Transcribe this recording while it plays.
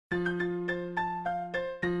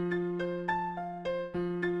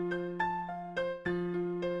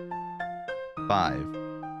5,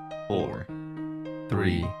 4,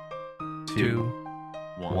 3, 2,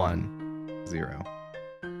 1, 0.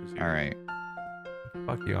 All right.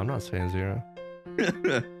 Fuck you. I'm not saying 0.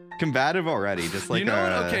 Combative already, just like you know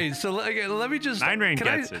what? Okay, so let me just. 9Rains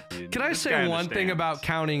gets it, dude. Can I say one thing about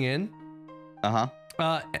counting in? I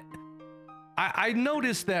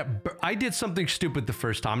noticed that I did something stupid the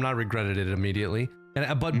first time, and I regretted it immediately.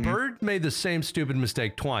 But Bird made the same stupid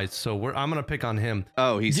mistake twice, so I'm gonna pick on him.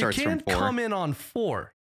 Oh, he starts from 4. You can't come in on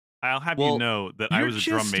 4. I'll have you know that I was a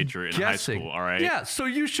drum major in high school, all right? Yeah, so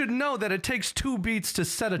you should know that it takes 2 beats to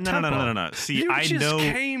set a tempo. No. See, you I just know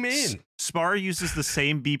came in. Spar uses the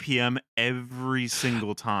same BPM every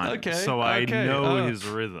single time, okay, so I know his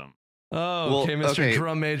rhythm. Oh, okay, Mr.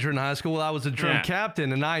 Drum Major in high school. Well, I was a drum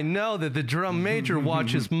captain, and I know that the drum major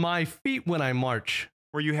watches my feet when I march.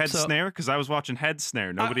 Were you head snare? Because I was watching head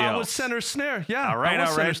snare. Nobody else. I was center snare. Yeah. All right.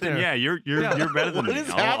 Then yeah, you're better than me.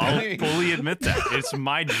 I'll fully admit that. It's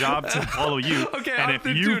my job to follow you. Okay. And if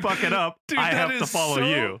you fuck it up, I have to follow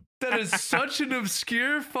you. That is such an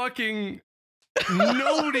obscure fucking.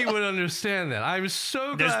 Nobody would understand that. I'm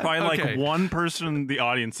so glad. There's probably like one person in the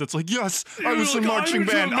audience that's like, yes, I was in marching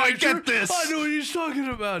band. I get this. I know what he's talking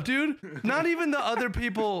about, dude. Not even the other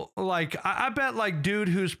people. Like, I bet like dude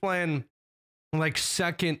who's playing like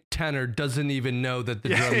second tenor doesn't even know that the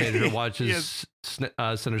drum major watches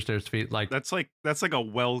center stairs feet. Like that's like a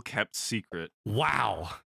well-kept secret. Wow.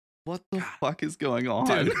 What the fuck is going on?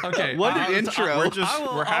 Dude, okay. What an intro.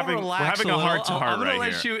 We're having a heart to heart right here. I'm going to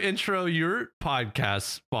let you intro your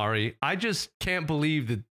podcast, Bari. I just can't believe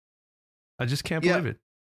that. I just can't believe it.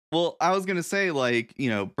 Well, I was going to say, like,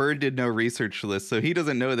 Bird did no research for this, so he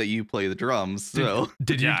doesn't know that you play the drums. So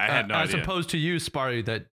did you? I had no idea. As opposed to you, Spari,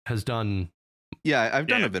 that has done. Yeah, I've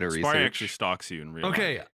done a bit of research. Spari actually stalks you in real life.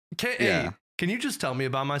 Okay. Can you just tell me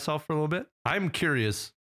about myself for a little bit? I'm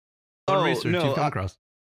curious. What research you've come across?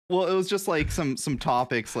 Well, it was just like some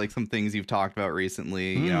topics, like some things you've talked about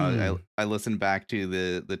recently. I listened back to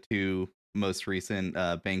the 2 most recent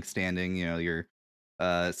bank standing. Your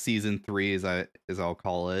season 3, as I'll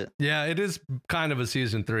call it. Yeah, it is kind of a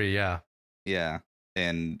season 3. Yeah. Yeah,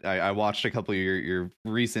 and I watched a couple of your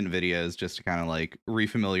recent videos just to kind of like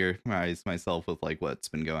refamiliarize myself with like what's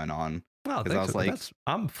been going on. Oh, thanks.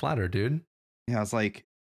 I'm flattered, dude. Yeah, I was like,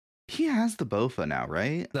 he has the Bofa now,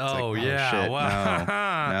 right? Oh, yeah. Shit,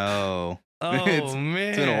 wow. No. Oh,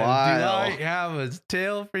 man. It's been a while. Do I have a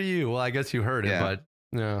tale for you? Well, I guess you heard it, but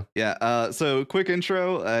yeah. Yeah. So quick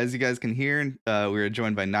intro. As you guys can hear, we're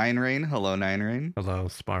joined by 9Rain. Hello, 9Rain. Hello,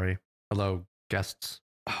 Spari. Hello, guests.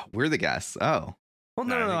 Oh, we're the guests. Oh. Well,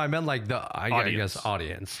 no. I meant like the, I guess,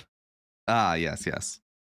 audience. Yes.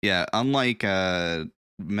 Yeah. Unlike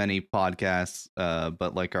many podcasts,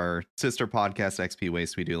 but like our sister podcast XP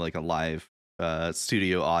Waste, we do like a live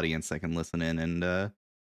studio audience that can listen in and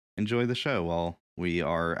enjoy the show while we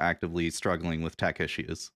are actively struggling with tech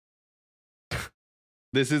issues.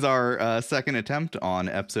 This is our second attempt on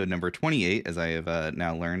episode number 28, as I have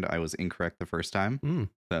now learned I was incorrect the first time.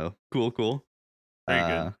 So cool. Very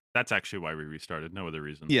good. That's actually why we restarted. No other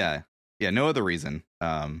reason. Yeah, no other reason.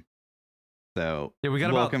 So yeah, we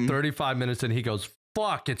got about 35 minutes and he goes,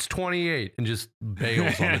 fuck, it's 28, and just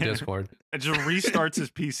bails on the Discord. It just restarts his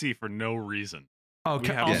PC for no reason. Oh, we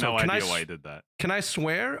have no idea why he did that. Can I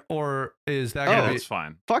swear, or is that gonna be? It's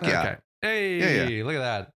fine. Fuck yeah. Okay. Hey, look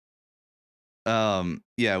at that.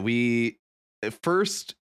 Yeah, we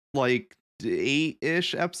first like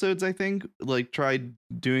 8-ish episodes, I think, like tried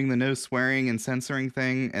doing the no swearing and censoring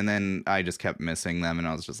thing, and then I just kept missing them, and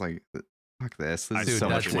I was just like, fuck this is so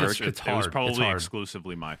much work. It was probably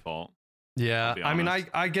exclusively my fault. Yeah, I mean,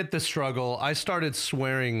 I get the struggle. I started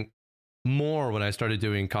swearing more when I started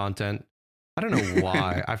doing content. I don't know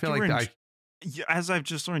why. I feel like as I've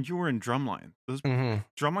just learned, you were in drumline. Those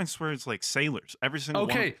drumline swears like sailors. Every single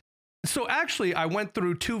one. Okay, so actually, I went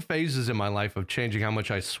through 2 phases in my life of changing how much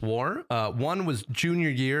I swore. One was junior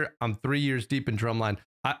year. I'm 3 years deep in drumline.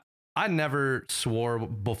 I never swore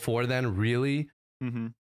before then, really.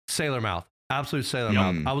 Sailor mouth, absolute sailor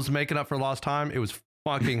mouth. I was making up for lost time. It was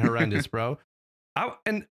fucking horrendous, bro.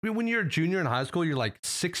 And when you're a junior in high school, you're like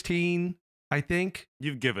 16, I think.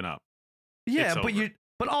 You've given up. Yeah,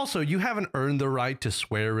 but also you haven't earned the right to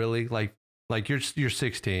swear, really. Like you're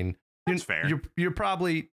 16. That's fair.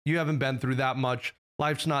 You haven't been through that much.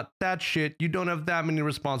 Life's not that shit. You don't have that many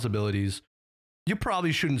responsibilities. You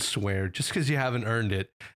probably shouldn't swear just because you haven't earned it.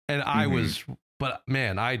 And but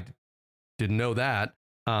man, I didn't know that.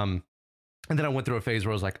 And then I went through a phase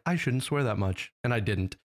where I was like, I shouldn't swear that much. And I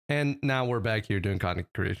didn't. And now we're back here doing content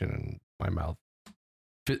creation, and my mouth,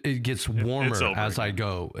 it gets warmer as I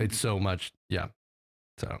go. It's so much. Yeah.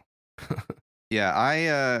 So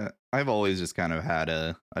I've always just kind of had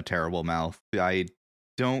a terrible mouth. I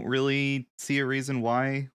don't really see a reason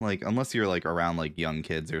why, like, unless you're like around like young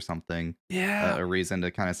kids or something. Yeah, a reason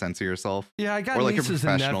to kind of censor yourself. Yeah, I got or like a nieces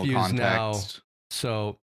and professional nephews context. now,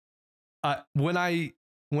 so when I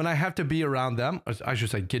have to be around them, or I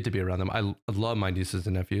should say, get to be around them. I love my nieces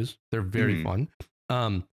and nephews; they're very fun.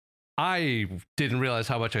 I didn't realize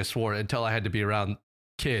how much I swore until I had to be around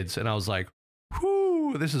kids, and I was like,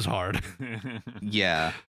 "Whoo, this is hard."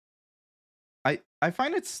 Yeah, I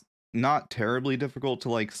find it's not terribly difficult to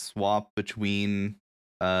like swap between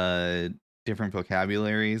different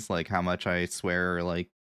vocabularies, like how much I swear or like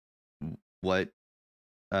what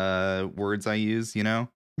words I use, you know?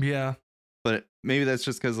 Yeah. But maybe that's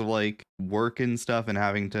just because of like work and stuff and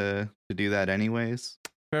having to do that anyways.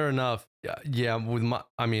 Fair enough. Yeah,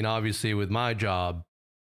 obviously with my job,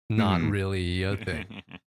 not really a thing.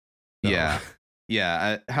 So.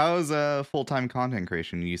 Yeah. How's full-time content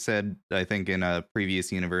creation? You said, I think in a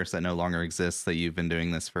previous universe that no longer exists, that you've been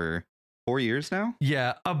doing this for 4 years now?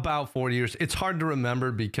 Yeah, about 4 years. It's hard to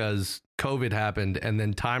remember because COVID happened and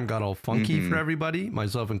then time got all funky for everybody,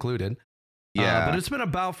 myself included. Yeah. But it's been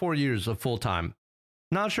about 4 years of full time.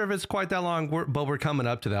 Not sure if it's quite that long, but we're coming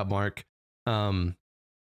up to that mark.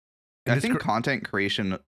 I think content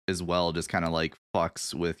creation as well just kind of like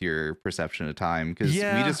fucks with your perception of time, because we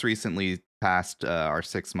just recently passed our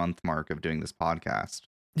 6-month mark of doing this podcast.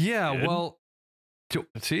 Yeah, well,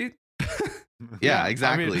 see? Yeah,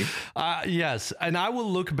 exactly. Yes, and I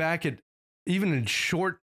will look back at, even in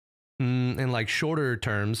shorter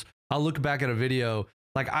terms, I'll look back at a video.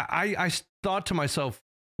 Like I thought to myself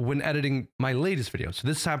when editing my latest video, so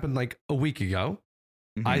this happened like a week ago.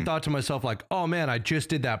 I thought to myself like, oh man, I just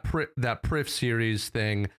did that Priff series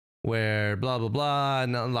thing where blah blah blah,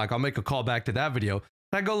 and like I'll make a call back to that video.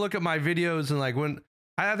 And I go look at my videos, and like when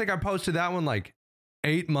I think I posted that one like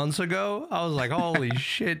 8 months ago, I was like, holy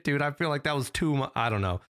shit, dude, I feel like that was too much. I don't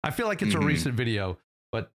know. I feel like it's a recent video,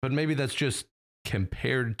 but maybe that's just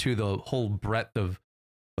compared to the whole breadth of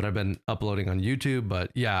what I've been uploading on YouTube.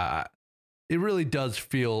 But yeah, it really does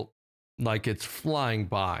feel like it's flying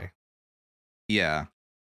by. Yeah.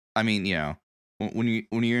 I mean, you know, when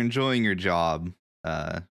you're enjoying your job,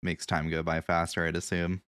 makes time go by faster, I'd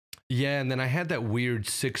assume. Yeah, and then I had that weird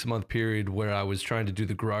 6-month period where I was trying to do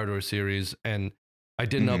the Grardor series, and I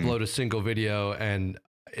didn't upload a single video, and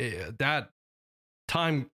that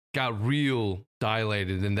time got real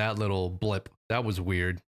dilated in that little blip. That was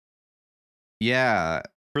weird. Yeah.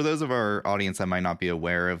 For those of our audience that might not be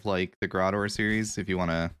aware of like the Grardor series, if you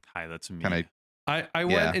want to... Hi, that's me. Kind of... I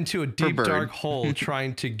went into a deep dark hole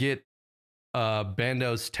trying to get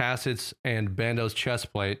Bandos Tassets and Bandos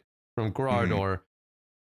Chestplate from Grardor.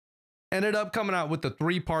 Ended up coming out with the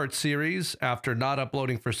 3-part series after not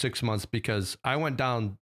uploading for 6 months because I went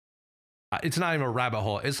down. It's not even a rabbit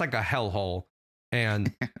hole. It's like a hellhole.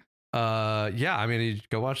 And yeah, I mean, you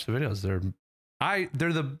go watch the videos. I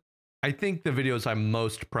think the videos I'm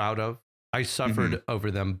most proud of. I suffered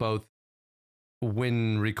over them both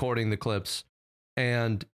when recording the clips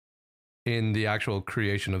and in the actual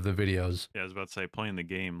creation of the videos. Yeah, I was about to say playing the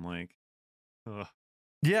game, like.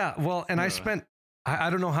 Yeah, well, and I spent.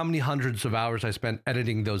 I don't know how many hundreds of hours I spent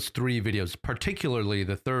editing those 3 videos, particularly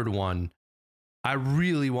the third one. I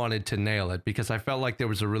really wanted to nail it because I felt like there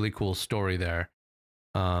was a really cool story there.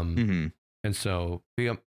 And so,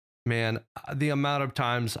 the amount of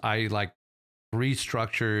times I like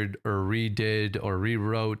restructured or redid or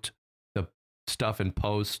rewrote the stuff in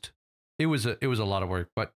post, it was a lot of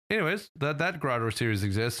work. But anyways, that Grardor series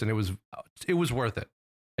exists, and it was worth it.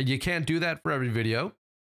 You can't do that for every video,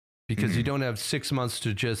 because you don't have 6 months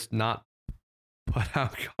to just not put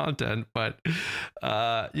out content. But,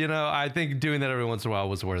 I think doing that every once in a while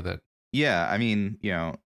was worth it. Yeah, I mean,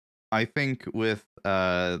 I think with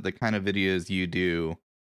the kind of videos you do,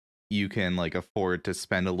 you can like afford to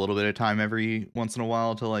spend a little bit of time every once in a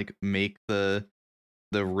while to like make the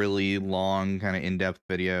really long kind of in-depth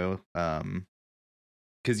video.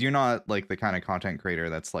 Because you're not like the kind of content creator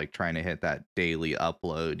that's like trying to hit that daily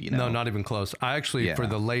upload, No, not even close. I actually, for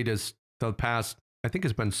the past, I think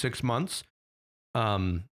it's been 6 months.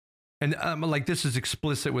 And like this is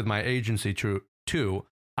explicit with my agency too.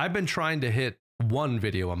 I've been trying to hit 1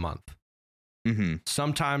 video a month.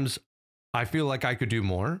 Sometimes I feel like I could do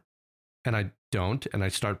more and I don't. And I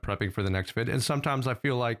start prepping for the next vid. And sometimes I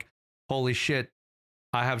feel like, holy shit,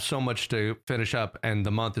 I have so much to finish up and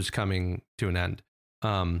the month is coming to an end.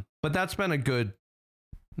 But that's been a good,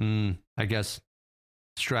 I guess,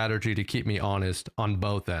 strategy to keep me honest on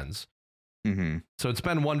both ends. So it's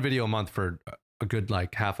been 1 video a month for a good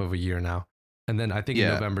like half of a year now. And then I think in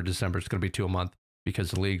November, December, it's going to be 2 a month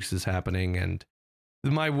because Leagues is happening. And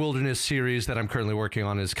my Wilderness series that I'm currently working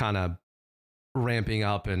on is kind of ramping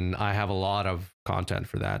up, and I have a lot of content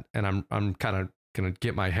for that. And I'm kind of going to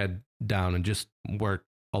get my head down and just work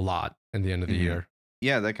a lot in the end of the year.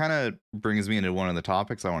 Yeah, that kind of brings me into one of the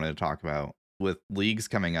topics I wanted to talk about. With Leagues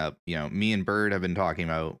coming up, me and Bird have been talking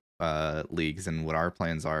about Leagues and what our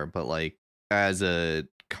plans are, but like as a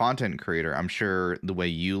content creator, I'm sure the way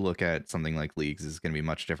you look at something like Leagues is going to be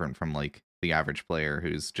much different from like the average player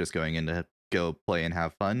who's just going in to go play and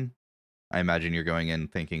have fun. I imagine you're going in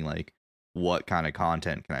thinking like, what kind of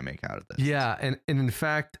content can I make out of this? Yeah, and in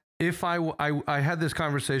fact, if I had this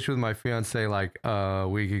conversation with my fiance like a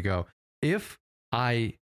week ago, if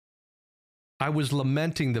I was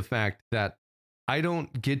lamenting the fact that I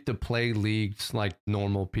don't get to play Leagues like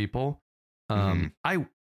normal people.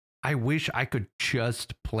 I wish I could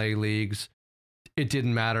just play Leagues. It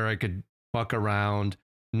didn't matter. I could fuck around,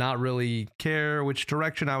 not really care which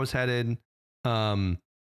direction I was headed, and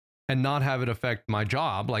not have it affect my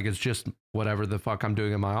job. Like it's just whatever the fuck I'm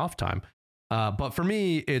doing in my off time. But for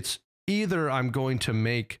me, it's either I'm going to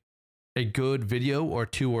make a good video or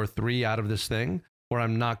 2 or 3 out of this thing, or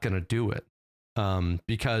I'm not going to do it.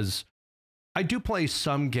 Because I do play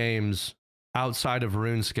some games outside of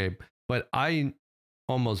RuneScape, but I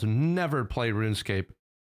almost never play RuneScape.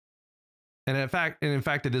 And in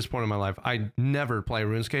fact, at this point in my life, I never play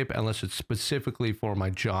RuneScape unless it's specifically for my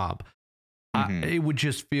job. It would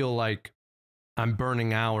just feel like I'm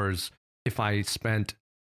burning hours if I spent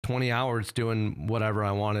 20 hours doing whatever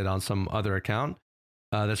I wanted on some other account.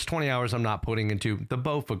 That's 20 hours I'm not putting into the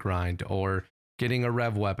Bofa grind or getting a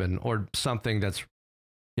rev weapon or something that's,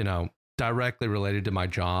 directly related to my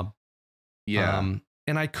job. Yeah.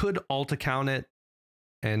 And I could alt account it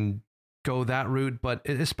and go that route, but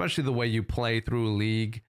especially the way you play through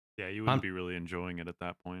League. Yeah, you wouldn't be really enjoying it at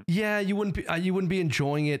that point. Yeah, you wouldn't be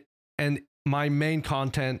enjoying it, and my main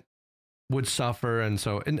content would suffer. And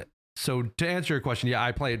so to answer your question, yeah,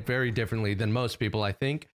 I play it very differently than most people, I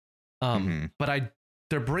think. But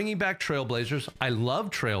they're bringing back Trailblazers. I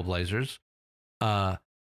love Trailblazers. I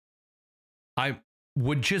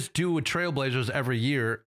would just do a Trailblazers every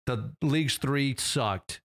year. The Leagues 3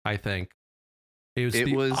 sucked, I think.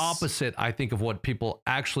 It was opposite, I think, of what people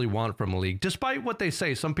actually want from a league. Despite what they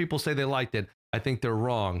say, some people say they liked it. I think they're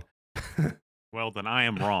wrong. Well, then I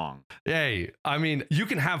am wrong. Hey, I mean, you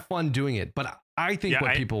can have fun doing it, but I think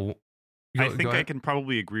I can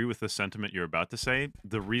probably agree with the sentiment you're about to say.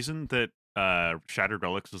 The reason that Shattered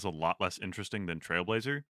Relics is a lot less interesting than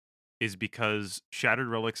Trailblazer is because Shattered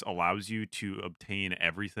Relics allows you to obtain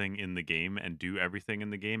everything in the game and do everything in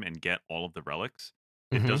the game and get all of the relics.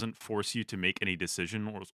 It doesn't force you to make any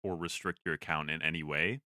decision or restrict your account in any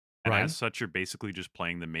way. And as such, you're basically just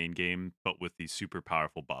playing the main game, but with these super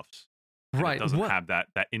powerful buffs. And it doesn't have that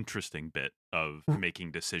interesting bit of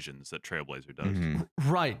making decisions that Trailblazer does.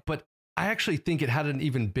 Right, but I actually think it had an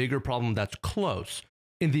even bigger problem that's close.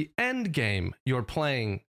 In the end game, you're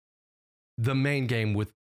playing the main game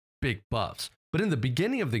with big buffs. But in the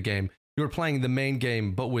beginning of the game, you're playing the main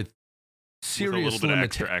game, but with serious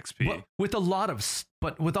limitations. With a lot of,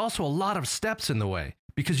 but with also a lot of steps in the way,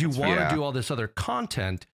 because you want to do all this other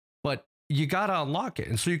content, but you got to unlock it.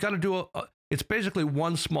 And so you got to do it's basically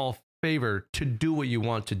one small favor to do what you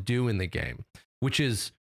want to do in the game, which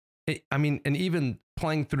is, I mean, and even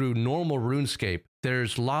playing through normal RuneScape,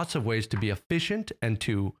 there's lots of ways to be efficient and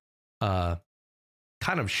to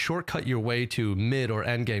kind of shortcut your way to mid or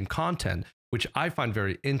end game content, which I find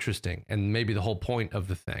very interesting. And maybe the whole point of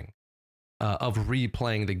the thing of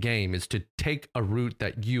replaying the game is to take a route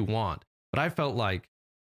that you want. But I felt like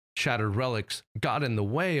Shattered Relics got in the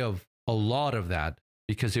way of a lot of that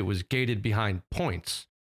because it was gated behind points.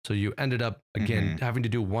 So you ended up, again, having to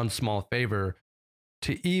do one small favor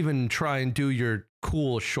to even try and do your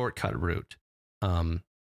cool shortcut route.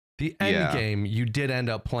 The end game, you did end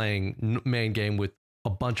up playing main game with a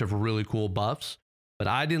bunch of really cool buffs, but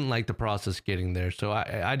I didn't like the process getting there. So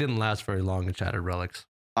I didn't last very long in Shattered Relics.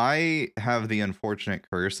 I have the unfortunate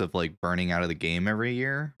curse of like burning out of the game every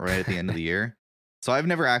year, right at the end of the year. So I've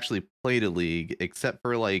never actually played a league except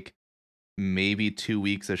for like maybe 2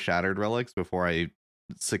 weeks of Shattered Relics before I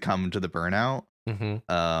succumbed to the burnout.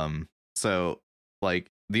 So like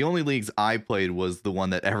the only leagues I played was the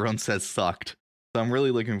one that everyone says sucked. So I'm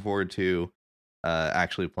really looking forward to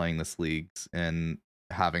actually playing this leagues and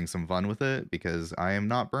having some fun with it because I am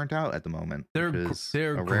not burnt out at the moment. They're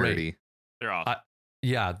a rarity. Great. They're awesome.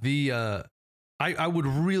 I would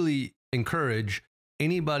really encourage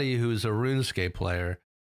anybody who's a RuneScape player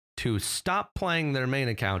to stop playing their main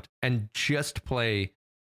account and just play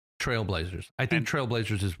Trailblazers. I think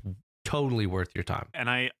Trailblazers is totally worth your time. And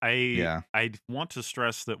I want to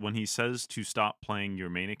stress that when he says to stop playing your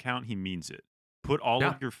main account, he means it. Put all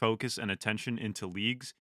of your focus and attention into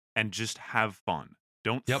leagues and just have fun.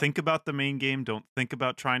 Don't think about the main game. Don't think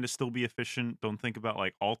about trying to still be efficient. Don't think about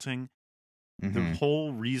like alting. The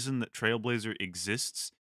whole reason that Trailblazer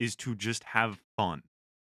exists is to just have fun.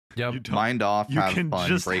 Yep. Mind off, you have can fun,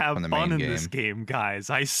 just break have from the fun main in game. this game, guys.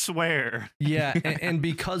 I swear. Yeah, and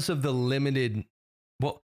because of the limited,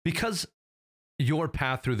 because your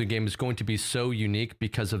path through the game is going to be so unique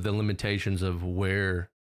because of the limitations of where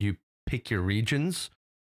you pick your regions.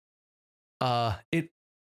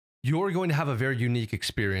 You're going to have a very unique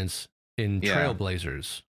experience in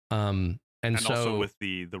Trailblazers. And so, also with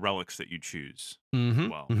the relics that you choose as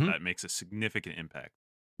well, that makes a significant impact.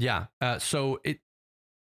 Yeah. So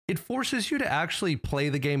it forces you to actually play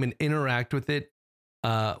the game and interact with it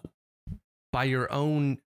by your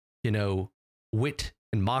own, wit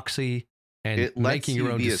and moxie and making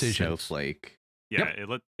your own decisions. A snowflake. Yeah,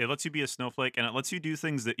 it lets you be a snowflake, and it lets you do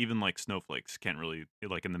things that even like snowflakes can't really,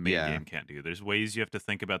 like in the main game, can't do. There's ways you have to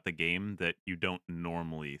think about the game that you don't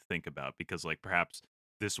normally think about, because like perhaps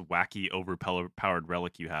this wacky overpowered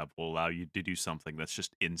relic you have will allow you to do something that's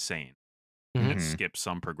just insane and skip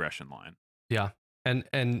some progression line. Yeah.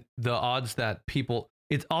 And the odds that people,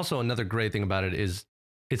 it's also another great thing about it is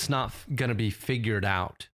it's not going to be figured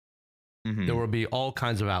out. There will be all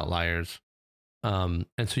kinds of outliers. And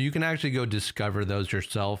so you can actually go discover those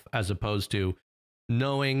yourself, as opposed to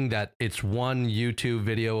knowing that it's one YouTube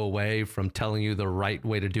video away from telling you the right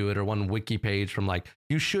way to do it, or one wiki page from like,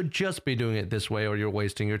 you should just be doing it this way or you're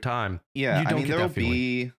wasting your time. Yeah, I mean, there will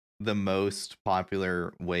be the most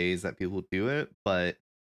popular ways that people do it, but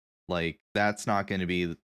like that's not going to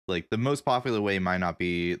be like the most popular way might not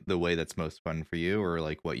be the way that's most fun for you or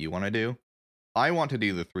like what you want to do. I want to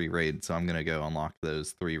do the 3 raids, so I'm going to go unlock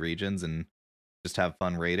those 3 regions and just have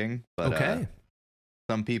fun raiding. But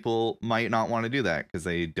some people might not want to do that because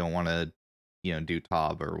they don't want to, do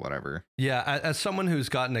TOB or whatever. Yeah, as someone who's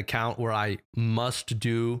got an account where I must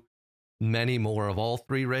do many more of all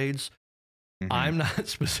 3 raids, I'm not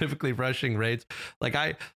specifically rushing raids. Like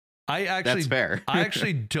I actually, that's fair. I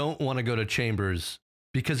actually don't want to go to Chambers,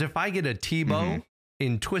 because if I get a T-bow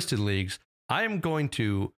in Twisted Leagues, I am going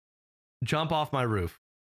to jump off my roof.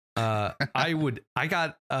 I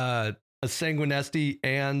got a Sanguinesti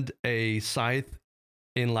and a Scythe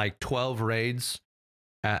in like 12 raids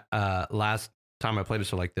at last time I played it,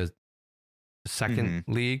 so like the second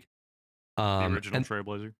league. The original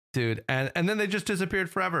Trailblazer. Dude, and then they just disappeared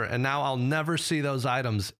forever, and now I'll never see those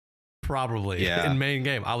items probably in main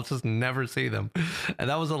game. I'll just never see them. And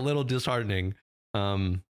that was a little disheartening.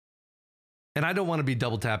 And I don't want to be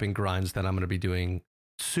double tapping grinds that I'm going to be doing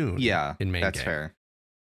soon in main game. That's fair.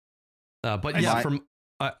 But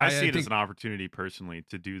I see it as an opportunity personally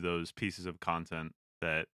to do those pieces of content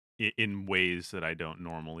that in ways that I don't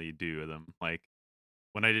normally do them. Like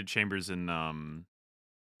when I did Chambers in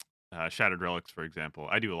Shattered Relics, for example,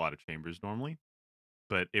 I do a lot of Chambers normally,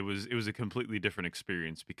 but it was a completely different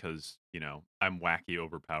experience because, I'm wacky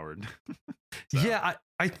overpowered. So. Yeah,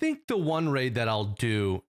 I think the one raid that I'll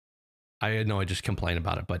do, I know I just complain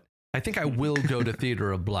about it, but I think I will go to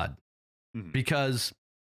Theater of Blood because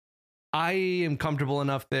I am comfortable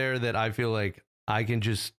enough there that I feel like I can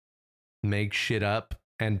just make shit up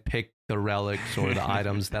and pick the relics or the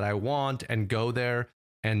items that I want and go there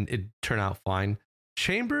and it turn out fine.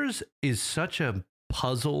 Chambers is such a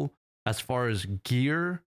puzzle as far as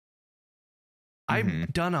gear.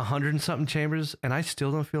 I've done 100 and something Chambers and I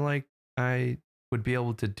still don't feel like I would be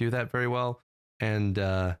able to do that very well. And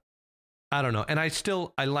I don't know. And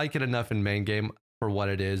I like it enough in main game for what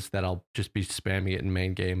it is that I'll just be spamming it in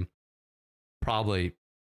main game probably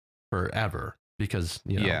forever because,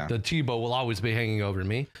 the T-bow will always be hanging over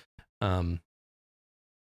me.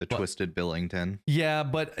 Twisted Billington. Yeah,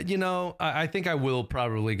 but I think I will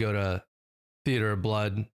probably go to Theater of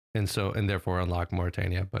Blood and therefore unlock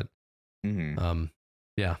Mauritania. But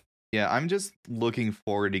yeah, I'm just looking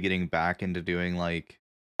forward to getting back into doing like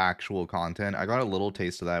actual content. I got a little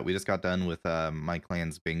taste of that. We just got done with my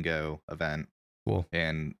clan's bingo event. Cool.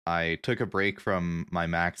 And I took a break from my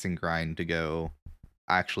maxing grind to go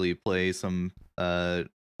actually play some of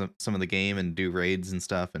the game and do raids and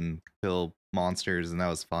stuff and kill monsters, and that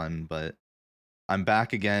was fun. But I'm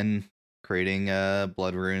back again creating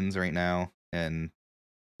blood runes right now, and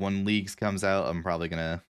when leagues comes out, I'm probably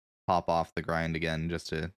gonna pop off the grind again just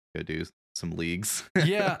to go do some leagues.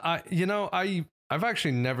 Yeah, I've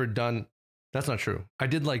actually never done. That's not true. I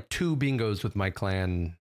did like 2 bingos with my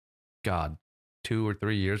clan. God, 2 or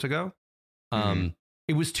 3 years ago.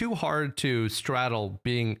 it was too hard to straddle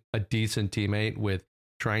being a decent teammate with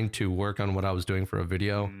trying to work on what I was doing for a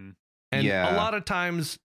video. And a lot of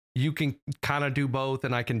times you can kind of do both,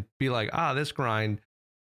 and I can be like, this grind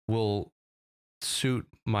will suit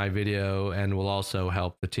my video and will also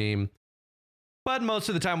help the team. But most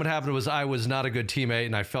of the time what happened was I was not a good teammate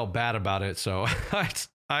and I felt bad about it. So I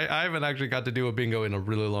haven't actually got to do a bingo in a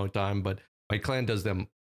really long time, but my clan does them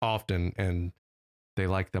often and they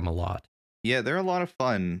like them a lot. Yeah, they're a lot of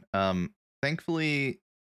fun. Thankfully,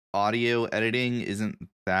 audio editing isn't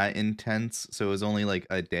that intense. So it was only like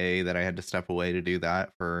a day that I had to step away to do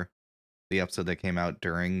that for the episode that came out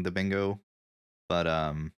during the bingo. But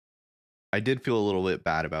I did feel a little bit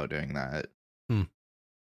bad about doing that.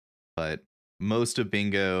 But most of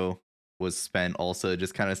bingo was spent also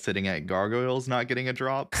just kind of sitting at gargoyles, not getting a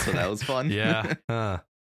drop. So that was fun. Yeah.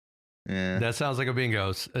 Yeah. That sounds like a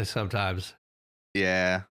bingo sometimes.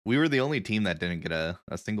 Yeah. We were the only team that didn't get a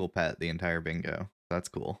single pet the entire bingo. That's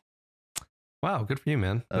cool. Wow. Good for you,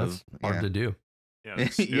 man. That's hard to do. Yeah.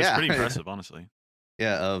 It was pretty impressive, honestly.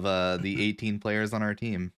 Yeah. Of the 18 players on our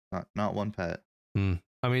team, not one pet.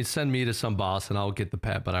 I mean, send me to some boss and I'll get the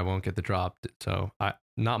pet, but I won't get the drop. So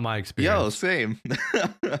not my experience. Yo, same.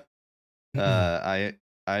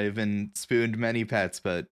 I've been spooned many pets,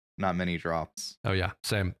 but not many drops. Oh yeah,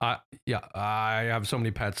 same. I have so many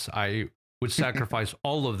pets. I would sacrifice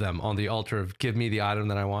all of them on the altar of give me the item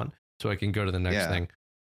that I want so I can go to the next thing.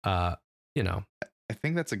 I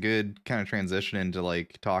think that's a good kind of transition into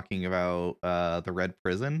like talking about the Red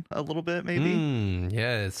Prison a little bit, maybe.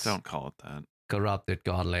 Yes. Don't call it that. Corrupted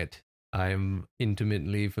Gauntlet. I'm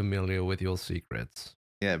intimately familiar with your secrets.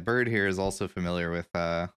 Yeah, Bird here is also familiar with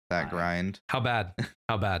that grind. How bad?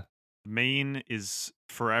 How bad? Main is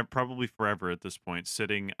probably forever at this point,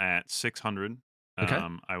 sitting at 600. Okay.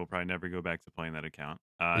 I will probably never go back to playing that account.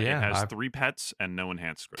 It has 3 pets and no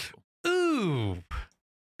enhanced crystal. Ooh.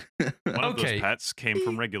 One of those pets came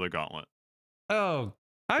from regular Gauntlet. Oh,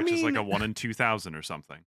 which is like a 1 in 2,000 or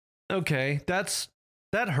something. Okay, that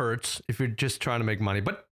hurts if you're just trying to make money,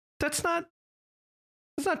 but that's not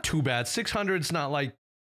too bad. 600's not like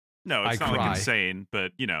it's not like insane,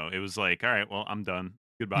 but it was like, all right, well, I'm done.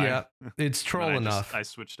 Goodbye. Yeah, it's troll enough. I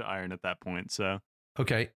switched to iron at that point, so.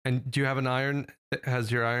 Okay, and do you have an iron?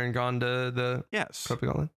 Has your iron gone to the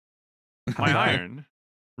Gauntlet? My iron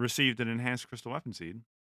received an enhanced crystal weapon seed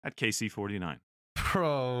at KC 49.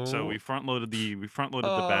 Bro. So we front loaded the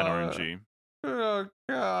bad RNG. Oh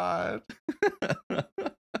God.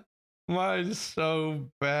 Mine's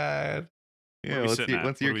so bad. Yeah,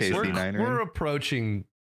 what's your KC, Niner? We're approaching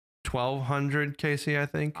 1200 KC, I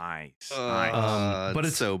think. Nice. But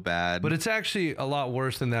it's so bad. But it's actually a lot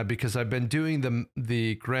worse than that because I've been doing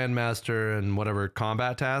the Grandmaster and whatever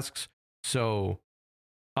combat tasks. So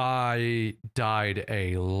I died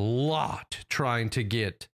a lot trying to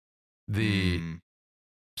get the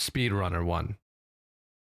speedrunner one.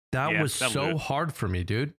 That was so hard for me,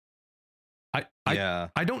 dude.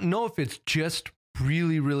 I don't know if it's just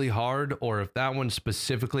really, really hard or if that one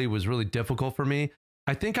specifically was really difficult for me.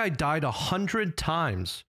 I think I died 100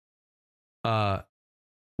 times,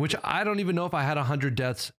 which I don't even know if I had 100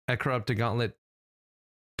 deaths at Corrupted Gauntlet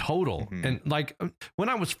total. And like when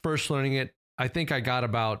I was first learning it, I think I got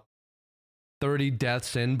about 30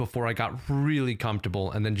 deaths in before I got really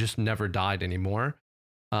comfortable and then just never died anymore.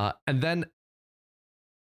 And then,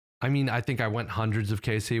 I mean, I think I went hundreds of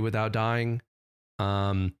KC without dying.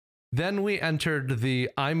 Then we entered the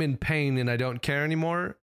I'm in pain and I don't care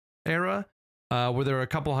anymore era, where there were a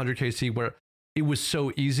couple hundred KC where it was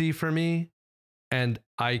so easy for me and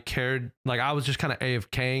I cared, like I was just kind of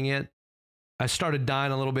AFKing it. I started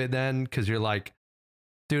dying a little bit then because you're like,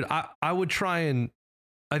 dude, I would try and,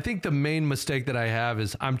 I think the main mistake that I have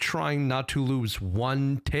is I'm trying not to lose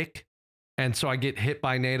one tick. And so I get hit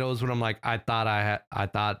by NATOs when I'm like, I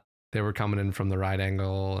thought they were coming in from the right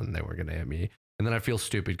angle and they were going to hit me. And then I feel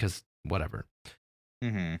stupid because whatever.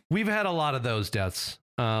 We've had a lot of those deaths.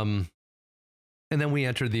 And then we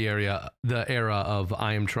entered the era of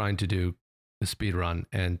I am trying to do the speed run.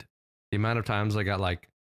 And the amount of times I got like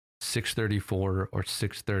 634 or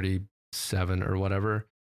 637 or whatever.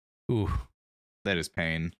 Ooh. That is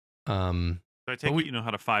pain. So I take it you know how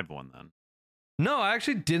to 5-1 then? No, I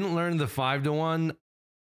actually didn't learn the 5-1.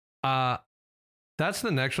 That's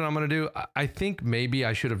the next one I'm going to do. I think maybe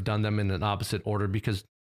I should have done them in an opposite order because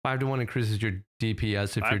 5-1 increases your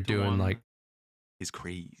DPS if you're doing like. Is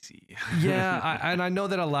crazy. Yeah, and I know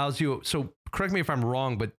that allows you. So correct me if I'm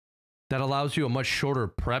wrong, but that allows you a much shorter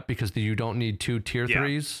prep because you don't need 2 tier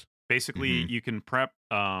 3s. Basically, you can prep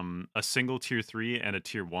a single tier 3 and a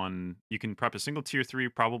tier 1. You can prep a single tier 3,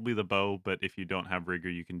 probably the bow, but if you don't have rigor,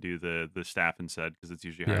 you can do the staff instead because it's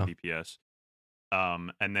usually higher DPS.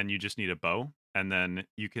 And then you just need a bow, and then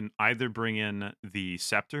you can either bring in the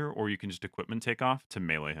scepter or you can just equipment take off to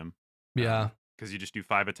melee him. Yeah. Because you just do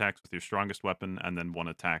 5 attacks with your strongest weapon and then 1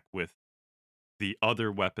 attack with the other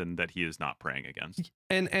weapon that he is not praying against.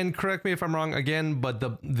 And correct me if I'm wrong again, but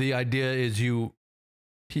the idea is you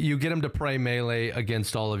get him to pray melee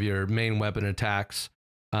against all of your main weapon attacks.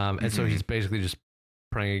 And so he's basically just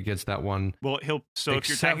praying against that one. Well, if you're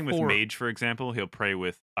attacking with mage, for example, he'll pray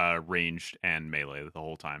with ranged and melee the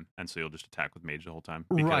whole time. And so you'll just attack with mage the whole time.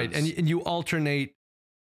 Right. And you alternate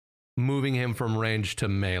moving him from range to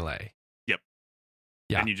melee. Yep.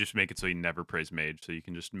 Yeah. And you just make it so he never prays mage. So you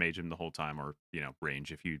can just mage him the whole time, or,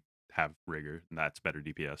 range if you have rigor, and that's better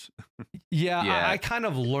DPS. Yeah. I kind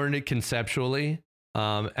of learned it conceptually.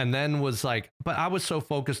 And then was like, but I was so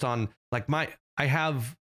focused on like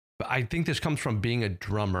I think this comes from being a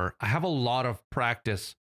drummer. I have a lot of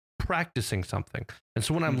practicing something. And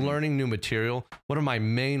so when I'm learning new material, one of my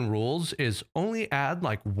main rules is only add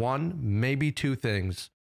like 1, maybe 2 things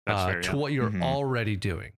to what you're already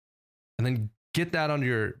doing. And then get that under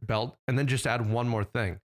your belt and then just add 1 more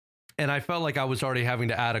thing. And I felt like I was already having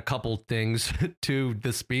to add a couple things to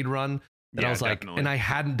the speed run. And I was like, and I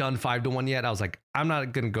hadn't done 5 to 1 yet. I was like, I'm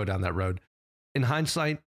not going to go down that road. In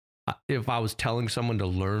hindsight, if I was telling someone to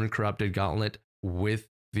learn Corrupted Gauntlet with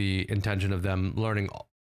the intention of them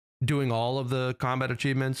doing all of the combat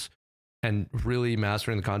achievements and really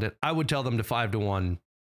mastering the content, I would tell them to 5 to 1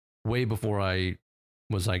 way before I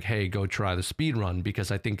was like, hey, go try the speed run, because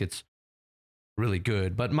I think it's really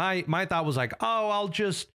good. But my thought was like, oh, I'll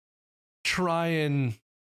just try and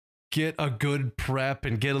get a good prep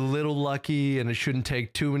and get a little lucky, and it shouldn't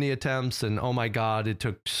take too many attempts. And oh my God, it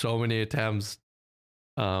took so many attempts.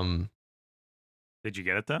 Did you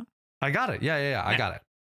get it though? I got it. Yeah. I got it.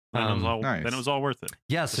 Then it was all worth it.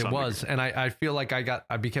 Yes, it was. And I feel like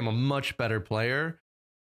I became a much better player.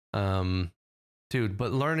 Dude,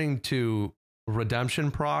 but learning to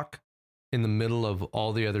redemption proc in the middle of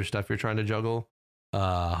all the other stuff you're trying to juggle,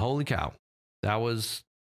 holy cow. That was,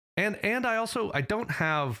 and I don't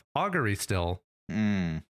have augury still.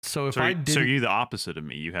 So you're the opposite of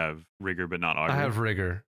me. You have rigor, but not augury. I have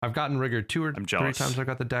rigor. I've gotten rigor 2 or 3 times. I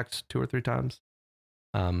got the dex 2 or 3 times.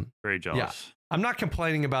 Very jealous. Yeah. I'm not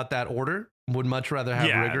complaining about that order. Would much rather have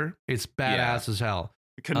rigor. It's badass as hell.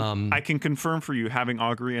 I can confirm for you, having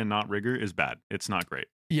augury and not rigor is bad. It's not great.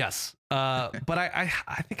 Yes. But I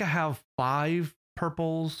think I have 5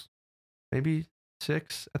 purples, maybe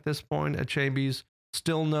 6 at this point at Chambies.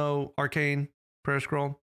 Still no arcane prayer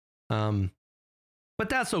scroll. But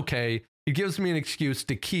that's okay. It gives me an excuse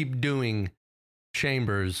to keep doing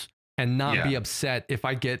chambers and not be upset if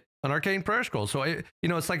I get an arcane prayer scroll. So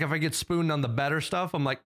it's like if I get spooned on the better stuff, I'm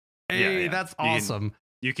like, hey, that's awesome.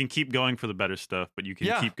 You can keep going for the better stuff, but you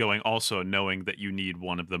can keep going also knowing that you need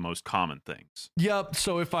one of the most common things. Yep.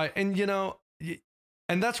 So and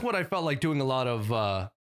that's what I felt like doing a lot of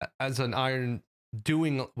as an iron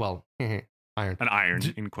doing iron. An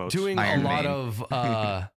iron in quotes. Doing iron a lot main.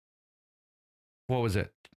 of what was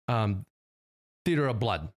it? Theater of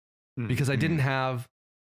Blood. Because I didn't have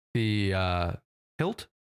the hilt,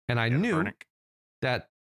 and I knew that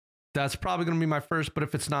that's probably going to be my first, but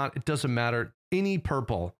if it's not, it doesn't matter. Any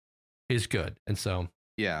purple is good. And so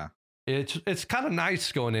it's kind of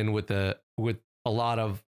nice going in with a lot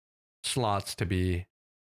of slots to be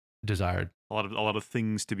desired. A lot of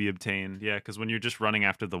things to be obtained. Yeah, because when you're just running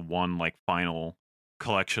after the one like final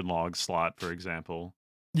collection log slot, for example.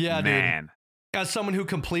 Yeah, man. Dude. As someone who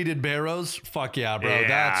completed Barrows, fuck yeah, bro.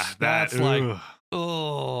 Yeah, that's like,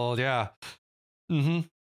 oh yeah. Mm-hmm.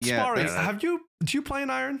 Yeah. Spari, do you play an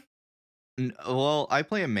iron? Well, I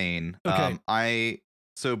play a main. Okay.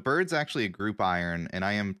 So Bird's actually a group iron, and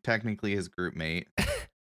I am technically his group mate.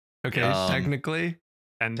 Okay, technically.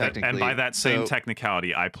 And by that same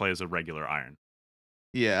technicality, I play as a regular iron.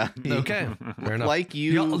 Yeah. Okay. Fair enough. Like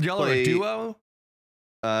you, y'all are a duo.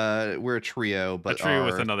 We're a trio, but a trio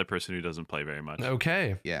with another person who doesn't play very much.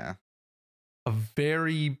 Okay. Yeah. A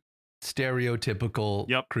very stereotypical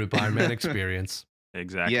group Iron Man experience.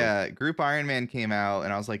 Exactly. Yeah, Group Iron Man came out,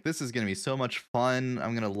 and I was like, "This is gonna be so much fun.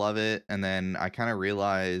 I'm gonna love it." And then I kind of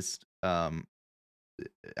realized,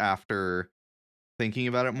 after thinking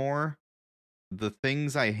about it more, the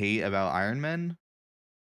things I hate about Iron Man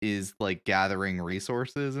is like gathering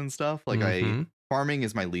resources and stuff. Like farming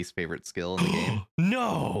is my least favorite skill in the game.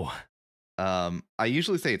 No. I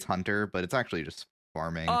usually say it's hunter, but it's actually just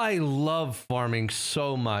farming. I love farming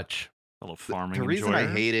so much. A little farming. The reason I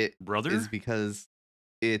enjoyer, hate it brother, is because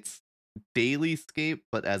it's daily scape,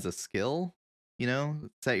 but as a skill.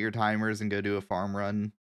 Set your timers and go do a farm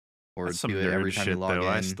run, or That's some do it nerd every time you shit, log though.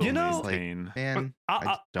 I in. still It's maintain. like, man, But I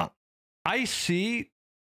just don't. I see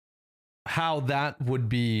how that would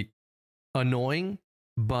be annoying,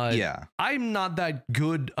 but Yeah, I'm not that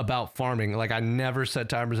good about farming. Like, I never set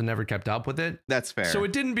timers and never kept up with it. that's fair. So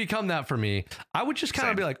it didn't become that for me. I would just kind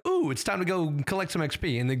of Same. be like, ooh, it's time to go collect some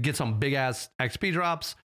XP and then get some big ass XP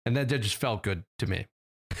drops. And that just felt good to me.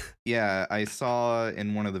 Yeah, I saw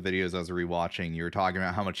in one of the videos I was rewatching, you were talking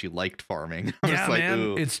about how much you liked farming. I Yeah, was like, man.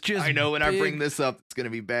 ooh, It's just I know when I big- bring this up, it's going to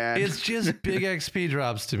be bad. It's just big XP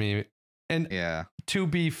drops to me. And Yeah. to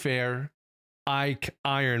be fair, I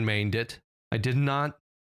Iron Maned it. I did not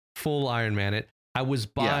full Iron Man it. I was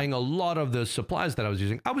buying a lot of the supplies that I was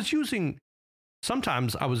using.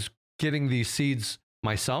 Sometimes I was getting these seeds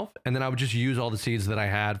myself, and then I would just use all the seeds that I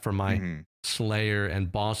had for my Mhm. Slayer and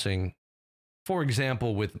bossing. For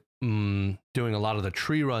example, with doing a lot of the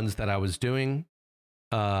tree runs that I was doing,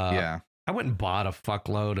 Yeah. I went and bought a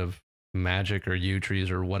fuckload of magic or yew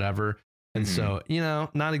trees or whatever. And so,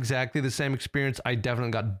 not exactly the same experience. I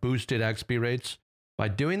definitely got boosted XP rates by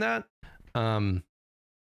doing that.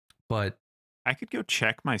 But I could go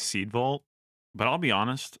check my seed vault, but I'll be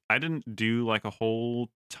honest, I didn't do like a whole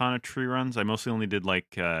ton of tree runs. I mostly only did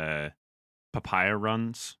like papaya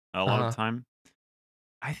runs a lot of the time.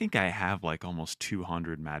 I think I have like almost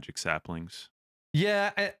 200 magic saplings.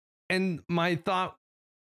 yeah, and my thought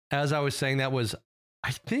as I was saying that was,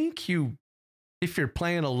 I think if you're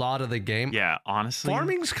playing a lot of the game, Yeah, honestly,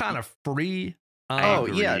 farming's kind of free. Oh,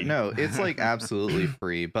 agree. yeah. No, it's like absolutely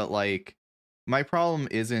free. But like, my problem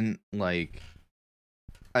isn't like,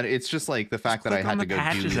 it's just like the fact that I click had on to the go do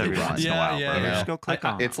patches the every run. once in a while, Yeah, bro. yeah. Just go click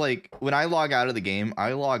on. It's like when I log out of the game,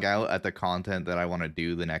 I log out at the content that I want to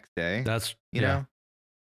do the next day. That's you know?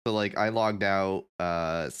 So like I logged out,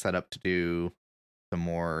 set up to do some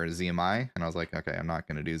more ZMI, and I was like, okay, I'm not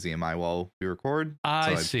gonna do ZMI while we record.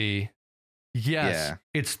 I So see. Yes, Yeah.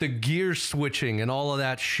 it's the gear switching and all of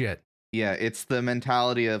that shit. Yeah, it's the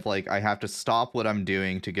mentality of like I have to stop what I'm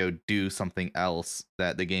doing to go do something else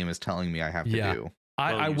that the game is telling me I have to Yeah. do.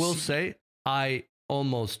 I you will see- say I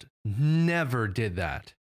almost never did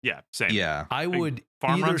that. Yeah, same. Yeah. I would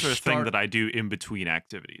Farm either runs are a thing start. that I do in between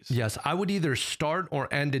activities. Yes, I would either start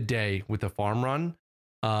or end a day with a farm run.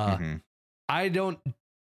 Mhm. I don't.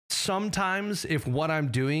 Sometimes, if what I'm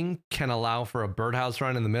doing can allow for a birdhouse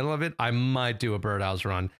run in the middle of it, I might do a birdhouse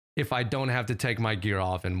run if I don't have to take my gear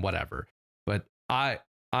off and whatever. But I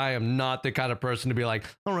am not the kind of person to be like,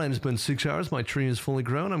 all right, it's been 6 hours, my tree is fully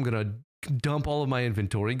grown, I'm gonna dump all of my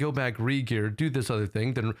inventory, go back, re-gear, do this other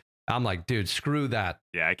thing. Then I'm like, dude, screw that.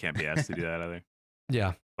 Yeah, I can't be asked to do that either.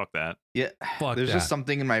 Yeah, Fuck that. Yeah. fuck There's that. just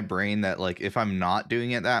something in my brain that like if I'm not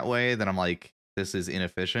doing it that way, then I'm like, this is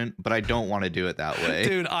inefficient, but I don't want to do it that way.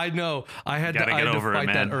 Dude, I know. I had to Gotta get over it, fight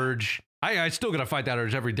that man. urge. I still gotta fight that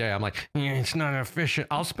urge every day. I'm like, it's not efficient.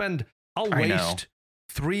 I'll I know. waste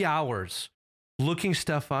 3 hours looking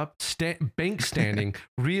stuff up, bank standing,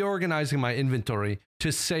 reorganizing my inventory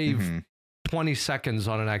to save Mhm. 20 seconds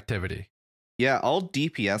on an activity. Yeah, I'll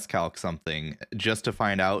DPS calc something just to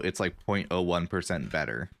find out it's like 0.01%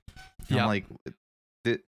 better. Yeah. I'm like,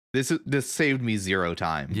 this saved me 0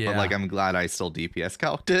 time. Yeah. But like, I'm glad I still DPS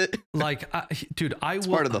calced it. Like, dude, I It's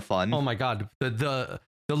will. part of the fun. Oh my god, the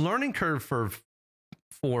learning curve for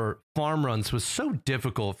farm runs was so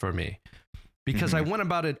difficult for me because I went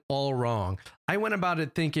about it all wrong. I went about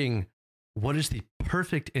it thinking, what is the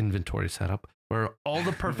perfect inventory setup where all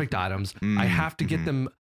the perfect items, I have to get them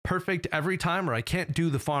perfect every time or I can't do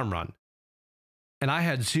the farm run. And I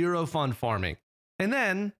had 0 fun farming. And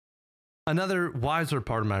then another wiser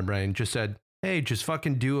part of my brain just said, hey, just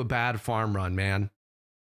fucking do a bad farm run, man.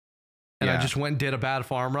 And I Yeah. just went and did a bad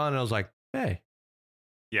farm run and I was like, hey,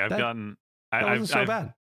 Yeah, That wasn't so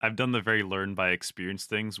bad. I've done the very learn by experience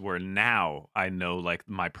things where now I know like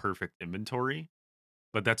my perfect inventory,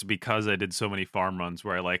 but that's because I did so many farm runs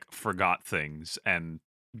where I like forgot things and,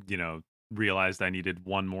 realized I needed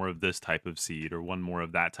one more of this type of seed or one more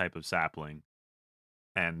of that type of sapling.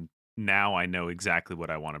 And now I know exactly what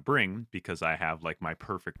I want to bring because I have like my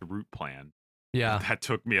perfect route plan. Yeah. That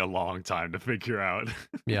took me a long time to figure out.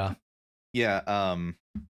 Yeah. Yeah.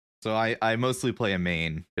 So I mostly play a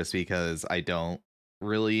main just because I don't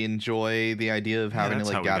really enjoy the idea of having to that's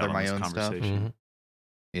like how we got gather on my this own stuff. conversation. Mhm.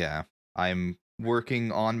 Yeah. I'm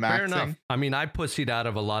working on maxing. Fair enough. I mean, I pussied out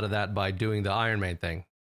of a lot of that by doing the Iron Man thing.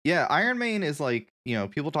 Yeah, Iron Man is like,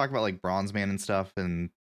 people talk about like Bronze Man and stuff, and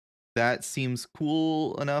that seems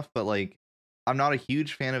cool enough, but like I'm not a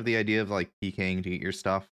huge fan of the idea of like PKing to get your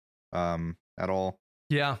stuff. at all.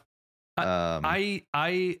 Yeah.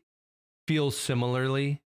 I feel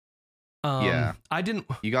similarly. Yeah. I didn't.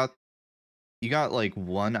 You got like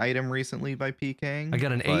one item recently by PKing. I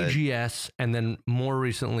got an but... AGS, and then more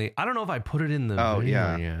recently, I don't know if I put it in the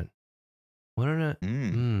video yet. What did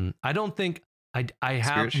it? I don't think I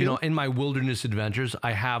have. You know, in my wilderness adventures,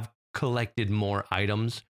 I have collected more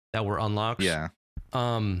items that were unlocks. Yeah.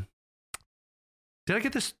 Did I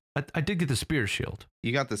get this? I did get the spirit shield.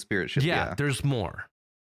 You got the spirit shield. Yeah. There's more.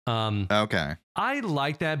 Okay. I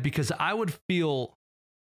like that because it would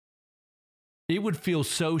feel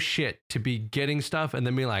so shit to be getting stuff and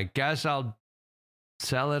then be like, guess I'll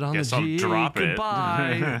sell it on the G. Drop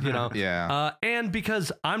Goodbye. It. You know? Yeah. And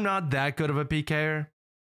because I'm not that good of a PKer,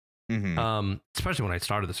 especially when I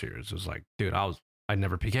started the series, it was like, dude, I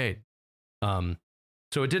never PK'd. So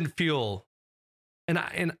it didn't feel,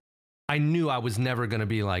 and I knew I was never going to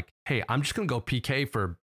be like, hey, I'm just going to go PK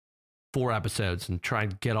for 4 episodes and try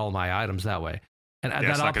and get all my items that way. And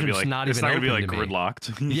that option's not even open to me. It's not going to be like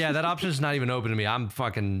gridlocked. Yeah, that option's not even open to me. I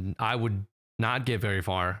would not get very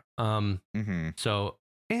far. So,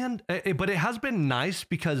 but it has been nice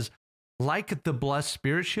because like the Blessed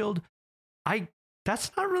Spirit Shield,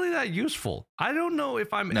 that's not really that useful. I don't know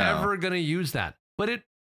if I'm ever going to use that, but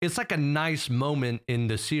it's like a nice moment in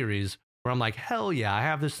the series where I'm like, hell yeah, I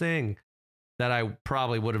have this thing that I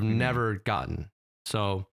probably would have never gotten.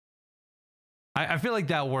 So I feel like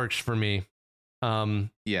that works for me.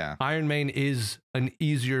 Yeah. Iron Man is an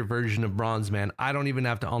easier version of Bronze Man. I don't even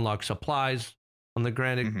have to unlock supplies on the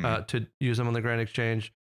Grand to use them on the Grand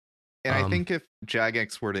Exchange. And I think if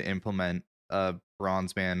Jagex were to implement a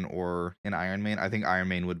Bronze Man or an Iron Man, I think Iron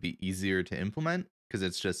Man would be easier to implement because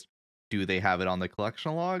it's just, do they have it on the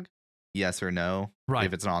collection log? Yes or no? Right.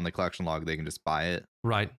 If it's not on the collection log, they can just buy it.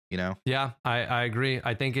 Right. You know? Yeah, I agree.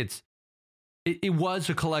 I think it was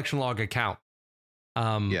a collection log account.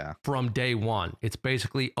 From day one. It's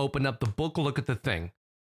basically open up the book, look at the thing.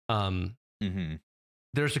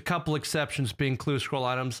 There's a couple exceptions being clue scroll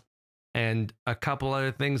items and a couple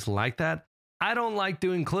other things like that. I don't like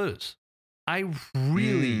doing clues. I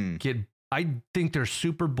really I think they're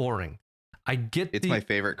super boring. It's my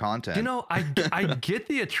favorite content. You know, I get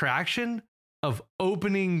the attraction of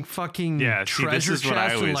opening fucking treasure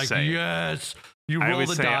chests and like, say. Yes, you roll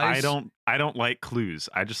the dice. I don't like clues.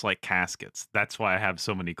 I just like caskets. That's why I have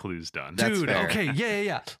so many clues done. Dude, okay,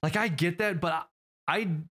 yeah. Like I get that, but I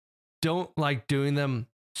don't like doing them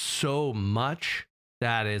so much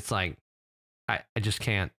that it's like I just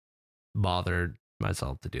can't bother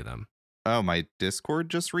myself to do them. Oh, my Discord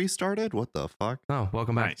just restarted? What the fuck? Oh,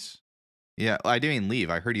 welcome back. Nice. Yeah, I didn't even leave.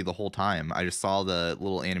 I heard you the whole time. I just saw the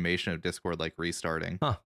little animation of Discord like restarting.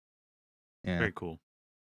 Huh. Yeah. Very cool.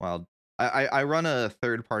 Well, I run a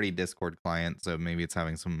third-party Discord client, so maybe it's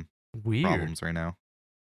having some problems right now.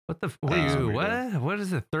 What the what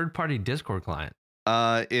is a third-party Discord client?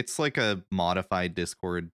 It's like a modified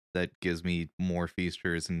Discord that gives me more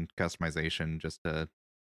features and customization just to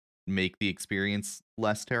make the experience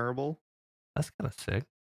less terrible. That's kind of sick.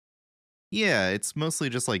 Yeah, it's mostly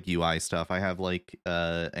just like UI stuff. I have like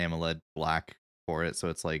AMOLED black for it, so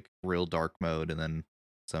it's like real dark mode and then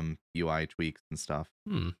some UI tweaks and stuff.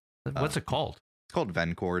 What's it called? It's called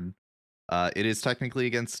Vencord. It is technically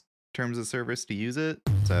against terms of service to use it,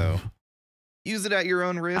 so use it at your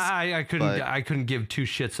own risk. I couldn't give 2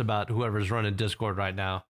 shits about whoever's running Discord right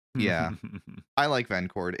now. Yeah, I like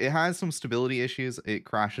Vencord. It has some stability issues. It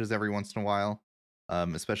crashes every once in a while.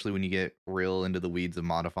 Especially when you get real into the weeds of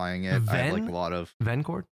modifying it. I have like a lot of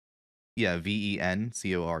Vencord. Yeah,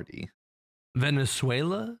 VENCORD.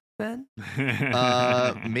 Venezuela, then?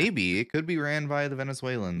 Maybe it could be ran by the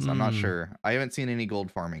Venezuelans. I'm not sure. I haven't seen any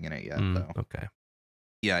gold farming in it yet, though. Okay.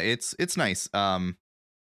 Yeah, it's nice.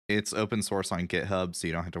 It's open source on GitHub, so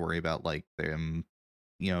you don't have to worry about like them,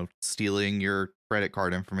 stealing your credit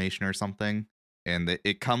card information or something. And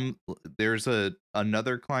there's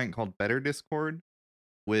another client called Better Discord,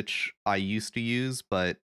 which I used to use,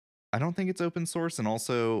 but I don't think it's open source. And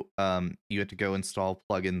also, you have to go install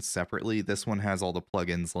plugins separately. This one has all the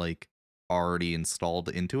plugins like already installed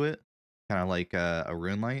into it, kind of like a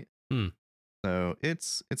RuneLite. So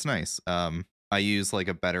it's nice. I use like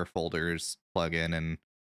a Better Folders plugin and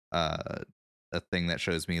a thing that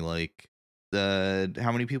shows me like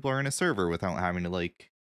how many people are in a server without having to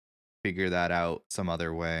like figure that out some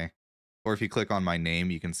other way. Or if you click on my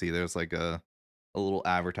name, you can see there's like a little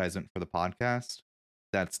advertisement for the podcast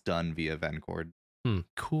that's done via Vencord.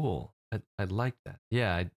 Cool. I'd like that.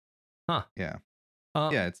 Yeah. Yeah.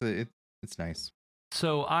 It's nice.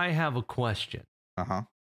 So I have a question.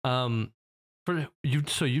 For you,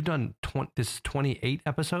 so you've done 28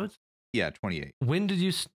 episodes? Yeah, 28. When did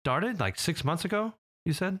you start it? Like 6 months ago,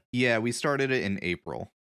 you said? Yeah, we started it in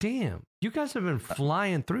April. Damn, you guys have been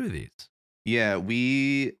flying through these. Yeah,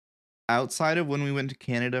 we, outside of when we went to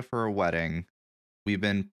Canada for a wedding, we've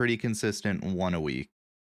been pretty consistent, one a week.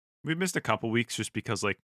 We missed a couple weeks just because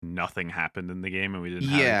like nothing happened in the game and we didn't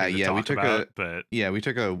have anything to talk about. But we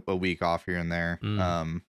took a week off here and there.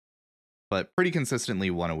 But pretty consistently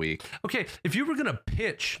one a week. Okay, if you were gonna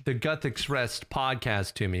pitch the Guth Express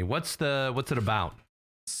podcast to me, what's it about?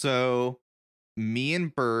 So, me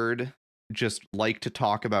and Bird just like to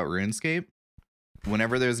talk about RuneScape.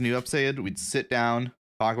 Whenever there's a new episode, we'd sit down,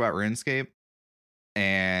 talk about RuneScape,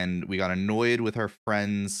 and we got annoyed with our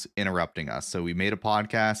friends interrupting us. So we made a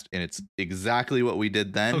podcast, and it's exactly what we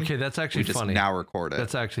did then. Okay, that's actually funny. Just now record it.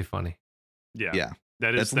 That's actually funny. Yeah.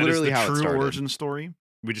 That's literally the true origin story.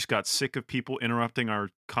 We just got sick of people interrupting our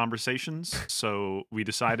conversations, so we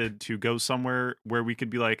decided to go somewhere where we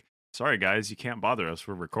could be like, sorry guys, you can't bother us,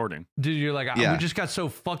 we're recording. Dude, you're like, we just got so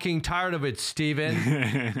fucking tired of it,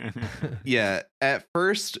 Steven. Yeah, at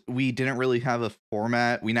first we didn't really have a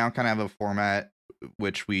format. We now kind of have a format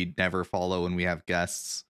which we never follow when we have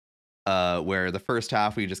guests, where the first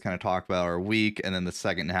half we just kind of talk about our week, and then the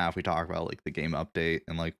second half we talk about like the game update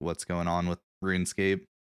and like what's going on with RuneScape.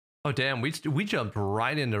 Oh damn, we jumped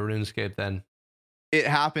right into RuneScape then. It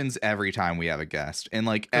happens every time we have a guest, and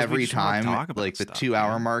like every time like the 2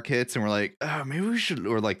 hour mark hits and we're like, oh, maybe we should,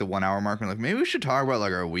 or like the 1 hour mark, we're like, maybe we should talk about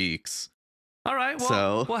like our weeks. All right,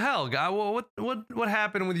 well hell, guy, well, what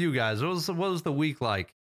happened with you guys? What was the week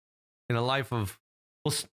like in a life of,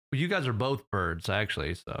 well, you guys are both birds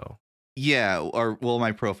actually, so yeah, or well,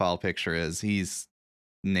 my profile picture is he's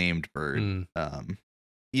named Bird.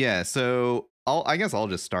 Yeah, so I guess I'll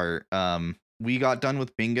just start. We got done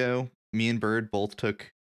with bingo. Me and Bird both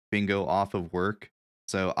took bingo off of work,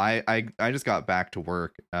 so I just got back to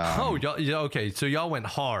work. Okay, so y'all went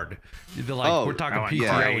hard. We're talking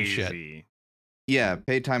PTO and shit. Yeah,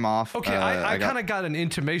 paid time off. Okay, I kind of got an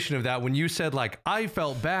intimation of that when you said like I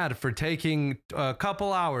felt bad for taking a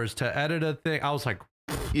couple hours to edit a thing. I was like,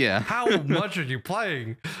 yeah, how much are you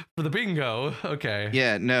playing for the bingo? Okay.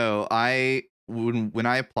 Yeah, no, when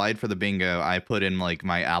I applied for the bingo, I put in like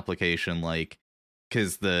my application, like,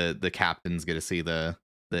 because the captains get to see the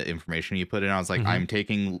information you put in. I was like, I'm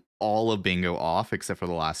taking all of bingo off except for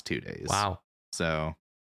the last 2 days. Wow. So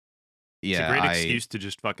yeah, it's a great excuse to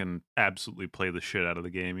just fucking absolutely play the shit out of the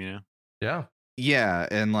game, you know? Yeah. Yeah,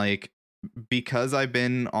 and like because I've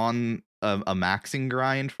been on a maxing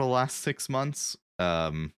grind for the last 6 months,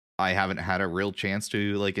 I haven't had a real chance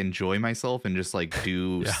to like enjoy myself and just like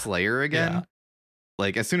do Slayer again. Yeah.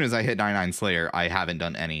 Like as soon as I hit 99 Slayer, I haven't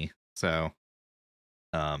done any. So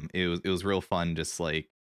it was real fun, just like,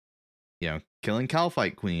 you know, killing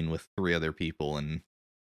Calfight Queen with 3 other people, and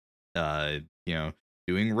you know,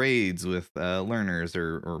 doing raids with learners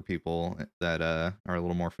or people that are a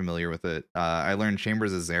little more familiar with it. I learned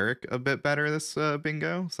Chambers of Xeric a bit better this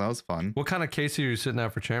bingo, so that was fun. What kind of case are you sitting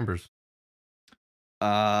at for Chambers?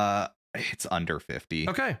 It's under 50.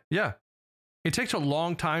 Okay, yeah. It takes a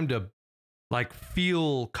long time to like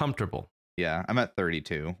feel comfortable. Yeah, I'm at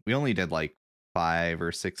 32. We only did like 5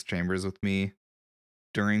 or 6 chambers with me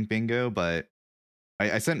during bingo, but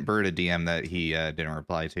I sent Bird a DM that he didn't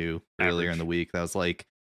reply to earlier in the week. That was like,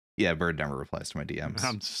 yeah, Bird never replies to my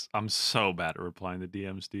DMs. I'm so bad at replying to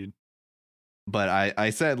DMs, dude. But I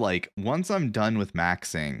said, like, once I'm done with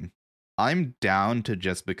maxing, I'm down to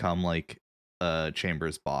just become like a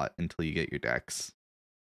chambers bot until you get your decks.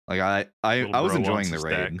 Like I was enjoying the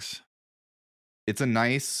raid. Decks. It's a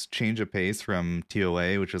nice change of pace from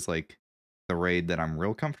TOA, which is like the raid that I'm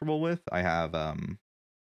real comfortable with. I have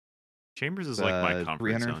Chambers is like my comfort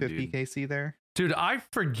 350 zone, dude. KC there. Dude, I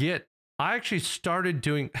forget. I actually started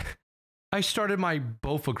doing I started my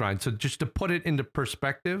Bofa grind. So just to put it into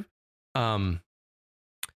perspective, TOA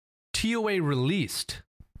released.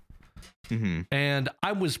 And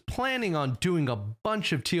I was planning on doing a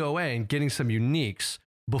bunch of TOA and getting some uniques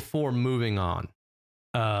before moving on.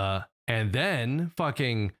 And then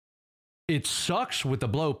fucking it sucks with the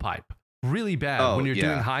blowpipe really bad when you're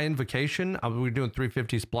doing high invocation. We were doing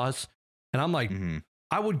 350s plus, and I'm like,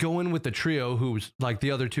 I would go in with the trio who's like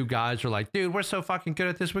the other 2 guys are like, dude, we're so fucking good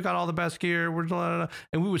at this. We got all the best gear. And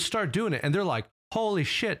we would start doing it, and they're like, holy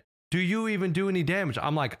shit, do you even do any damage?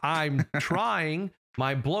 I'm like, I'm trying.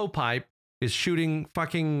 My blowpipe is shooting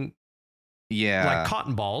fucking like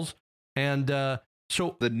cotton balls, and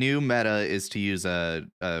So the new meta is to use a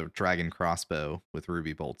dragon crossbow with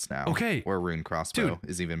ruby bolts now. Okay. Or rune crossbow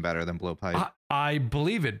is even better than blowpipe. I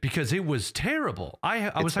believe it because it was terrible.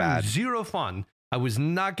 I was having zero fun. I was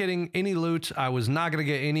not getting any loot. I was not going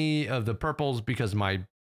to get any of the purples because my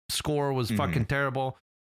score was fucking terrible.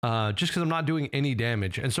 Just because I'm not doing any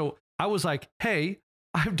damage. And so I was like, hey,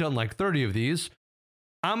 I've done like 30 of these.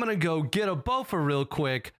 I'm going to go get a Bofa real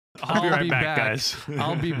quick. I'll be back, guys.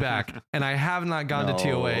 I'll be back. And I have not gone to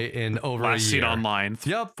TOA in over a year. Last seen online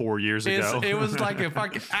 4 years ago. It was like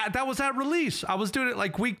that was at release. I was doing it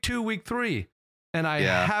like week 2, week 3. And I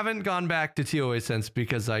haven't gone back to TOA since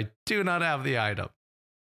because I do not have the item.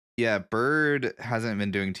 Yeah, Bird hasn't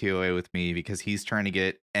been doing TOA with me because he's trying to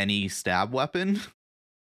get any stab weapon.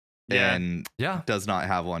 And does not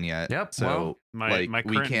have one yet. Yep. So my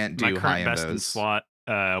we can't do high in best those. in slot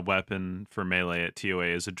weapon for melee at TOA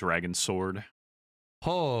is a dragon sword.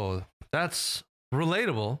 Oh, that's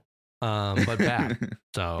relatable, but bad.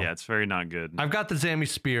 So yeah, it's very not good. I've got the Zami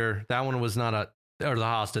spear. That one was not or the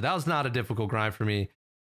Hosta. That was not a difficult grind for me.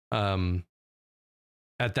 At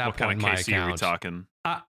that what point, kind of my KC account. are we talking?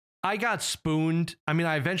 I got spooned. I mean,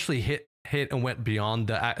 I eventually hit and went beyond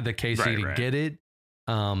the KC to get it.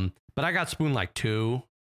 But I got spooned like 2.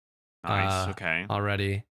 Nice. Okay.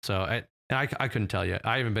 Already. So I couldn't tell you.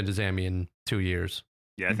 I haven't been to Zami in 2 years.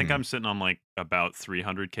 Yeah, I think I'm sitting on like about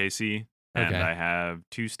 300 KC, and I have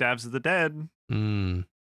 2 stabs of the dead. I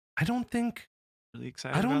don't think. Really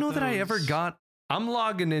excited. I don't know those. that I ever got. I'm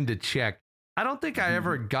logging in to check. I don't think I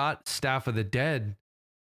ever got Staff of the Dead.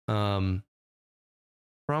 From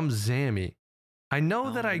Zami. I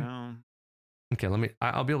know that I. No. Okay,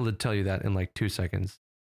 I'll be able to tell you that in like 2 seconds.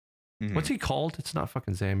 What's he called? It's not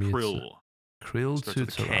fucking Zami. Krill. Krill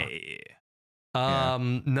Tsutsura.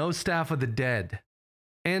 No Staff of the Dead.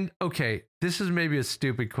 And okay, this is maybe a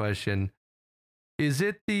stupid question. Is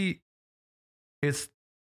it it's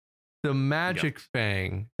the magic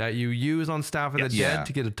fang that you use on Staff of the Dead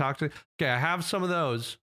to get a toxic? Okay, I have some of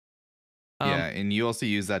those. And you also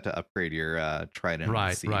use that to upgrade your trident.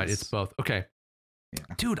 Right. It's both. Okay.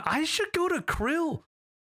 Yeah. Dude, I should go to Krill.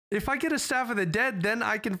 If I get a Staff of the Dead, then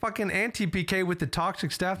I can fucking anti-PK with the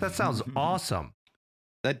toxic staff. That sounds awesome.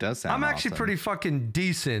 That does sound I'm actually pretty fucking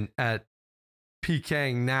decent at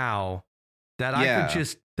PKing now that I could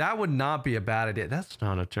just, that would not be a bad idea. That's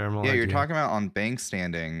not a terrible idea. You're talking about on bank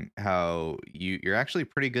standing, how you're actually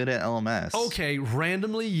pretty good at LMS. Okay,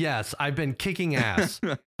 randomly, yes. I've been kicking ass.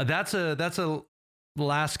 That's a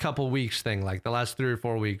last couple weeks thing, like the last 3 or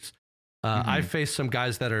 4 weeks. I faced some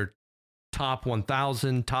guys that are top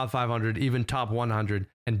 1,000, top 500, even top 100,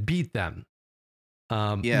 and beat them.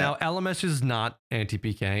 Now, LMS is not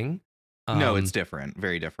anti-PKing. No, it's different.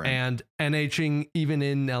 Very different. And NHing, even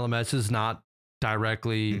in LMS, is not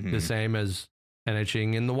directly the same as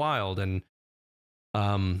NHing in the wild. And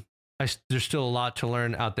there's still a lot to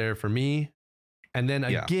learn out there for me. And then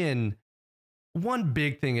again, one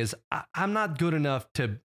big thing is I'm not good enough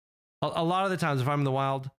to... A lot of the times, if I'm in the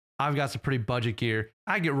wild, I've got some pretty budget gear.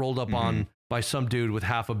 I get rolled up on by some dude with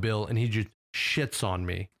half a bill and he just shits on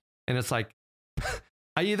me. And it's like,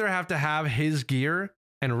 I either have to have his gear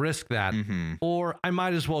and risk that, or I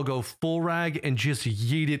might as well go full rag and just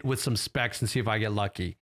yeet it with some specs and see if I get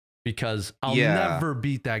lucky, because I'll never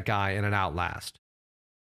beat that guy in an Outlast.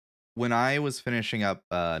 When I was finishing up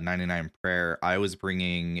 99 Prayer, I was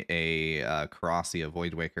bringing a Karasi, a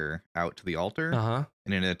Voidwaker, out to the altar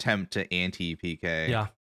in an attempt to anti-PK. Yeah.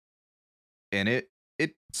 And it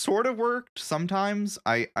sort of worked sometimes.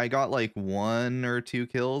 I got like 1 or 2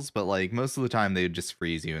 kills, but like most of the time they would just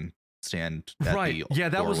freeze you and stand at the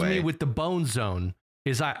that doorway. was me with the Bone Zone.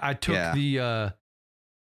 Is I took the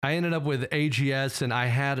I ended up with AGS, and I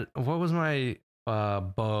had, what was my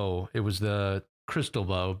bow? It was the crystal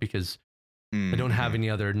bow, because I don't have any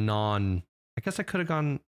other I guess I could have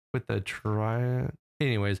gone with the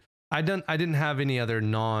anyways, I didn't have any other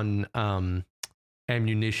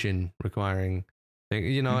ammunition requiring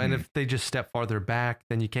thing, and if they just step farther back,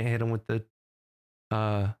 then you can't hit them with the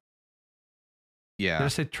did I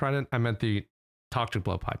say trident? I meant the toxic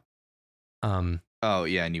blowpipe. And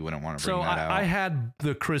you wouldn't want to bring that out. I had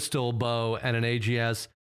the crystal bow and an AGS.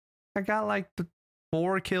 I got like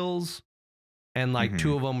 4 kills, and like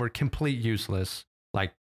 2 of them were complete useless.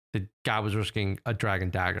 Like the guy was risking a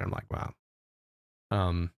dragon dagger. I'm like, wow.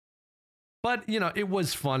 But it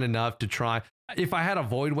was fun enough to try. If I had a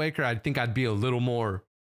Void Waker, I think I'd be a little more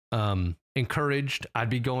encouraged.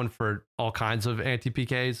 I'd be going for all kinds of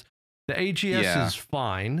anti-PKs. The AGS is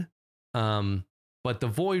fine, but the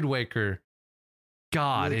Void Waker,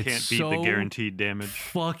 God, really it's can't beat so the guaranteed damage.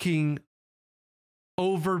 Fucking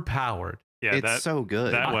overpowered. Yeah, it's so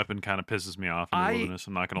good. That weapon kind of pisses me off in the wilderness.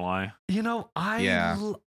 I'm not gonna lie.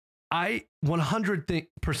 I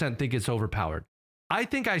 100% think it's overpowered. I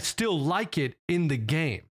think I still like it in the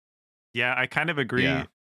game. Yeah, I kind of agree. Yeah.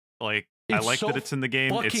 Like, I like that it's in the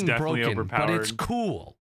game. It's definitely overpowered, but it's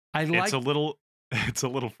cool. It's a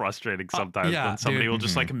little frustrating sometimes when somebody will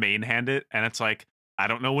just like main hand it, and it's like, I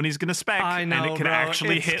don't know when he's gonna spec, and it can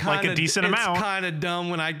actually hit like a decent amount. It's kind of dumb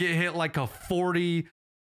when I get hit like a 40,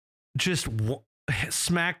 just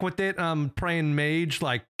smack with it. Praying mage,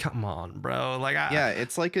 like, come on, bro. Like,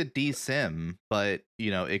 it's like a D-sim, but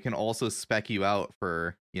it can also spec you out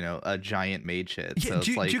for a giant mage hit. Yeah,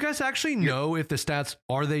 so do you guys actually know if the stats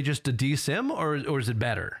are they just a D-sim or is it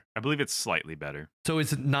better? I believe it's slightly better. So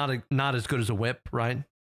it's not as good as a whip, right?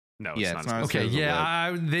 No, it's not. Okay,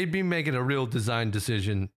 yeah, they'd be making a real design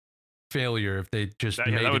decision failure if they just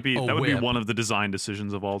made that would be whip. one of the design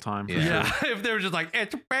decisions of all time. Yeah, if they were just like,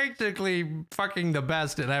 it's basically fucking the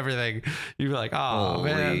best at everything, you'd be like, oh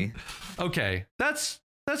man. Okay, that's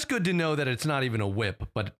good to know that it's not even a whip,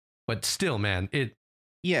 but still, man, it.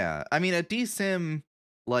 Yeah, I mean, at D-sim,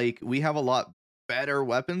 like, we have a lot better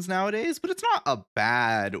weapons nowadays, but it's not a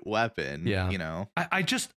bad weapon. Yeah,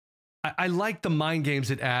 I like the mind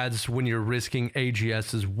games it adds when you're risking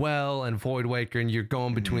AGS as well and Void Waker, and you're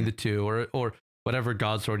going between the two or whatever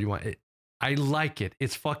God Sword you want. I like it.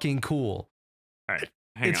 It's fucking cool. All right,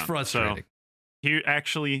 it's frustrating. So here,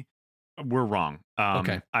 actually, we're wrong.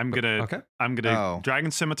 Okay, I'm gonna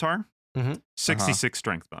Dragon Scimitar, 66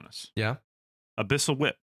 strength bonus. Yeah. Abyssal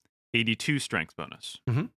Whip, 82 strength bonus.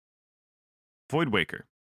 Void Waker,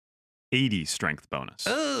 80 strength bonus.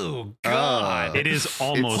 Oh god! It is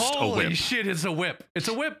almost a whip. Holy shit! It's a whip. It's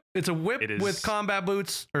a whip. It's a whip with combat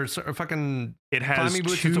boots or fucking. It has climbing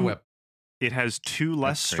boots. It's a whip. It has 2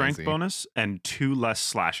 less strength bonus and 2 less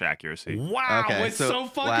slash accuracy. Wow! Okay, it's so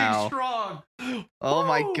fucking strong. Oh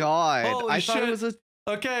my god! Holy shit. Thought it was a.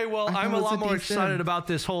 Okay, well, I'm a lot more excited about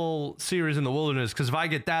this whole series in the wilderness because if I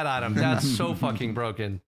get that item, that's so fucking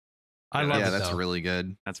broken. I love it. Yeah, that's really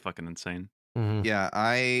good. That's fucking insane. Yeah,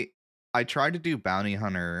 I tried to do Bounty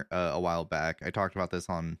Hunter a while back. I talked about this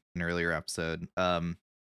on an earlier episode.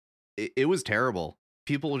 It was terrible.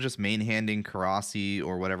 People were just main handing Karasi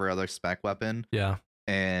or whatever other spec weapon. Yeah.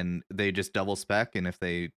 And they just double spec, and if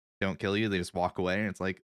they don't kill you, they just walk away. And it's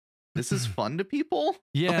like, this is fun to people?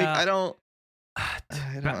 Yeah. Like, I don't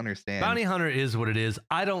understand. Bounty Hunter is what it is.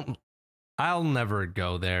 I'll never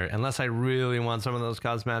go there unless I really want some of those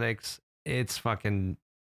cosmetics. It's fucking.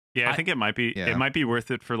 Yeah, I think it might be. Yeah. It might be worth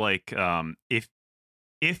it for like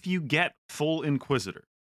if you get full Inquisitor,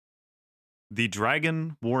 the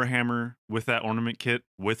Dragon Warhammer with that ornament kit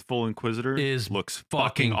with full Inquisitor looks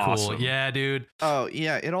fucking awesome. Cool. Yeah, dude. Oh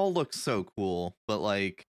yeah, it all looks so cool. But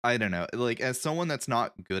like, I don't know. Like, as someone that's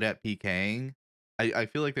not good at PKing, I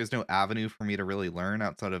feel like there's no avenue for me to really learn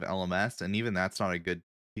outside of LMS, and even that's not a good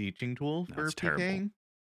teaching tool for PKing.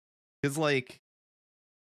 Because like,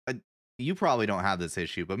 you probably don't have this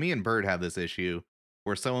issue, but me and Bird have this issue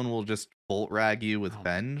where someone will just bolt rag you with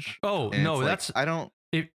Venge. Oh no, that's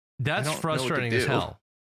that's frustrating as hell.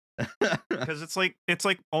 Because it's like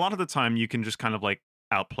a lot of the time you can just kind of like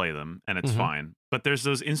outplay them and it's fine. But there's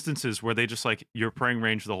those instances where they just like, you're praying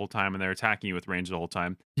range the whole time and they're attacking you with range the whole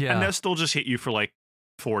time. Yeah. And they'll still just hit you for like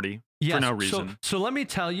 40 for no reason. So let me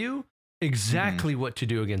tell you exactly what to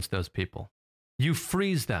do against those people. You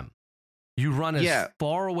freeze them. You run as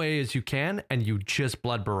far away as you can and you just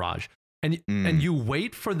blood barrage. And you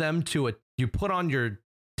wait for them to you put on your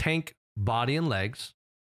tank body and legs.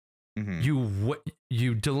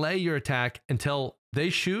 You delay your attack until they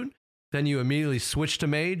shoot, then you immediately switch to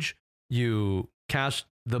mage, you cast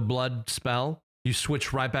the blood spell, you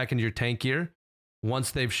switch right back into your tank gear.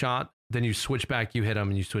 Once they've shot, then you switch back, you hit them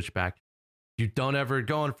and you switch back. You don't ever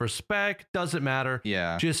go in for spec, doesn't matter.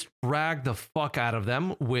 Yeah. Just rag the fuck out of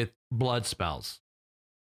them with blood spells.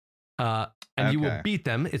 And you will beat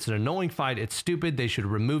them. It's an annoying fight. It's stupid. They should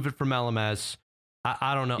remove it from LMS.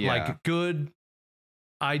 I don't know. Yeah. Like, good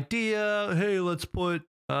idea. Hey, let's put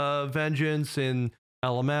Vengeance in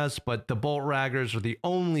LMS, but the bolt raggers are the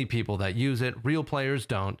only people that use it. Real players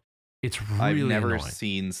don't. It's really I've never annoying.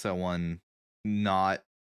 Seen someone not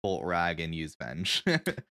bolt rag and use Venge.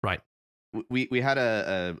 Right. We had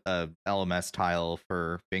a LMS tile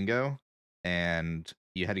for bingo, and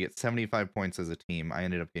you had to get 75 points as a team. I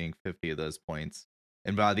ended up getting 50 of those points,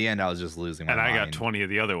 and by the end I was just losing my mind. And I got 20 of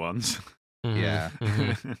the other ones. Yeah.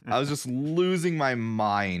 I was just losing my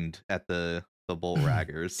mind at the bolt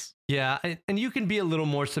raggers. Yeah, and you can be a little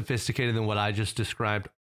more sophisticated than what I just described,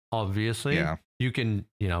 obviously. Yeah. You can,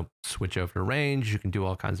 switch over to range, you can do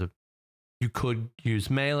all kinds of, you could use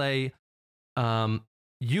melee.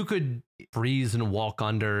 You could freeze and walk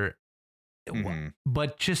under, Mhm.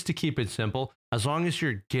 but just to keep it simple, as long as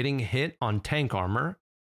you're getting hit on tank armor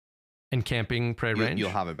and camping prey range, You'll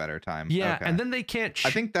have a better time. Yeah, Okay. and then they can't.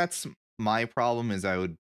 I think that's my problem. Is I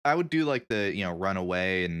would do like the run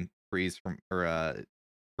away and freeze from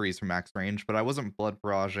max range, but I wasn't blood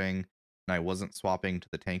barraging and I wasn't swapping to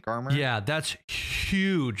the tank armor. Yeah, that's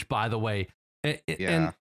huge, by the way.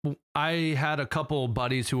 Yeah. And I had a couple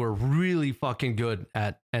buddies who were really fucking good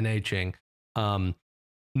at NHing.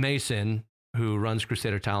 Mason, who runs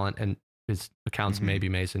Crusader Talent, and his account's maybe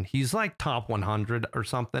Mason. He's like top 100 or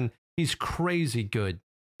something. He's crazy good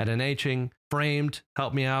at NHing. Framed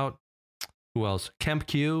helped me out. Who else? Kemp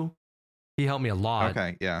Q. He helped me a lot.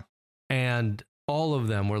 Okay, yeah. And all of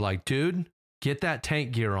them were like, dude, get that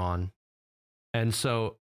tank gear on. And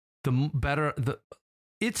so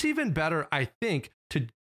it's even better, I think, to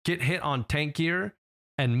get hit on tank gear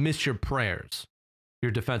and miss your prayers,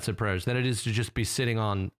 your defensive prayers, than it is to just be sitting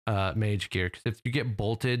on mage gear. Because if you get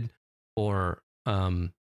bolted or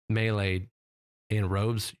melee in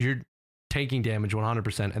robes, you're taking damage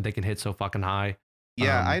 100%, and they can hit so fucking high.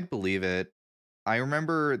 Yeah, I'd believe it. I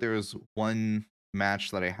remember there was one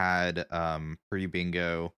match that I had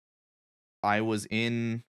pre-bingo. I was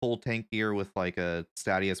in full tank gear with like a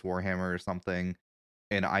Statius Warhammer or something,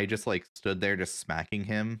 and I just like stood there just smacking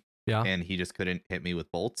him. Yeah. And he just couldn't hit me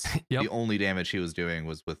with bolts. Yep. The only damage he was doing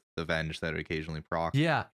was with the Venge that would occasionally proc.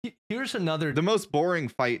 Yeah. Here's another... The most boring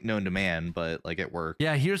fight known to man, but like it worked.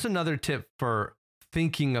 Yeah, here's another tip for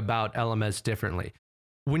thinking about LMS differently.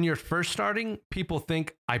 When you're first starting, people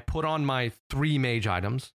think I put on my 3 mage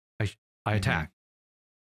items, I attack.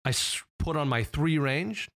 I put on my 3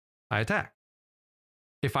 range, I attack.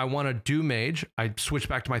 If I want to do mage, I switch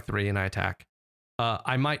back to my 3 and I attack.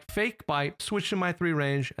 I might fake by switching to my 3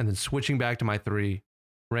 range and then switching back to my 3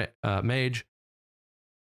 mage,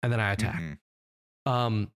 and then I attack.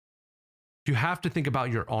 You have to think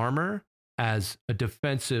about your armor as a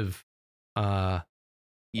defensive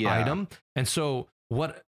item. And so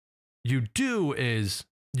what you do is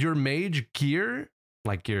your mage gear,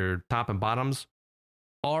 like your top and bottoms,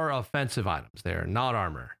 are offensive items. They're not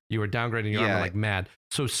armor. You are downgrading your armor like mad.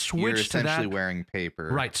 So switch You're to that. essentially wearing paper.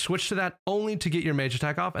 Right. Switch to that only to get your mage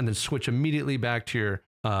attack off, and then switch immediately back to your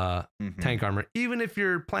tank armor. Even if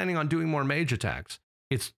you're planning on doing more mage attacks,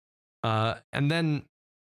 it's and then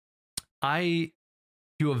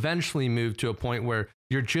you eventually move to a point where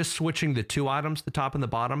you're just switching the 2 items, the top and the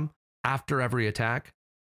bottom, after every attack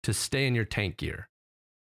to stay in your tank gear.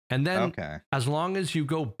 And then as long as you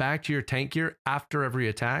go back to your tank gear after every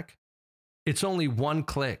attack, it's only 1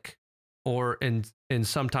 click, or in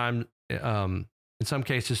some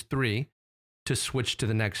cases 3, to switch to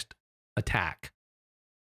the next attack.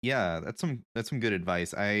 Yeah, that's some good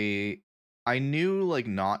advice. I knew like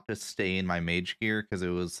not to stay in my mage gear because it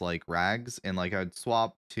was like rags, and like I'd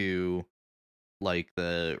swap to like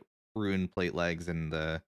the rune plate legs and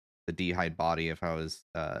the d'hide body if I was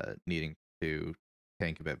needing to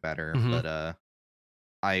tank a bit better. But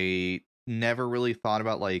I never really thought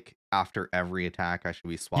about like after every attack I should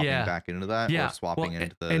be swapping back into that, or swapping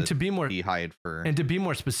into the d'hide for. And to be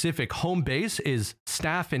more specific, home base is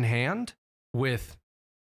staff in hand with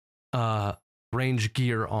range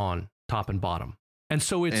gear on top and bottom. And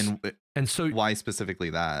so so why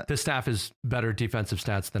specifically that? The staff is better defensive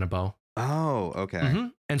stats than a bow. Oh, okay.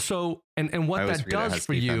 And so and what that does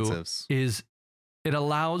for you is it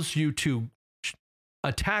allows you to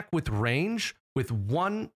attack with range with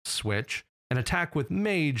 1 switch and attack with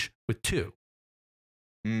mage with 2.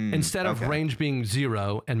 Instead of range being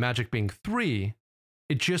 0 and magic being 3,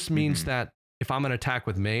 it just means that if I'm going to attack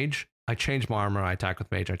with mage, I change my armor, I attack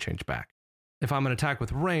with mage, I change back. If I'm going to attack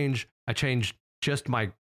with range, I change just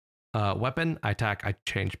my weapon, I attack, I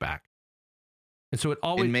change back. And so it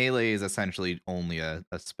always... And melee is essentially only a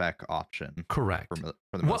spec option. Correct. For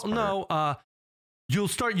the most part. No, you'll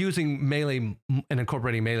start using melee and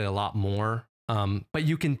incorporating melee a lot more. But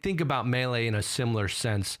you can think about melee in a similar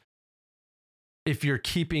sense. If you're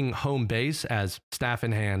keeping home base as staff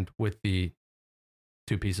in hand with the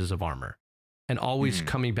 2 pieces of armor and always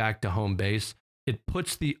coming back to home base, it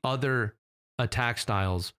puts the other attack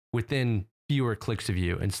styles within fewer clicks of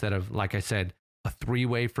you instead of, like I said, a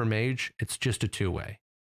 3-way for mage. It's just a 2-way.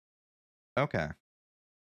 Okay.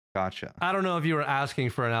 Gotcha. I don't know if you were asking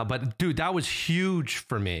for it now, but dude, that was huge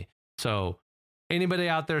for me. So anybody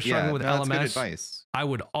out there struggling with LMS, that's good advice. I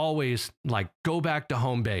would always like go back to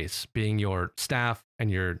home base being your staff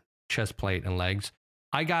and your chest plate and legs.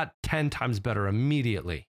 I got 10 times better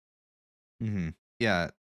immediately. Yeah.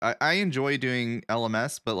 I enjoy doing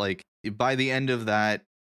LMS, but like by the end of that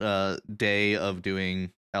day of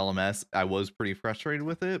doing LMS, I was pretty frustrated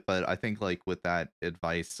with it, but I think like with that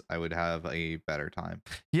advice, I would have a better time.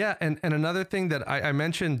 Yeah, and another thing that I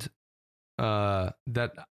mentioned,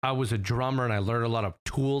 that I was a drummer and I learned a lot of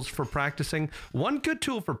tools for practicing. One good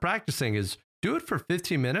tool for practicing is do it for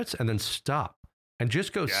 15 minutes and then stop and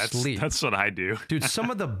just go sleep. That's what I do. Dude, some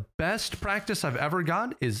of the best practice I've ever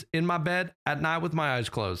gotten is in my bed at night with my eyes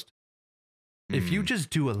closed. If you just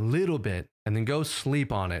do a little bit and then go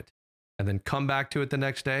sleep on it and then come back to it the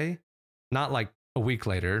next day, not like a week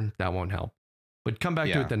later, that won't help, but come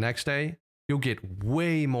back to it the next day, you'll get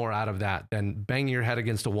way more out of that than banging your head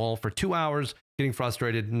against a wall for 2 hours, getting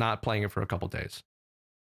frustrated, not playing it for a couple days.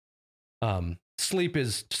 Sleep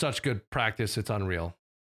is such good practice, it's unreal.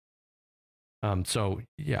 So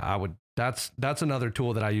yeah, that's another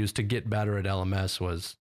tool that I use to get better at LMS.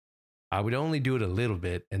 Was I would only do it a little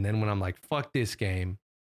bit, and then when I'm like, fuck this game,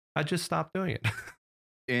 I just stop doing it.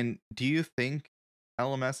 And do you think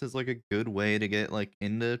LMS is like a good way to get like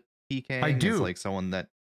into PKing? I do. As like someone that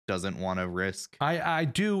doesn't want to risk. I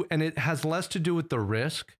do, and it has less to do with the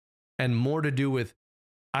risk and more to do with,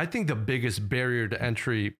 I think the biggest barrier to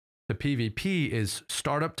entry to PvP is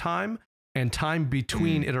startup time and time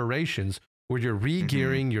between iterations, where you're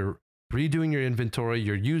re-gearing, you're redoing your inventory,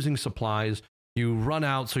 you're using supplies, you run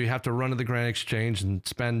out, so you have to run to the Grand Exchange and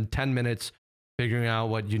spend 10 minutes figuring out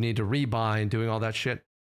what you need to rebuy and doing all that shit.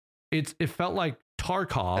 It felt like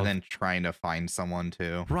Tarkov. And then trying to find someone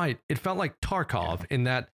too. Right. It felt like Tarkov in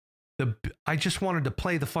that I just wanted to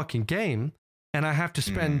play the fucking game, and I have to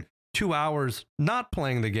spend 2 hours not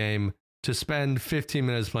playing the game to spend 15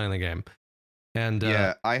 minutes playing the game. And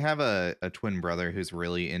yeah, I have a twin brother who's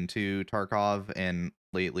really into Tarkov, and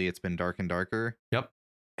lately it's been dark and darker. Yep.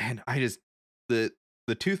 And I just the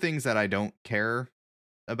two things that I don't care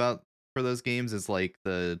about for those games is like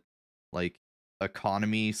the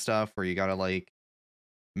economy stuff where you gotta like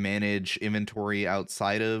manage inventory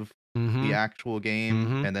outside of the actual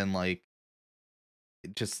game, and then like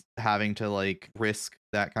just having to like risk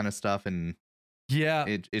that kind of stuff, and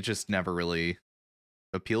it just never really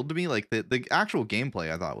appealed to me. Like the actual gameplay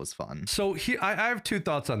I thought was fun. So I have two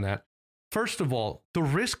thoughts on that. First of all, the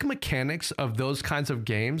risk mechanics of those kinds of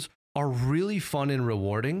games are really fun and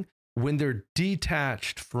rewarding when they're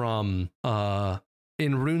detached from in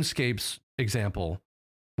RuneScape's example,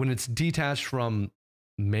 when it's detached from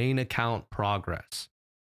main account progress.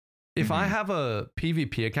 If I have a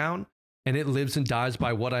PvP account and it lives and dies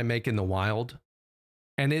by what I make in the wild,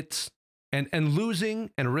 and it's and losing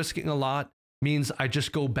and risking a lot means I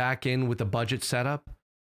just go back in with a budget setup,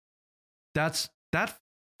 that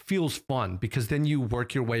feels fun, because then you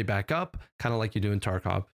work your way back up, kind of like you do in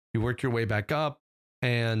Tarkov. You work your way back up,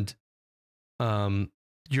 and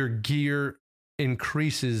your gear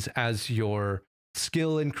increases as your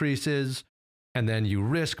skill increases, and then you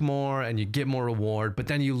risk more and you get more reward, but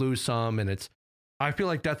then you lose some, and I feel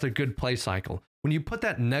like that's a good play cycle. When you put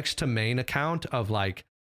that next to main account of like,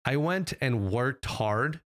 I went and worked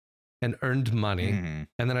hard and earned money,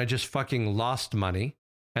 and then I just fucking lost money,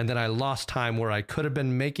 and then I lost time where I could have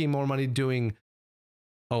been making more money doing,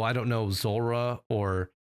 I don't know, Zora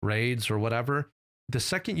or raids or whatever. The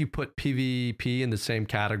second you put PvP in the same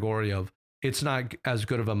category of it's not as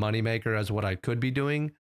good of a moneymaker as what I could be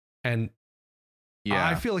doing, and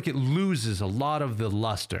I feel like it loses a lot of the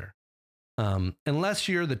luster. Unless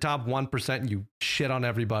you're the top 1% and you shit on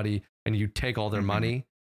everybody and you take all their money,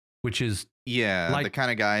 which is like, the kind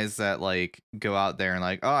of guys that like go out there and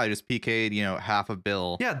like, I just PK'd, half a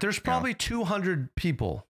bill. Yeah, there's probably 200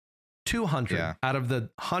 people, 200 out of the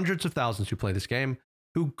hundreds of thousands who play this game,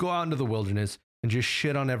 who go out into the wilderness and just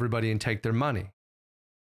shit on everybody and take their money.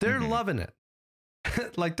 They're loving it.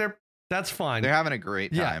 Like that's fine. They're having a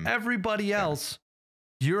great time. Yeah, everybody else,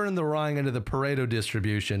 you're in the wrong end of the Pareto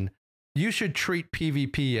distribution. You should treat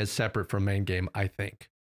PvP as separate from main game, I think.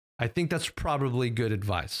 I think that's probably good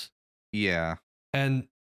advice. Yeah. And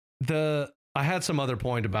I had some other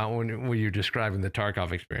point about when you're describing the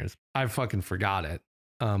Tarkov experience. I fucking forgot it.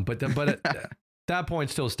 But that point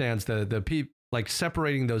still stands. Like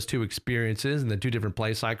separating those two experiences and the two different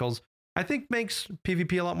play cycles, I think makes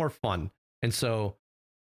PvP a lot more fun. And so,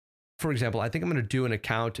 for example, I think I'm going to do an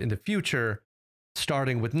account in the future,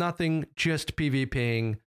 starting with nothing, just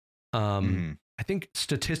PvPing. I think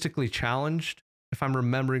Statistically Challenged, if I'm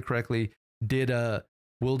remembering correctly, did a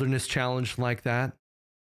wilderness challenge like that.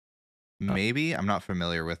 Maybe I'm not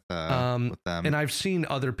familiar with them. And I've seen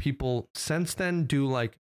other people since then do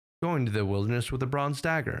like going to the wilderness with a bronze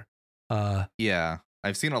dagger. Yeah,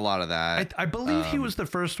 I've seen a lot of that. I believe he was the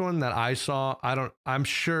first one that I saw. I'm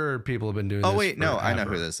sure people have been doing Oh, this wait, no, forever. I know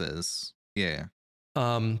who this is. Yeah.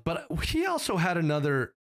 But he also had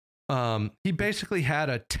another. He basically had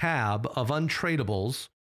a tab of untradables,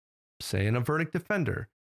 say in a Verdict Defender,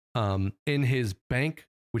 in his bank,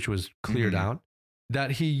 which was cleared out,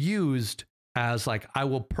 that he used as like, I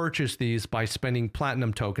will purchase these by spending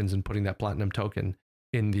platinum tokens and putting that platinum token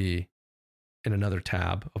in another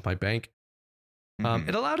tab of my bank.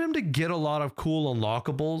 It allowed him to get a lot of cool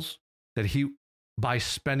unlockables by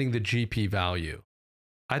spending the GP value.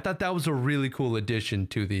 I thought that was a really cool addition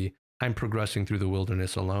to the I'm progressing through the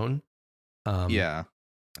wilderness alone. Yeah.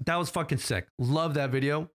 That was fucking sick. Love that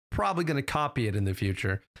video. Probably going to copy it in the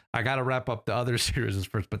future. I got to wrap up the other series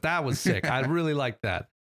first, but that was sick. I really like that.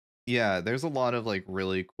 Yeah, there's a lot of like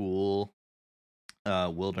really cool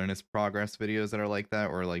wilderness progress videos that are like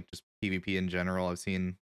that, or like just PvP in general.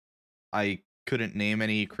 I couldn't name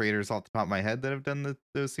any creators off the top of my head that have done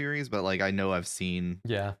those series, but like I know I've seen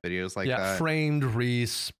videos like that. Yeah, Framed,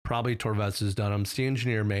 Reese, probably Torves has done them. Sea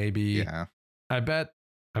Engineer maybe. Yeah. I bet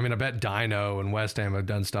Dino and West Ham have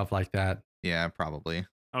done stuff like that. Yeah, probably.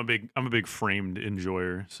 I'm a big Framed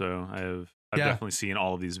enjoyer, so I've definitely seen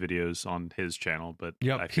all of these videos on his channel, but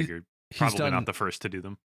I figured probably not the first to do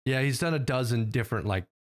them. Yeah, he's done a dozen different like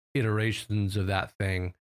iterations of that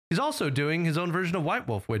thing. He's also doing his own version of White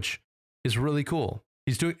Wolf, which is really cool.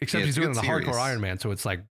 He's doing the hardcore Iron Man, so it's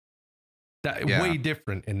like that way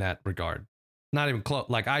different in that regard. Not even close.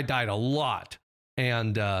 Like I died a lot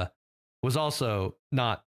and was also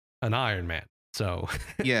not an Iron Man. So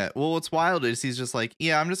yeah, well, what's wild is he's just like,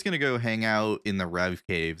 I'm just gonna go hang out in the Rev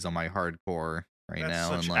caves on my hardcore now.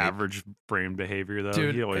 Such and like average brain behavior, though.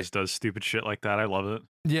 Dude, he always does stupid shit like that. I love it.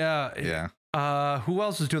 Yeah. Who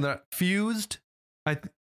else is doing that? Fused,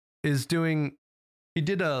 He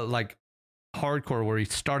did a like hardcore where he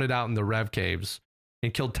started out in the Rev caves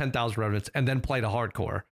and killed 10,000 revenants, and then played a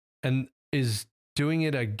hardcore, and is doing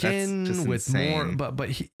it again with insane. more.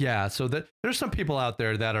 But so there's some people out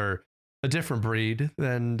there that are a different breed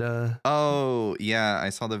than I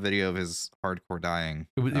saw the video of his hardcore dying.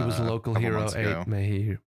 It was Local Hero 8.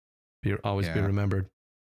 May he always be remembered.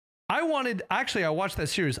 I watched that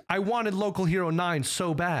series. I wanted Local Hero 9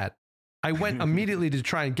 so bad. I went immediately to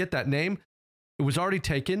try and get that name. It was already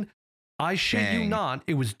taken. I shit you not.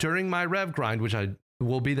 It was during my Rev grind, which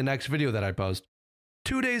will be the next video that I post.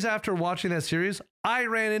 2 days after watching that series, I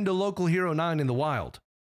ran into Local Hero 9 in the wild.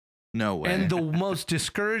 No way. And the most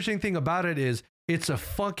discouraging thing about it is it's a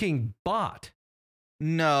fucking bot.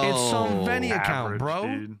 No. It's some Venny account, bro.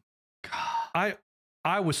 Dude.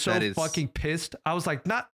 I was so fucking pissed. I was like,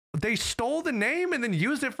 they stole the name and then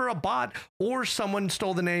used it for a bot, or someone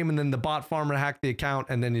stole the name and then the bot farmer hacked the account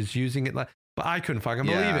and then is using it. But I couldn't fucking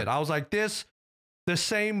believe it. I was like, the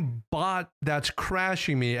same bot that's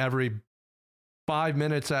crashing me every 5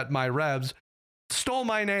 minutes at my revs stole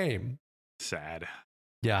my name. Sad.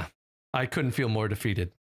 Yeah. I couldn't feel more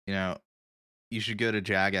defeated. You should go to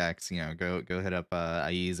Jagex, go hit up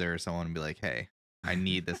Aiza or someone and be like, hey, I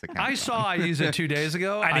need this account. I saw Aiza 2 days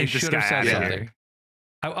ago. I should have said something.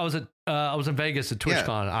 I was in Vegas at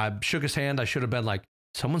TwitchCon. I shook his hand. I should have been like,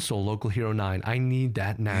 someone stole Local Hero 9. I need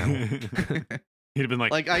that now. He'd have been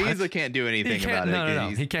like Aiza can't do anything about it. No.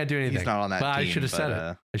 He can't do anything. He's not on that team. I should have said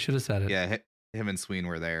it. I should have said it. Yeah, him and Sween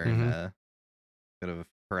were there and could have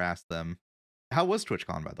harassed them. How was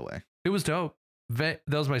TwitchCon, by the way? It was dope. That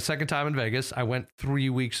was my second time in Vegas. I went 3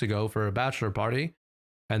 weeks ago for a bachelor party,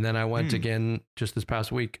 and then I went again just this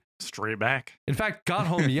past week. Straight back. In fact, got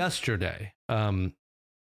home yesterday. At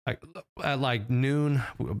like noon,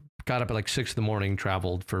 got up at like 6 a.m.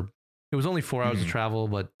 Traveled for. It was only 4 hours of travel,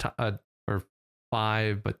 but or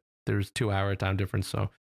 5, but there's 2 hour time difference, so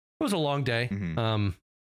it was a long day.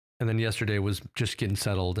 And then yesterday was just getting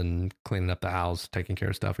settled and cleaning up the house, taking care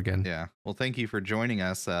of stuff again. Yeah. Well, thank you for joining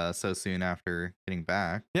us so soon after getting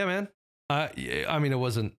back. Yeah, man. I mean, it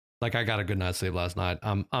wasn't like I got a good night's sleep last night.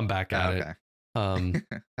 I'm back at it.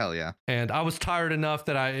 Hell yeah. And I was tired enough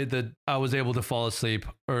that I was able to fall asleep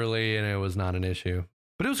early, and it was not an issue.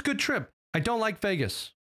 But it was a good trip. I don't like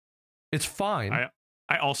Vegas. It's fine.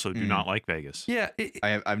 I also do not like Vegas. Yeah.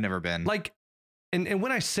 I've never been. Like, and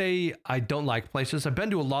when I say I don't like places, I've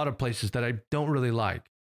been to a lot of places that I don't really like.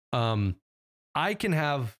 I can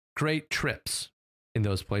have great trips in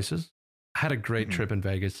those places. I had a great trip in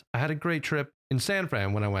Vegas. I had a great trip in San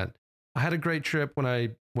Fran when I went. I had a great trip when I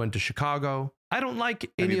went to Chicago. I don't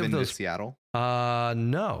like any of those. To Seattle?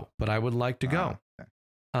 No, but I would like to go.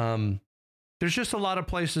 Okay. There's just a lot of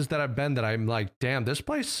places that I've been that I'm like, damn, this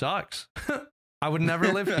place sucks. I would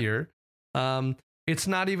never live here. It's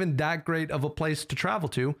not even that great of a place to travel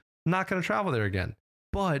to. I'm not going to travel there again.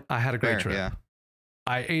 But I had a great trip. Yeah.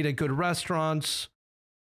 I ate at good restaurants.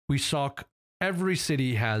 We saw every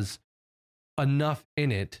city has enough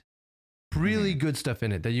in it, really good stuff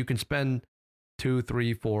in it, that you can spend 2,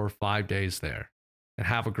 3, 4, 5 days there and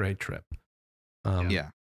have a great trip. Yeah.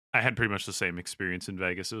 I had pretty much the same experience in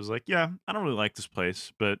Vegas. It was like, yeah, I don't really like this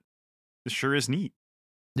place, but it sure is neat.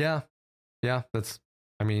 Yeah. Yeah.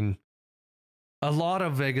 I mean, a lot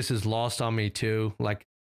of Vegas is lost on me too. Like,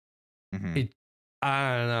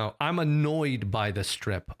 I don't know. I'm annoyed by the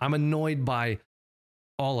Strip. I'm annoyed by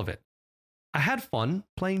all of it. I had fun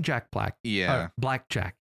playing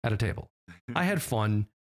blackjack at a table. I had fun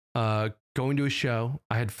going to a show.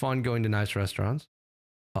 I had fun going to nice restaurants.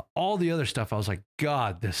 All the other stuff, I was like,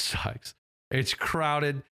 God, this sucks. It's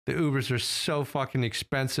crowded. The Ubers are so fucking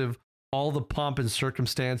expensive. All the pomp and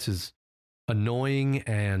circumstance is annoying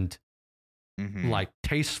and like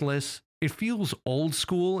tasteless. It feels old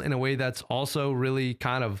school in a way that's also really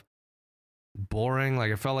kind of boring.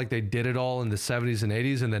 Like, I felt like they did it all in the 70s and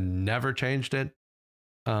 80s and then never changed it.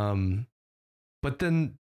 But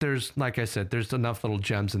then there's, like I said, there's enough little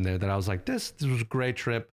gems in there that I was like, this was a great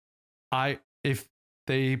trip. If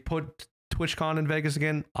they put TwitchCon in Vegas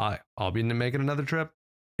again, I'll be making another trip.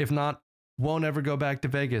 If not, won't ever go back to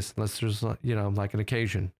Vegas unless there's, like an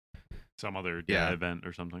occasion. Some other event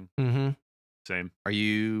or something. Same. Are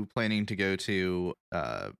you planning to go to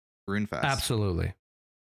RuneFest? Absolutely.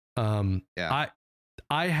 I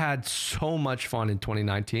had so much fun in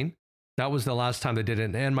 2019. That was the last time they did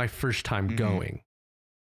it, and my first time going.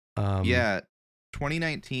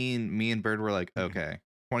 2019, me and Bird were like, okay,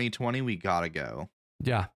 2020, we gotta go.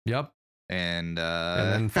 Yeah. Yep. And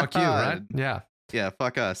then fuck you, right? Yeah. Yeah,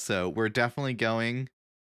 fuck us. So we're definitely going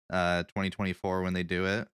 2024 when they do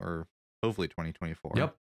it, or hopefully 2024.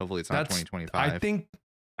 Yep. Hopefully it's not 2025. I think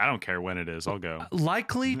I don't care when it is. I'll go.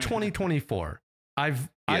 Likely 2024. I've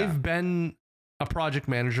been a project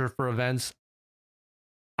manager for events.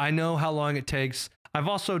 I know how long it takes. I've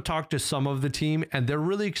also talked to some of the team, and they're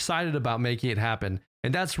really excited about making it happen.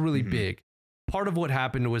 And that's really big. Part of what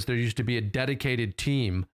happened was there used to be a dedicated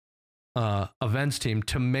team, events team,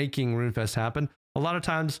 to making RuneFest happen. A lot of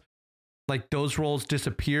times, like, those roles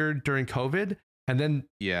disappeared during COVID. And then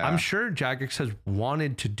I'm sure Jagex has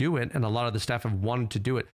wanted to do it, and a lot of the staff have wanted to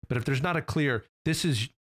do it. But if there's not a clear, this is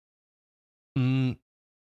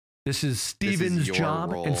Steven's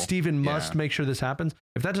job, role. and Steven must make sure this happens.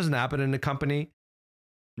 If that doesn't happen in a company,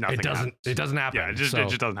 it doesn't happen. Yeah, it just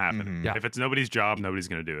doesn't happen. If it's nobody's job, nobody's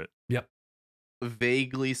going to do it. Yep.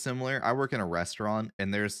 Vaguely similar. I work in a restaurant,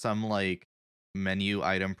 and there's some like menu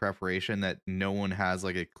item preparation that no one has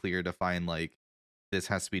like a clear defined, like, this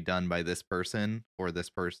has to be done by this person, or this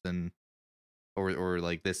person, or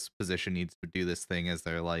like this position needs to do this thing as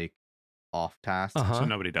their like off task. So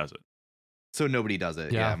nobody does it.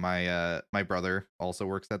 Yeah. My brother also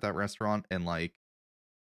works at that restaurant, and like,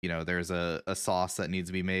 there's a sauce that needs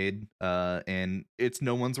to be made, and it's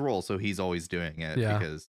no one's role, so he's always doing it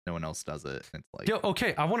because no one else does it. And it's like,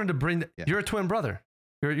 okay, I wanted to bring you're a twin brother.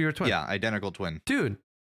 You're a twin. Yeah, identical twin. Dude,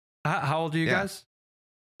 how old are you guys?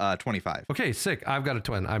 25. Okay, sick. I've got a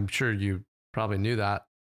twin. I'm sure you probably knew that.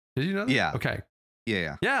 Did you know that? Yeah. Okay.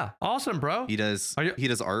 Yeah. Awesome, bro. He does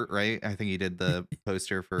art, right? I think he did the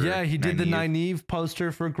poster for. Yeah, he did the 9Eve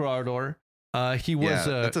poster for Grardor. He was.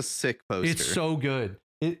 That's a sick poster. It's so good.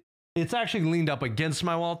 It's actually leaned up against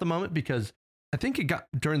my wall at the moment because I think it got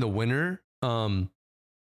during the winter.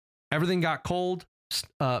 Everything got cold.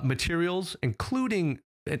 Materials, including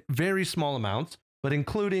at very small amounts, but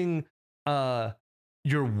including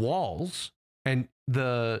your walls and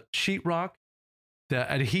the sheetrock,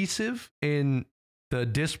 the adhesive in the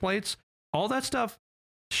disc plates, all that stuff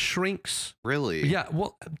shrinks. Really? Yeah.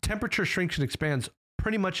 Well, temperature shrinks and expands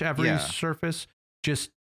pretty much every surface. Just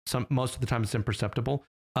most of the time it's imperceptible.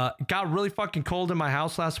 Got really fucking cold in my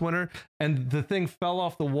house last winter, and the thing fell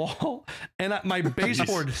off the wall, and my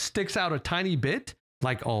baseboard sticks out a tiny bit,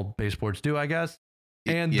 like all baseboards do, I guess.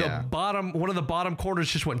 And the bottom, one of the bottom corners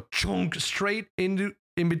just went chunk straight in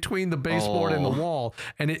between the baseboard and the wall.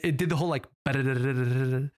 And it did the whole like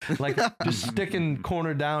just sticking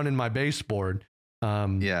corner down in my baseboard.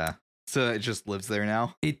 So it just lives there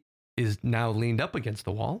now? It is now leaned up against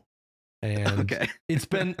the wall. And it's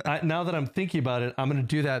been, now that I'm thinking about it, I'm going to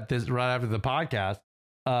do that right after the podcast.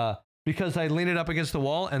 Because I lean it up against the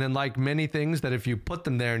wall, and then, like many things that if you put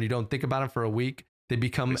them there and you don't think about them for a week, they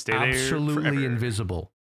become absolutely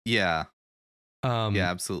invisible. Yeah.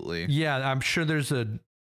 Absolutely. Yeah, I'm sure there's a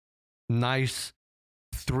nice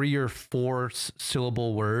 3 or 4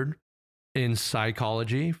 syllable word in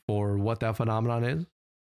psychology for what that phenomenon is.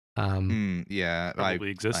 Probably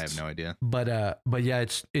exists. I have no idea. But yeah,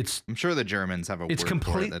 it's. I'm sure the Germans have a word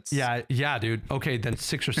for it. That's... Yeah, dude. Okay, then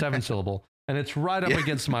 6 or 7 syllable. and it's right up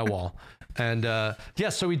against my wall. And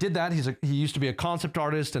so he did that. He used to be a concept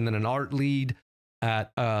artist and then an art lead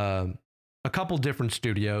at a couple different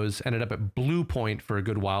studios. Ended up at Blue Point for a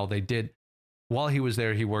good while. While he was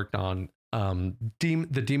there, he worked on the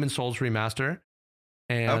Demon Souls remaster,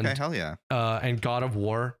 and hell yeah, and God of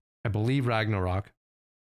War, I believe Ragnarok.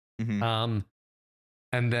 Mm-hmm.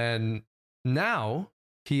 And then now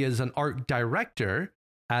he is an art director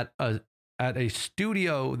at a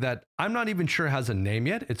studio that I'm not even sure has a name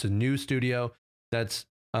yet. It's a new studio that's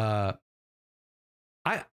I'll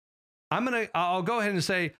go ahead and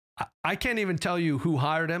say I can't even tell you who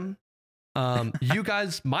hired him. You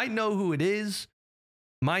guys might know who it is,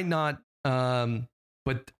 might not.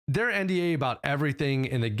 But they're NDA about everything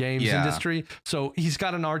in the games industry. So he's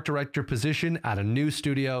got an art director position at a new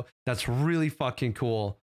studio. That's really fucking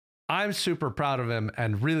cool. I'm super proud of him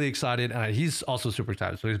and really excited. And he's also super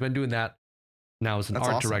excited. So he's been doing that now as an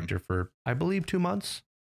art director for, I believe, 2 months.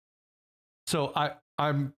 So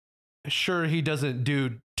I'm sure he doesn't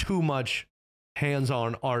do too much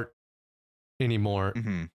hands-on art anymore.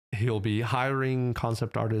 Mm-hmm. He'll be hiring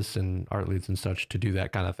concept artists and art leads and such to do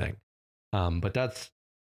that kind of thing. But that's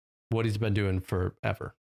what he's been doing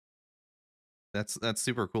forever. That's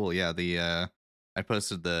super cool. Yeah, I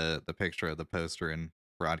posted the picture of the poster in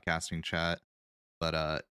broadcasting chat,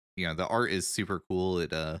 but the art is super cool.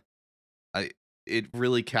 It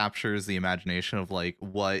really captures the imagination of like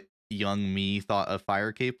what young me thought a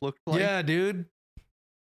fire cape looked like. Yeah, dude.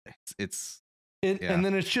 And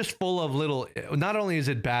then it's just full of little. Not only is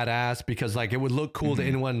it badass because like it would look cool to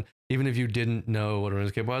anyone, even if you didn't know what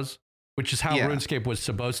RuneScape was. Which is how RuneScape was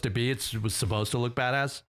supposed to be. It was supposed to look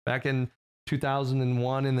badass back in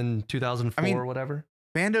 2001 and then 2004 or whatever.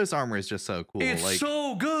 Bando's armor is just so cool. It's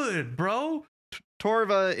so good, bro.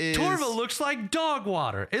 Torva looks like dog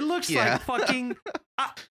water. It looks like fucking...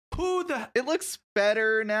 It looks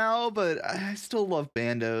better now, but I still love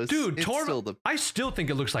Bandos. Dude, Torva... I still think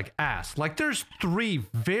it looks like ass. Like, there's 3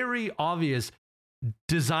 very obvious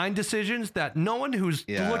design decisions that no one who's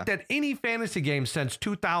looked at any fantasy game since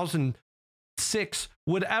 2006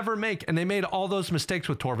 would ever make, and they made all those mistakes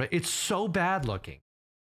with Torva. It's so bad looking.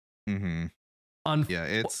 Mm-hmm.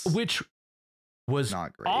 Which was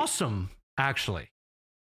not great. Awesome, actually.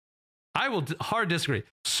 I will hard disagree.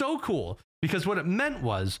 So cool, because what it meant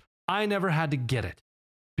was I never had to get it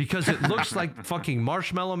because it looks like fucking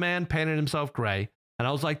Marshmallow Man painted himself gray, and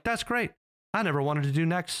I was like, that's great. I never wanted to do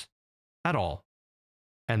next at all.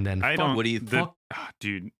 And then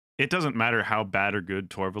dude, it doesn't matter how bad or good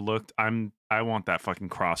Torva looked. I want that fucking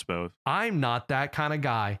crossbow. I'm not that kind of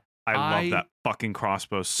guy. I love that fucking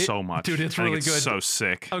crossbow so much. Dude, it's really good. So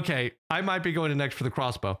sick. Okay, I might be going to next for the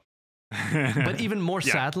crossbow. But even more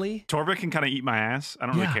sadly, Torva can kind of eat my ass. I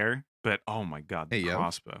don't really care. But oh my god, the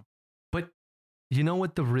crossbow. But you know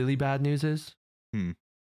what the really bad news is?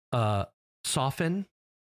 Sofin,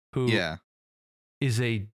 who is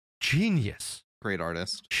a genius. Great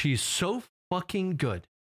artist. She's so fucking good.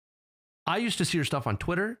 I used to see her stuff on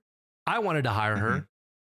Twitter. I wanted to hire her.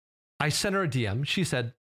 I sent her a DM. She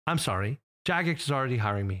said, I'm sorry. Jagex is already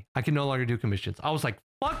hiring me. I can no longer do commissions. I was like,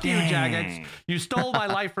 fuck you, Jagex. You stole my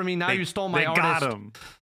life from me. Now you stole my artist. Got him.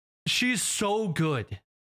 She's so good.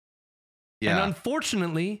 Yeah. And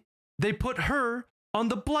unfortunately, they put her on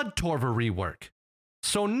the Blood Torva rework.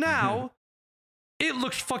 So now it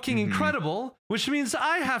looks fucking incredible, which means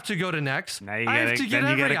I have to go to next. Now you gotta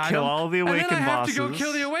kill all the Awakened bosses. And then I have to go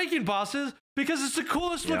kill the Awakened bosses because it's the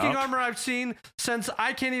coolest looking armor I've seen since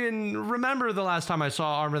I can't even remember the last time I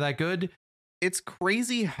saw armor that good. It's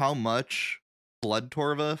crazy how much Blood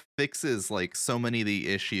Torva fixes like so many of the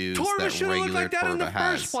issues that regular looked like that Torva in the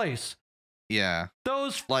has. first place. Yeah.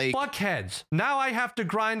 Those fuckheads. Now I have to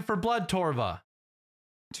grind for Blood Torva.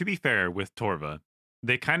 To be fair with Torva,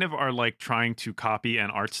 they kind of are like trying to copy an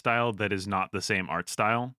art style that is not the same art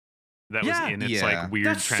style that was in its like weird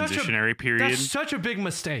transitionary period. That's such a big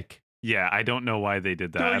mistake. Yeah, I don't know why they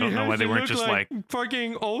did that. I don't know why they weren't just like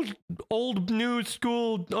fucking old new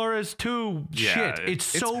school RS2 shit. It's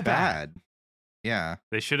so bad. Yeah.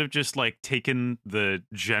 They should have just like taken the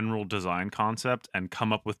general design concept and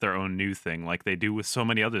come up with their own new thing like they do with so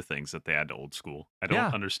many other things that they add to old school. I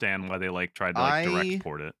don't understand why they like tried to like direct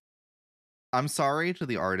port it. I'm sorry to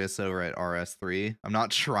the artists over at RS3. I'm not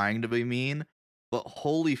trying to be mean, but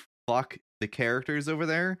holy fuck, the characters over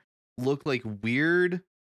there look like weird,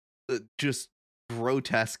 just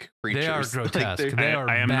grotesque creatures. They are grotesque. They are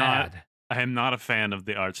bad. I am not a fan of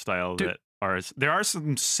the art style that RS. There are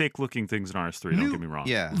some sick looking things in RS3. Don't get me wrong.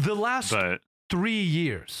 Yeah. The last 3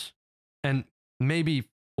 years, and maybe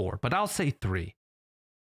 4, but I'll say 3.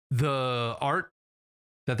 The art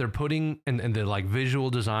that they're putting and the like visual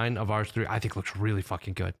design of RS3, I think looks really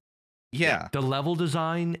fucking good. Yeah. The level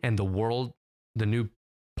design and the world, the new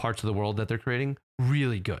parts of the world that they're creating,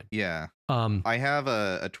 really good. Yeah. I have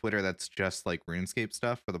a Twitter that's just like RuneScape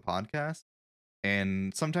stuff for the podcast.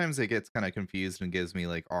 And sometimes it gets kind of confused and gives me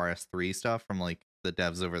like RS3 stuff from like the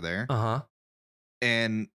devs over there.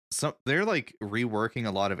 And so they're like reworking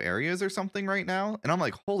a lot of areas or something right now. And I'm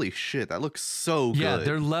like, holy shit, that looks so good. Yeah,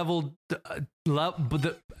 they're leveled,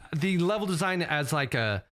 but the level design as like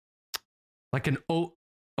an like,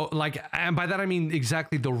 and by that I mean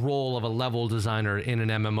exactly the role of a level designer in an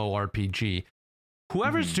MMORPG.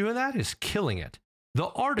 Whoever's doing that is killing it. The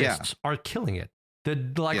artists are killing it.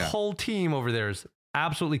 The whole team over there is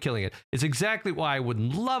absolutely killing it. It's exactly why I would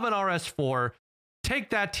love an RS4.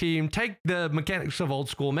 Take that team, take the mechanics of old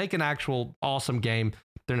school, make an actual awesome game.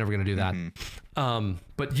 They're never going to do that.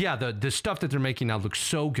 But yeah, the stuff that they're making now looks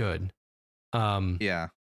so good. Yeah.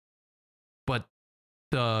 But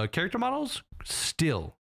the character models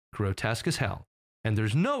still grotesque as hell. And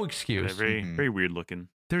there's no excuse. They're very weird looking.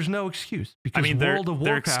 There's no excuse because World of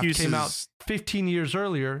Warcraft came out 15 years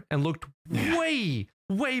earlier and looked way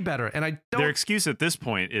better. And I don't. Their excuse at this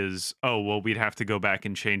point is, oh, well, we'd have to go back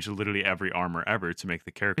and change literally every armor ever to make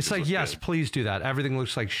the characters. It's like, yes, good. Please do that. Everything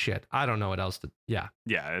looks like shit. I don't know what else to. Yeah.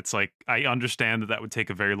 Yeah. It's like, I understand that would take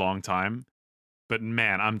a very long time, but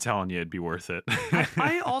man, I'm telling you, it'd be worth it.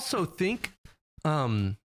 I also think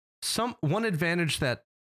one advantage that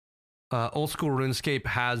old school RuneScape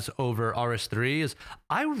has over RS3 is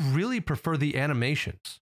I really prefer the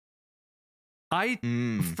animations.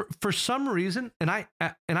 For some reason, and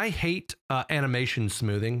I hate animation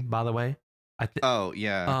smoothing, by the way.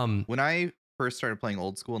 When I first started playing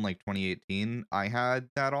old school in like 2018, I had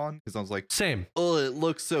that on because I was like, same. Oh, it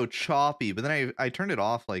looks so choppy. But then I turned it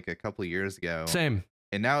off like a couple of years ago. Same.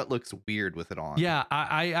 And now it looks weird with it on. Yeah,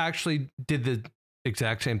 I actually did the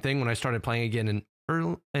exact same thing when I started playing again in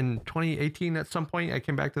 2018. At some point, I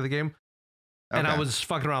came back to the game. And I was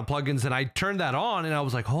fucking around plugins and I turned that on and I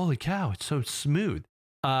was like, holy cow, it's so smooth.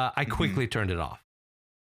 I quickly turned it off.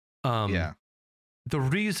 The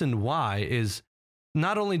reason why is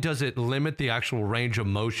not only does it limit the actual range of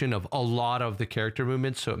motion of a lot of the character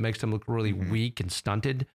movements, so it makes them look really weak and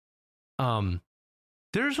stunted.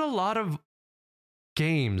 There's a lot of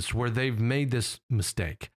games where they've made this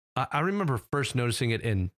mistake. I remember first noticing it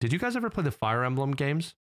did you guys ever play the Fire Emblem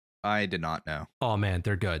games? I did not know. Oh man,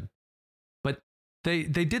 they're good. They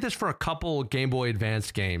did this for a couple Game Boy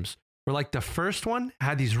Advance games where like the first one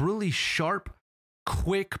had these really sharp,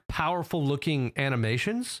 quick, powerful looking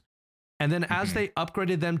animations. And then as they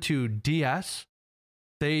upgraded them to DS,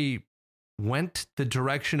 they went the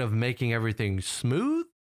direction of making everything smooth.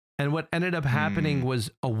 And what ended up happening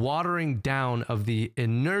was a watering down of the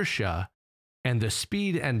inertia and the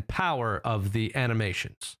speed and power of the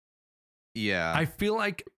animations. Yeah. I feel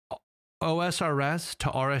like OSRS to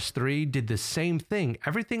RS3 did the same thing.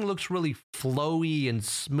 Everything looks really flowy and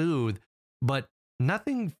smooth, but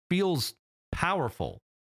nothing feels powerful.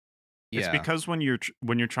 It's because when you're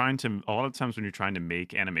trying to, a lot of times when you're trying to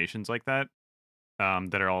make animations like that,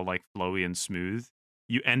 that are all like flowy and smooth,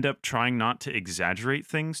 you end up trying not to exaggerate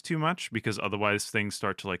things too much because otherwise things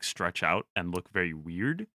start to like stretch out and look very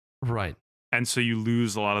weird. Right. And so you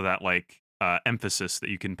lose a lot of that like emphasis that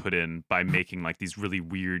you can put in by making like these really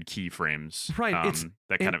weird keyframes, right?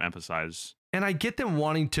 That kind of emphasize. And I get them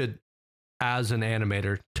wanting to, as an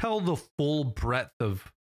animator, tell the full breadth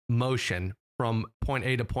of motion from point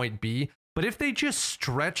A to point B. But if they just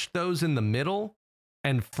stretched those in the middle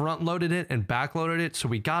and front loaded it and back loaded it, so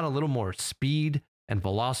we got a little more speed and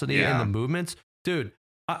velocity in the movements, dude.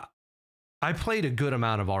 I played a good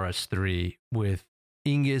amount of RS3 with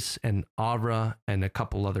Ingus and Avra and a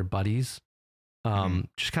couple other buddies.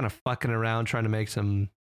 Just kind of fucking around trying to make some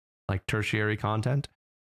like tertiary content.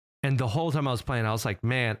 And the whole time I was playing, I was like,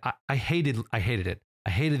 man, I hated it. I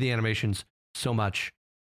hated the animations so much.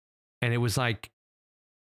 And it was like,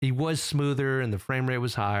 it was smoother and the frame rate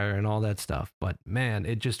was higher and all that stuff. But man,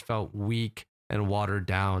 it just felt weak and watered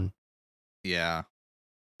down. Yeah.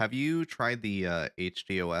 Have you tried the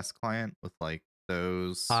HDOS client with like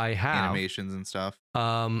those animations and stuff?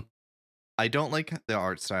 I don't like the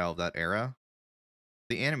art style of that era.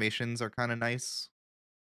 The animations are kind of nice.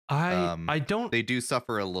 I don't. They do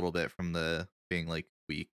suffer a little bit from the being like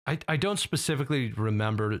weak. I don't specifically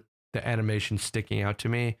remember the animation sticking out to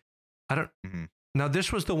me. I don't. Now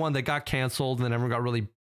this was the one that got canceled, and then everyone got really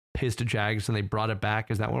pissed at Jags, and they brought it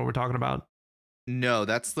back. Is that what we're talking about? No,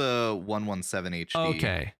 that's the 117 HD.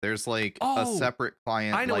 Okay. There's like a separate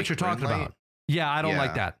client. I know what you're talking about. Yeah, I don't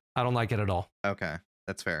like that. I don't like it at all. Okay.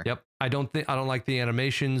 that's fair. Yep. I don't like the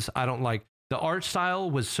animations. I don't like the art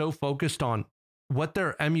style was so focused on what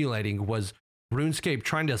they're emulating was RuneScape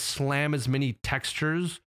trying to slam as many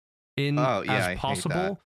textures in as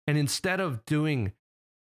possible. And instead of doing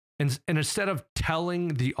and instead of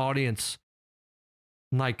telling the audience,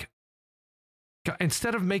 like,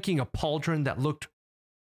 instead of making a pauldron that looked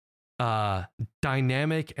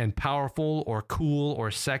dynamic and powerful or cool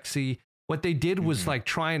or sexy, what they did was like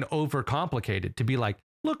try and overcomplicate it to be like,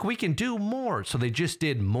 look, we can do more. So they just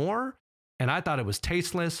did more. And I thought it was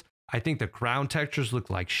tasteless. I think the ground textures look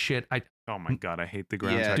like shit. Oh my God, I hate the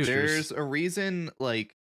ground textures. There's a reason,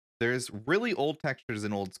 like, there's really old textures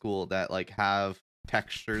in old school that like have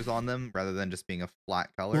textures on them rather than just being a flat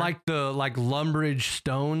color. Like the Lumbridge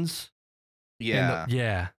stones.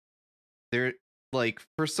 Yeah. They're like,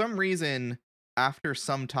 for some reason, after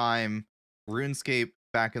some time, RuneScape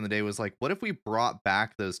back in the day was like, what if we brought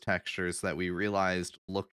back those textures that we realized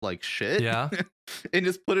looked like shit? Yeah. And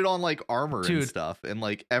just put it on like armor and stuff and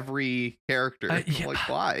like every character. Like,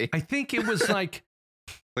 why? I think it was like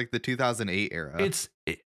like the 2008 era.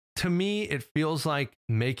 To me, it feels like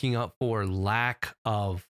making up for lack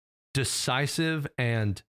of decisive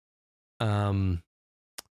and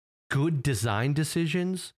good design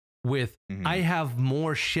decisions with I have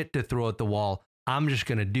more shit to throw at the wall. I'm just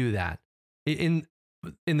going to do that. In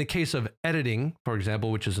the case of editing, for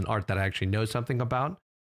example, which is an art that I actually know something about,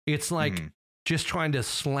 it's like just trying to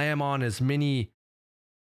slam on as many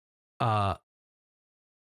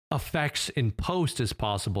effects in post as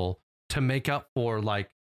possible to make up for like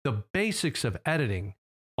the basics of editing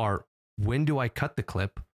are when do I cut the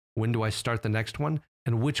clip? When do I start the next one?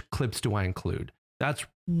 And which clips do I include? That's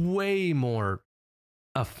way more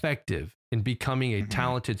effective in becoming a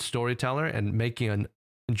talented storyteller and making an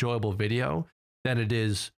enjoyable video than it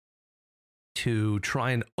is to try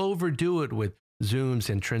and overdo it with zooms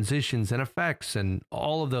and transitions and effects and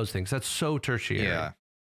all of those things. That's so tertiary. Yeah.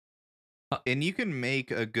 And you can make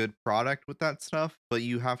a good product with that stuff, but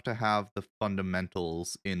you have to have the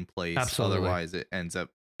fundamentals in place. Absolutely. Otherwise, it ends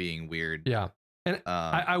up being weird. Yeah. And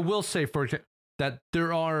I will say that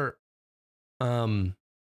there are,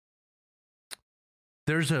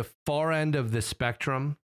 there's a far end of the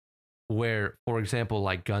spectrum where, for example,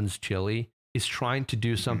 like Guns Chili is trying to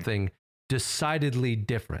do something decidedly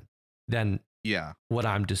different than what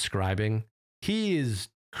I'm describing. He is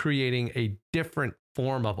creating a different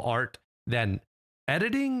form of art than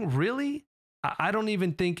editing, really. I don't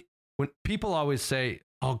even think, when people always say,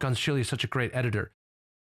 oh, Guns Chili is such a great editor.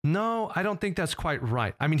 No, I don't think that's quite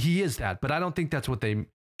right. I mean, he is that, but I don't think that's what they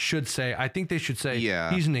should say. I think they should say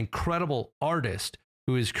he's an incredible artist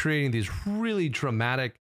who is creating these really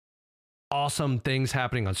dramatic, awesome things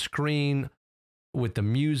happening on screen with the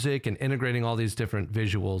music and integrating all these different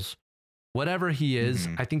visuals. Whatever he is,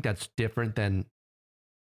 I think that's different than,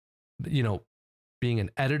 you know, being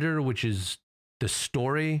an editor, which is the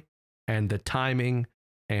story and the timing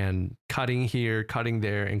and cutting here, cutting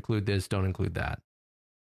there, include this, don't include that.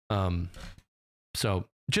 So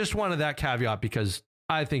just wanted that caveat because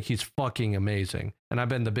I think he's fucking amazing. And I've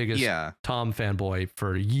been the biggest Tom fanboy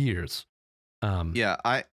for years.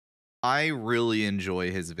 I really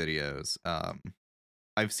enjoy his videos.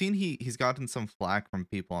 I've seen he's gotten some flack from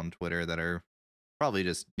people on Twitter that are probably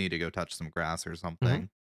just need to go touch some grass or something.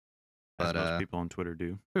 But most people on Twitter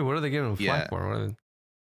do. Wait, what are they giving him flack for?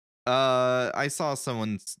 I saw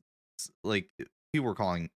someone's, like, people were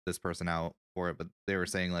calling this person out for it, but they were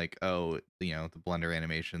saying like, oh, you know, the Blender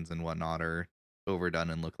animations and whatnot are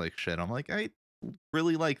overdone and look like shit. I'm like, I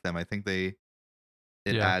really like them. I think it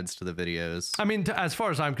adds to the videos. I mean, as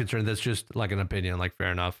far as I'm concerned, that's just like an opinion. Like,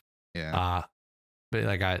 fair enough. Yeah. But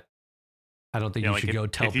like I don't think you should go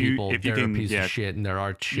tell people they're a piece of shit and their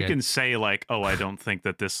art shit. You can say like, oh, I don't think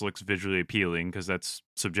that this looks visually appealing because that's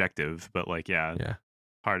subjective. But like,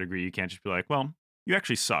 hard agree. You can't just be like, well, you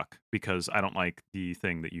actually suck because I don't like the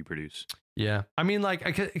thing that you produce. Yeah. I mean, like,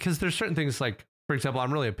 because there's certain things like, for example,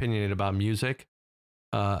 I'm really opinionated about music.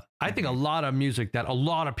 I think a lot of music that a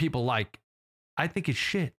lot of people like, I think it's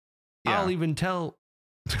shit. Yeah. I'll even tell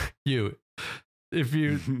you if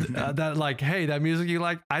you that like, hey, that music you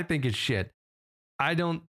like, I think it's shit. I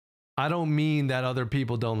don't mean that other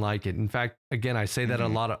people don't like it. In fact, again, I say that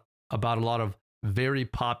about a lot of very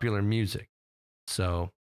popular music.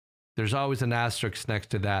 So there's always an asterisk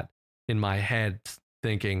next to that in my head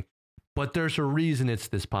thinking, but there's a reason it's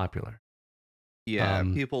this popular. Yeah,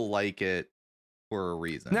 people like it for a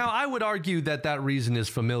reason. Now, I would argue that reason is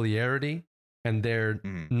familiarity, and they're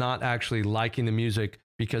not actually liking the music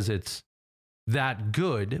because it's that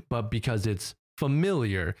good, but because it's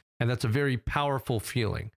familiar, and that's a very powerful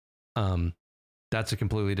feeling. that's a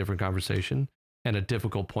completely different conversation and a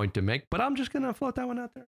difficult point to make. But I'm just gonna float that one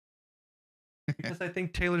out there because I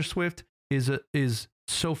think Taylor Swift is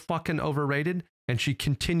so fucking overrated, and she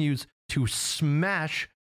continues to smash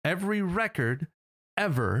every record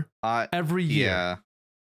ever every year. Yeah,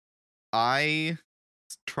 I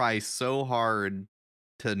try so hard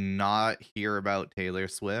to not hear about Taylor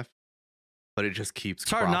Swift, but it just keeps.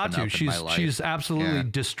 It's hard not to. She's absolutely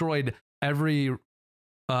destroyed every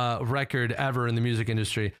record ever in the music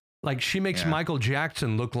industry. Like, she makes Michael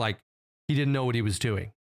Jackson look like he didn't know what he was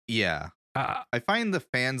doing. Yeah. I find the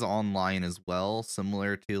fans online as well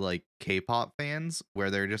similar to like K-pop fans, where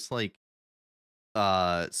they're just like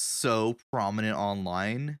so prominent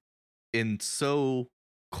online and so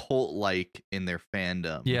cult like in their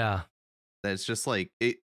fandom. Yeah. That it's just like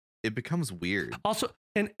it becomes weird. Also,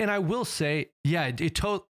 and I will say, yeah, it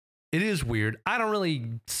is weird. I don't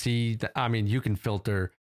really see that. I mean, you can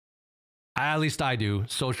filter, at least I do,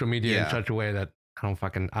 social media in such a way that I don't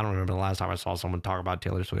remember the last time I saw someone talk about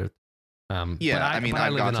Taylor Swift. I've got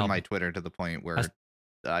to my Twitter to the point where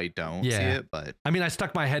I don't see it, but I mean, I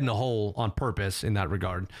stuck my head in a hole on purpose in that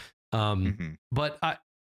regard. But a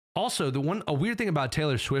weird thing about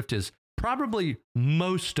Taylor Swift is probably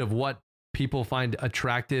most of what people find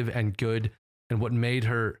attractive and good and what made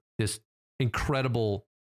her this incredible,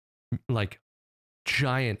 like,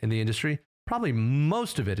 giant in the industry, probably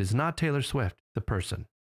most of it is not Taylor Swift, the person,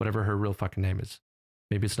 whatever her real fucking name is.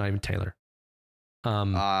 Maybe it's not even Taylor.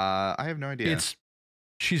 I have no idea.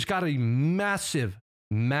 She's got a massive,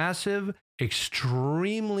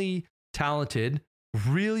 extremely talented,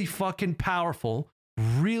 really fucking powerful,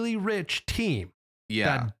 really rich team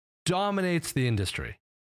that dominates the industry.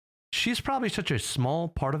 She's probably such a small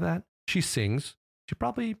part of that. She sings. She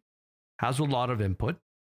probably has a lot of input,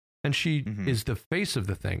 and she is the face of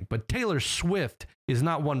the thing. But Taylor Swift is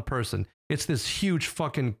not one person. It's this huge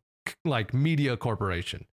fucking like media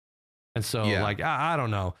corporation. And so like, I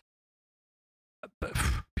don't know.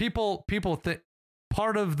 People think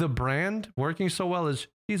part of the brand working so well is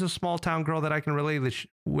she's a small town girl that I can relate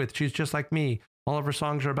with. She's just like me. All of her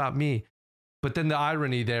songs are about me. But then the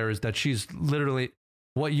irony there is that she's literally,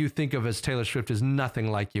 what you think of as Taylor Swift is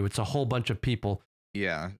nothing like you. It's a whole bunch of people.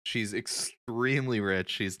 Yeah, she's extremely rich.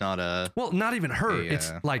 She's not not even her.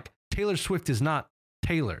 It's like Taylor Swift is not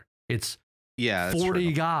Taylor. It's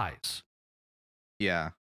 40 guys. Yeah.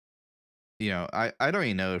 You know, I don't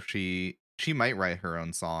even know if she might write her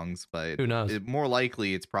own songs, but who knows? More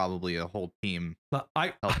likely it's probably a whole team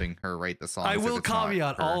helping her write the songs. I will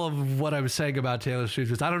caveat all of what I was saying about Taylor Swift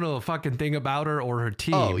because I don't know a fucking thing about her or her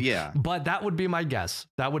team. Oh yeah, but that would be my guess.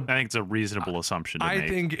 I think it's a reasonable assumption to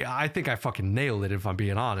make. I think I fucking nailed it, if I'm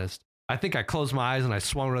being honest. I think I closed my eyes and I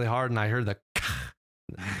swung really hard and I heard the.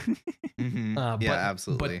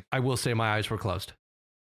 Absolutely. But I will say my eyes were closed.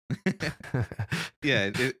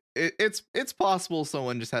 It's possible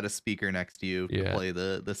someone just had a speaker next to you to play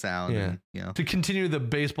the sound. Yeah. And, to continue the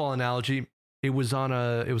baseball analogy, it was on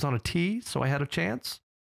a tee, so I had a chance.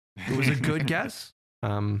 It was a good guess.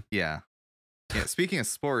 Speaking of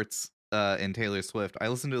sports and Taylor Swift, I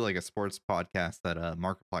listened to like a sports podcast that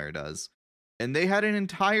Markiplier does, and they had an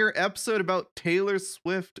entire episode about Taylor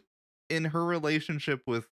Swift in her relationship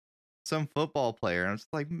with some football player. And I was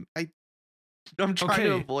like, I'm trying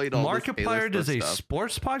to avoid all this Taylor Markiplier does a stuff.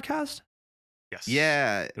 sports podcast? Yes.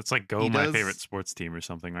 Yeah. It's like My Favorite Sports Team or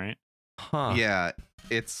something, right? Huh. Yeah.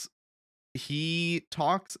 He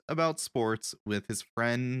talks about sports with his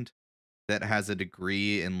friend that has a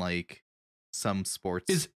degree in like some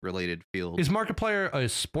sports related field. Is Markiplier a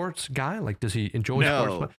sports guy? Like, does he enjoy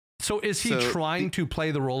sports? So is he trying to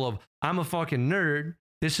play the role of, I'm a fucking nerd.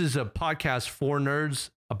 This is a podcast for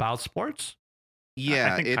nerds about sports?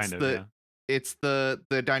 Yeah. I think it's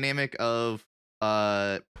the dynamic of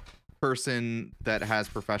person that has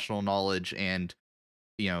professional knowledge and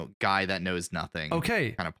guy that knows nothing.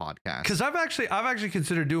 Okay, kind of podcast. Because I've actually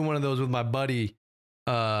considered doing one of those with my buddy,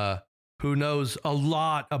 who knows a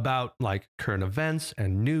lot about like current events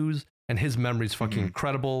and news, and his memory's fucking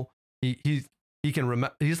incredible. He can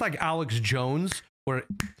remember. He's like Alex Jones, where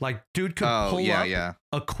like dude could pull up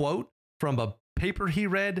a quote from a paper he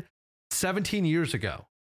read 17 years ago.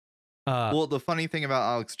 Well, the funny thing about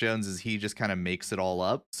Alex Jones is he just kind of makes it all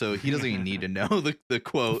up, so he doesn't even need to know the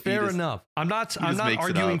quote. Fair enough. I'm not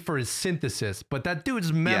arguing for his synthesis, but that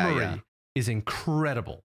dude's memory is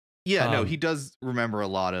incredible. Yeah, no, he does remember a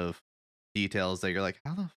lot of details that you're like,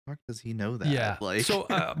 how the fuck does he know that? Yeah. Like, so,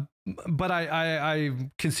 but I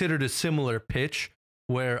considered a similar pitch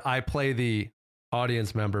where I play the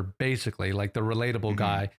audience member, basically like the relatable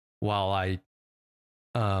guy, while I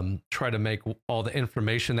try to make all the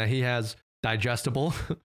information that he has digestible.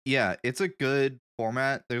 Yeah, it's a good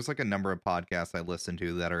format. There's like a number of podcasts I listen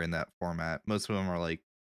to that are in that format. Most of them are like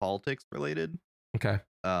politics related. Okay.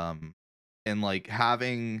 And like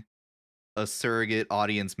having a surrogate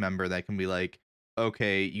audience member that can be like,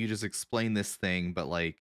 okay, you just explain this thing, but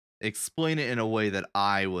like explain it in a way that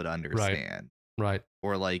I would understand. Right.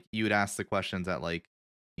 Or like you would ask the questions that like,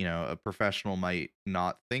 you know, a professional might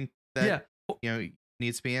not think that you know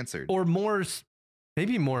needs to be answered. Or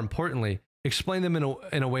maybe more importantly, explain them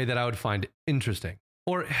in a way that I would find interesting.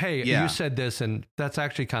 Or hey, you said this and that's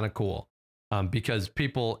actually kind of cool. Because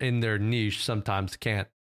people in their niche sometimes they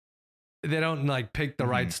don't like pick the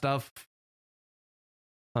right stuff.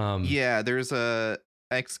 There's a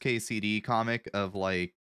XKCD comic of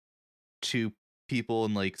like two people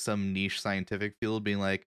in like some niche scientific field being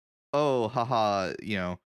like, oh, haha, you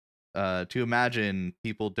know, to imagine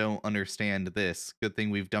people don't understand this. Good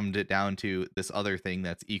thing we've dumbed it down to this other thing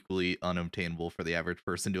that's equally unobtainable for the average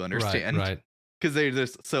person to understand. Right. Because they're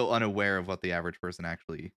just so unaware of what the average person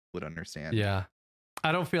actually would understand. Yeah.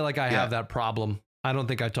 I don't feel like I have that problem. I don't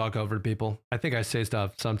think I talk over people. I think I say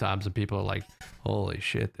stuff sometimes and people are like, holy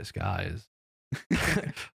shit, this guy is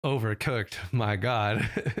overcooked. My God.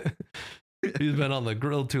 He's been on the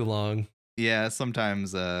grill too long. Yeah,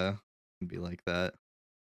 sometimes it'd be like that.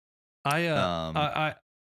 I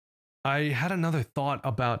had another thought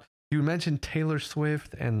about, you mentioned Taylor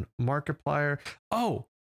Swift and Markiplier. Oh,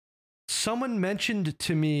 someone mentioned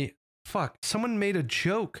to me, someone made a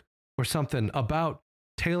joke or something about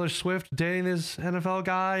Taylor Swift dating this NFL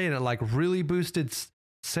guy, and it like really boosted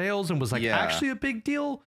sales and was like actually a big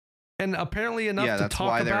deal, and apparently enough to talk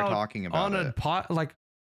why about, they were talking about on it. a pot. Like,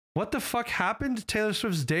 what the fuck happened? Taylor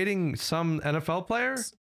Swift's dating some NFL player?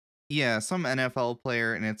 Yeah, some NFL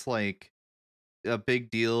player, and it's like a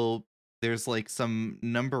big deal. There's like some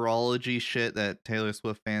numberology shit that Taylor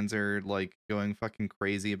Swift fans are like going fucking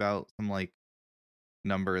crazy about. Some like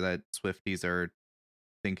number that Swifties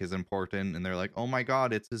think is important, and they're like, oh my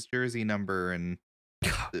god, it's his jersey number, and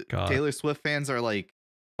Taylor Swift fans are like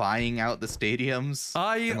buying out the stadiums.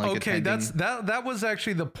 That was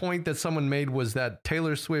actually the point that someone made, was that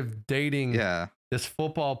Taylor Swift dating this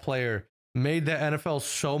football player made the NFL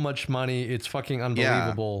so much money. It's fucking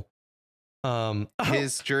unbelievable.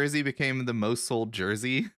 His jersey became the most sold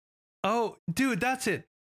jersey. Oh, dude, that's it.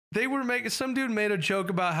 They were some dude made a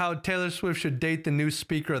joke about how Taylor Swift should date the new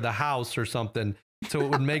Speaker of the House or something, so it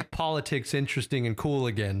would make politics interesting and cool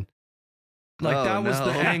again. Like, that was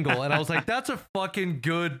the angle. And I was like, that's a fucking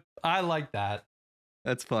good, I like that.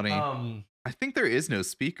 That's funny. I think there is no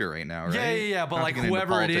speaker right now, right? Yeah. But like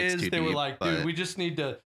whoever it is, they were like, dude, we just need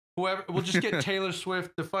to, we'll just get Taylor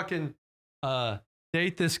Swift to fucking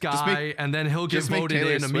date this guy, and then he'll get voted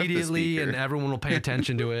in immediately and everyone will pay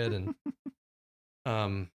attention to it. And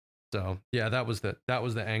so yeah, that was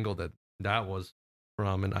the angle that was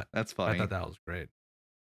from, and that's funny. I thought that was great.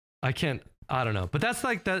 I don't know, but that's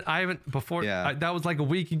like that. I haven't before. Yeah. That was like a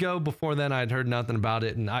week ago. Before then, I'd heard nothing about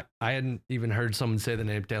it, and I hadn't even heard someone say the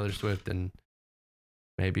name Taylor Swift in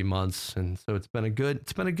maybe months, and so it's been a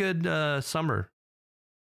good summer.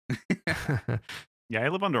 Yeah, I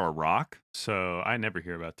live under a rock, so I never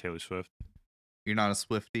hear about Taylor Swift. You're not a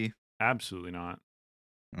Swiftie? Absolutely not.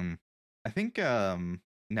 I think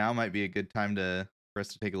now might be a good time for us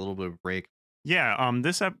to take a little bit of a break. Yeah,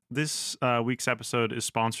 this week's episode is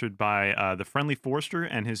sponsored by the Friendly Forester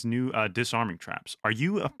and his new disarming traps. Are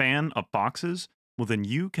you a fan of boxes? Well, then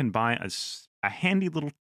you can buy a handy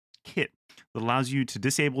little kit that allows you to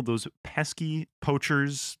disable those pesky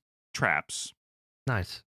poachers' traps.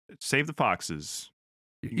 Nice. Save the foxes.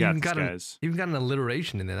 You got guys. You've got an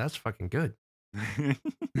alliteration in there. That's fucking good.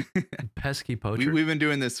 Pesky poacher. We've been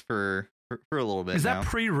doing this for a little bit. Is that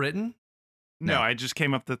pre-written? No, I just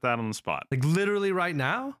came up with that on the spot. Like literally right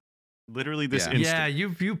now? Literally this instant. Yeah,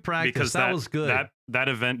 you practiced. Because that was good. That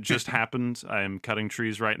event just happened. I am cutting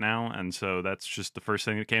trees right now, and so that's just the first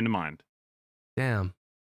thing that came to mind. Damn.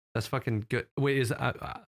 That's fucking good. Wait,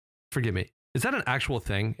 forgive me. Is that an actual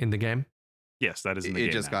thing in the game? Yes, that is in the game.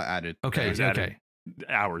 It just got added. Okay, added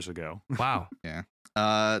hours ago. Wow. Yeah.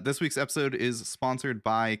 This week's episode is sponsored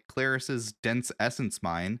by Claris's Dense Essence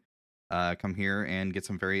Mine. Come here and get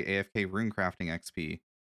some very AFK rune crafting XP.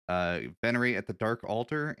 Venerate at the Dark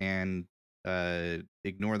Altar and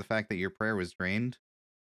ignore the fact that your prayer was drained.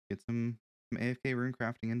 Get some AFK rune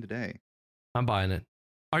crafting in today. I'm buying it.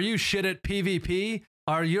 Are you shit at PvP?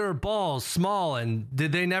 Are your balls small and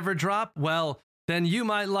did they never drop? Well, then you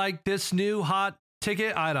might like this new hot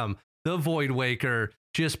ticket item, the Void Waker.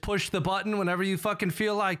 Just push the button whenever you fucking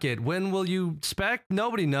feel like it. When will you spec?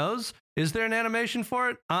 Nobody knows. Is there an animation for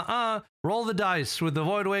it? Roll the dice with the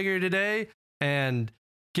Voidwager today and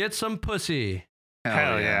get some pussy.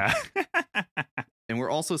 Hell yeah. And we're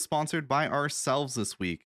also sponsored by ourselves this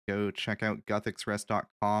week. Go check out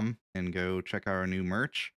guthexpress.com and go check out our new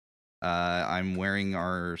merch. I'm wearing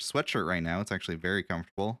our sweatshirt right now. It's actually very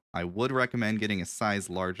comfortable. I would recommend getting a size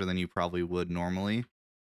larger than you probably would normally.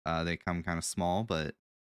 They come kind of small, but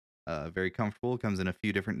very comfortable. It comes in a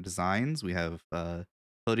few different designs. We have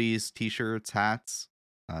hoodies, t-shirts, hats.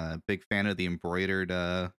 Big fan of the embroidered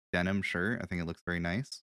denim shirt. I think it looks very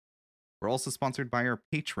nice. We're also sponsored by our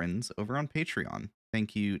patrons over on Patreon.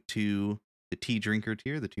 Thank you to the Tea Drinker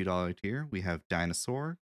tier, the $2 tier. We have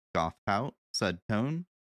Dinosaur, Goth Pout, Sud Tone,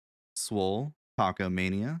 Swole, Taco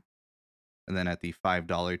Mania. And then at the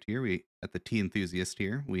 $5 tier, at the Tea Enthusiast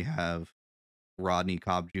tier, we have Rodney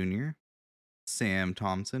Cobb Jr., Sam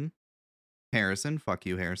Thompson, Harrison. Fuck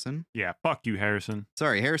you, Harrison. Yeah, fuck you, Harrison.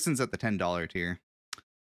 Sorry, Harrison's at the $10 tier.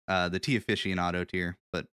 The Tea Aficionado tier,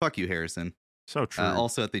 but fuck you, Harrison. So true.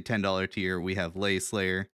 Also at the $10 tier, we have Lay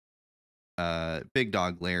Slayer, Big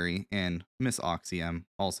Dog Larry, and Miss Oxyem,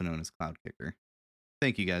 also known as Cloud Kicker.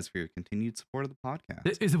 Thank you guys for your continued support of the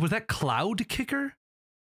podcast. Was that Cloud Kicker?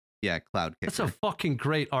 Yeah, Cloud Kicker. That's a fucking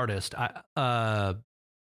great artist.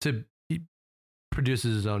 He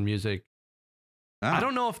produces his own music. I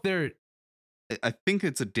don't know if they're... I think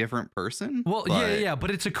it's a different person. Well, yeah, but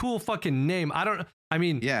it's a cool fucking name.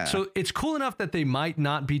 Yeah. So it's cool enough that they might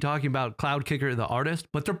not be talking about Cloud Kicker, the artist,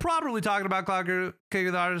 but they're probably talking about Cloud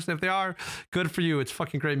Kicker, the artist. And if they are, good for you. It's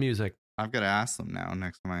fucking great music. I've got to ask them now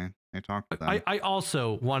next time I talk to them. I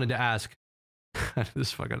also wanted to ask, I'm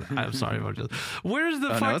sorry about this. Where's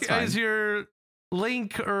the fuck is your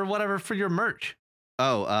link or whatever for your merch?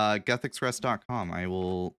 Oh, guthexpress.com. I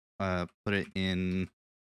will put it in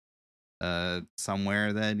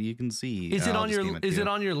somewhere that you can see. Is it on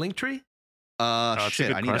your link tree?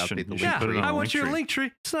 Shit, I need to update the link. Yeah, I want your link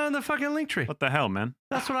tree. It's not on the fucking link tree. What the hell, man?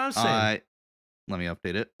 That's what I'm saying. Let me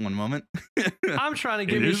update it. One moment. I'm trying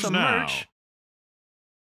to give you some merch.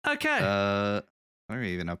 Okay. Let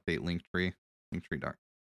me even update Linktree. Linktree.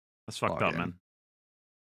 That's fucked up, man.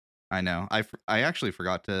 I know. I actually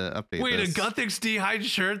forgot to update. Wait, this. A Guthix D-Hyde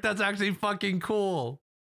shirt? That's actually fucking cool.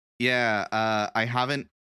 Yeah, I haven't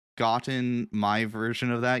gotten my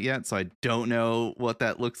version of that yet, so I don't know what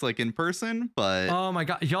that looks like in person, but oh my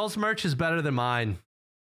god, y'all's merch is better than mine.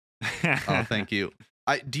 Oh, thank you.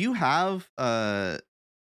 Do you have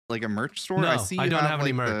like a merch store? No, I don't have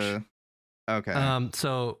any merch. Okay.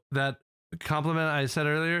 So that compliment I said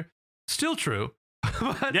earlier, still true.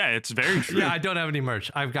 But, yeah, it's very true. Yeah, I don't have any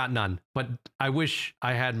merch. I've got none, but I wish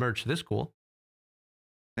I had merch this cool.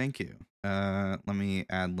 Thank you. Let me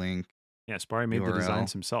add link. Yeah, Sparry made the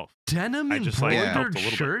designs himself. Denim embroidered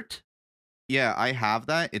shirt? Yeah, I have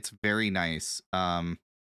that. It's very nice.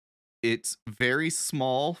 It's very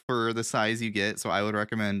small for the size you get, so I would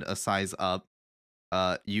recommend a size up.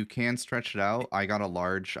 You can stretch it out. I got a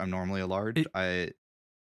large. I'm normally a large.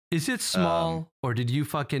 Is it small, or did you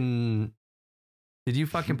fucking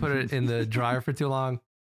put it in the dryer for too long?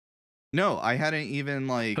 No, I hadn't even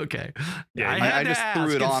like. Okay. Yeah, I just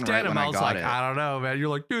threw it on right when I got it. I don't know, man. You're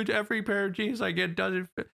like, dude, every pair of jeans I get doesn't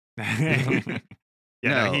fit. Yeah,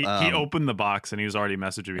 no, he opened the box and he was already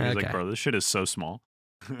messaging me. He was like, bro, this shit is so small.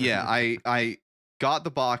 Yeah, I got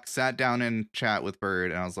the box, sat down in chat with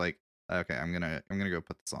Bird, and I was like, okay, I'm gonna go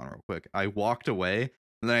put this on real quick. I walked away,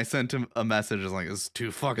 and then I sent him a message. I was like, this is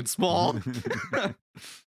too fucking small. All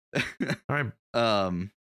right.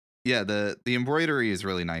 Yeah, the embroidery is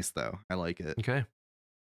really nice though. I like it. Okay.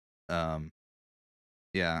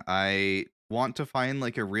 Yeah, I want to find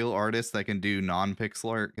like a real artist that can do non-pixel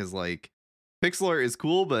art, because like pixel art is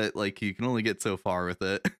cool, but like you can only get so far with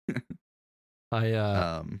it.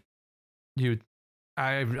 I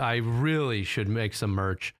really should make some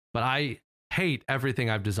merch, but I hate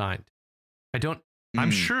everything I've designed.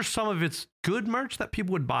 I'm sure some of it's good merch that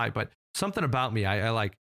people would buy, but something about me, I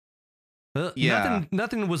like.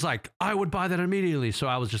 Nothing was like, I would buy that immediately. So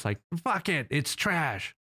I was just like, fuck it, it's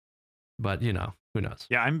trash. But you know, who knows?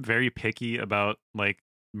 Yeah, I'm very picky about like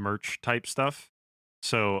merch type stuff.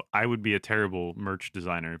 So I would be a terrible merch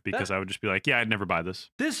designer because I would just be like, yeah, I'd never buy this.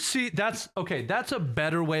 That's okay. That's a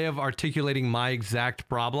better way of articulating my exact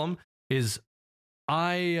problem is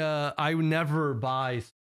I never buy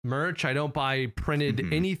merch. I don't buy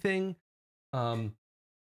printed anything.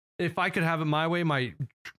 If I could have it my way, my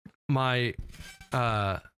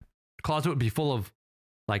closet would be full of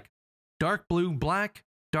like dark blue, black,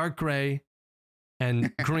 dark gray,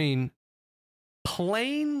 and green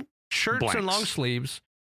plain shirts and long sleeves.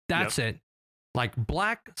 That's it. Like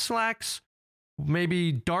black slacks,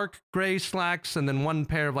 maybe dark gray slacks, and then one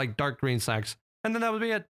pair of like dark green slacks, and then that would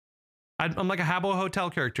be it. I'm like a Habbo Hotel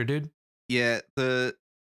character, dude. Yeah, the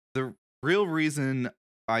real reason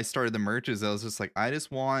I started the merch is I was just like, I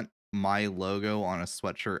just want my logo on a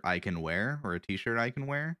sweatshirt I can wear or a t-shirt I can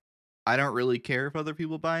wear. I don't really care if other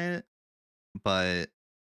people buy it, but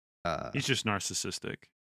he's just narcissistic.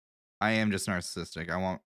 I am just narcissistic. I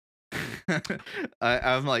want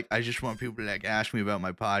I'm like, I just want people to like ask me about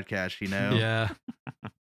my podcast, you know? Yeah.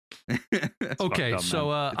 Okay, up,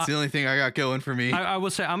 so it's the only thing I got going for me. I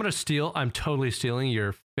will say I'm totally stealing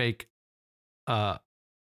your fake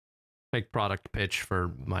product pitch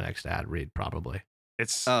for my next ad read, probably.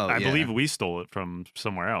 I believe we stole it from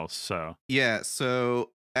somewhere else. So yeah, so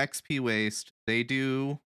XP Waste, they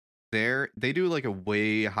do like a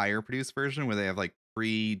way higher produced version where they have like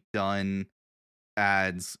pre-done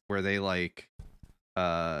ads where they like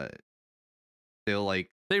they'll like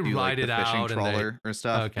they do, write like, it the fishing out trawler or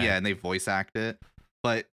stuff. Okay. Yeah, and they voice act it.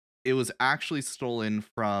 But it was actually stolen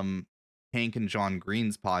from Hank and John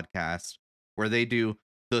Green's podcast where they do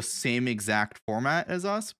the same exact format as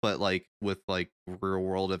us, but like with like real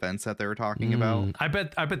world events that they were talking about. I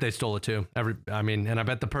bet they stole it too. And I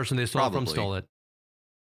bet the person they stole it from stole it.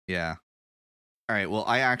 Yeah. All right. Well,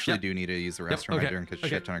 I actually do need to use the restroom. I drink a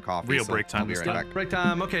shit ton of coffee. Real break time. I'll be right back. Break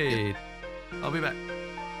time. Okay. I'll be back.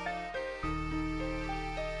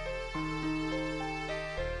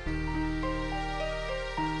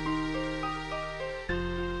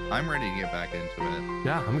 I'm ready to get back into it.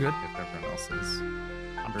 Yeah, I'm good. If everyone else is.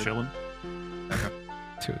 I'm chilling. Okay.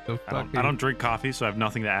 Dude, I don't drink coffee, so I have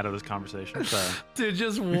nothing to add to this conversation. So. Dude,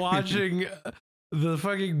 just watching the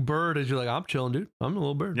fucking bird as you're like, I'm chilling, dude. I'm a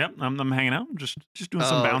little bird. Yep, I'm hanging out. Just doing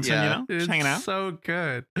some bouncing, yeah. you know? Just hanging out. So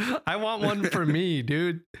good. I want one for me,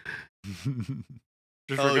 dude.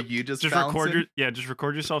 Just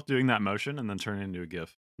record yourself doing that motion and then turn it into a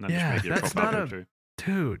GIF. And then Yeah, just make your that's profile not picture.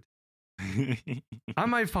 Dude. I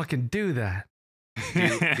might fucking do that.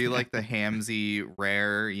 do you like the Hamsy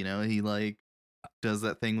rare? You know, he like does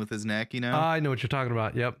that thing with his neck. You know, I know what you're talking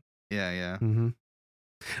about. Yep. Yeah. Mm-hmm.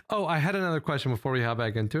 Oh, I had another question before we hop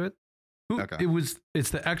back into it. Okay.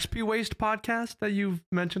 It's the XP Waste podcast that you've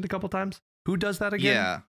mentioned a couple times. Who does that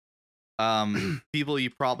again? Yeah. People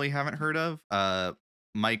you probably haven't heard of.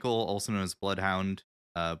 Michael, also known as Bloodhound.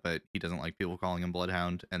 But he doesn't like people calling him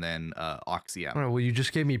Bloodhound, and then Oxyam. All right, well, you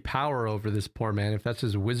just gave me power over this poor man. If that's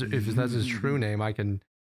his if that's his true name, I can.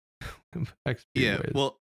 Yeah,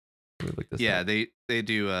 well, yeah, up. They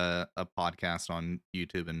do a podcast on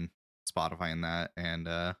YouTube and Spotify and that,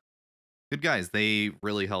 and good guys. They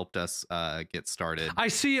really helped us get started. I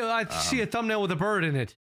see a thumbnail with a bird in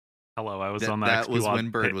it. Hello, I was on that was when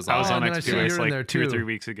Bird was on. I was on XP like there 2 or 3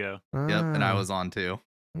 weeks ago. Yep, and I was on too.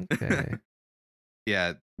 Okay.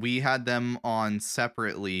 Yeah, we had them on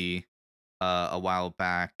separately a while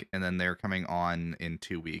back, and then they're coming on in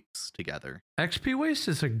 2 weeks together. XP Waste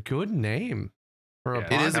is a good name for a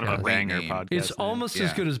podcast. It is a banger name. podcast. It's almost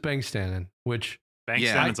as good as Bankstannin', which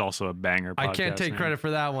Bankstannon's also a banger podcast. I can't take credit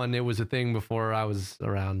for that one. It was a thing before I was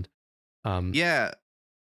around. Yeah,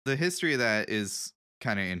 the history of that is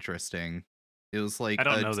kind of interesting. It was like I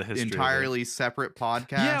don't know the history entirely separate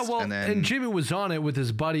podcast. Yeah, well, and Jimmy was on it with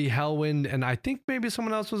his buddy Hellwind, and I think maybe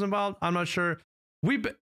someone else was involved. I'm not sure.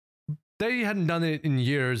 They hadn't done it in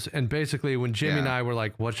years, and basically when Jimmy and I were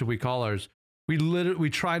like, what should we call ours? We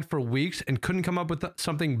tried for weeks and couldn't come up with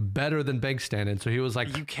something better than Bankstannin'. So he was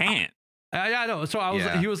like, you can't. I know. So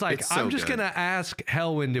he was like, I'm just going to ask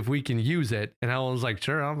Hellwind if we can use it. And Hellwind was like,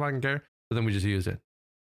 sure, I don't fucking care. But then we just use it.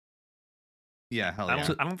 Yeah, hell yeah.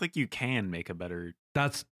 I don't think you can make a better.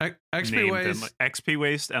 That's XP Waste. XP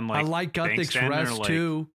Waste and like I like Guthix Rest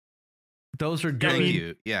too. Those are good.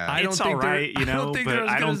 You. Yeah, I don't think they're, you know, I don't think but they're as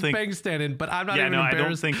I good don't as think Bankstannin', but I'm not yeah, even no, I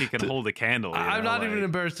embarrassed. don't think it can hold a candle. I'm not even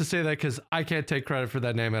embarrassed to say that because I can't take credit for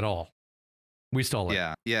that name at all. We stole it.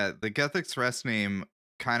 Yeah. The Guthix Rest name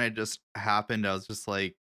kind of just happened. I was just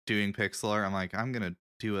like doing pixel art. I'm like, I'm gonna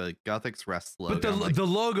do a Guthix Rest logo. But the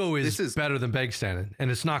logo is better than Bankstannin', and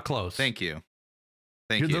it's not close. Thank you.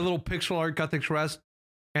 The little pixel art Guthix Rest,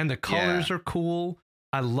 and the colors are cool.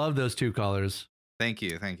 I love those 2 colors. Thank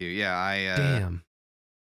you. Yeah, damn.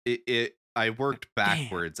 I worked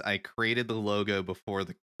backwards. I created the logo before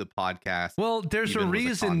the podcast. Well, there's a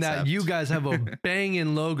reason that you guys have a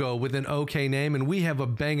banging logo with an okay name, and we have a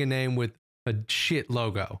banging name with a shit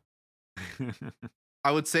logo.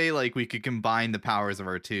 I would say like we could combine the powers of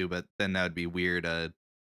our 2, but then that would be weird.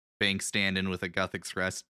 Bankstannin' with a Guthix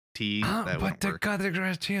Rest tea. That but wouldn't the work. Gothic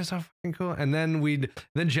grass tea is so fucking cool. And then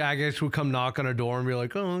Jagex would come knock on our door and be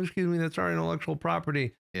like, "Oh, excuse me, that's our intellectual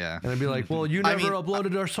property." Yeah. And I'd be like, "Well, you never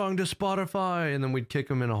uploaded our song to Spotify." And then we'd kick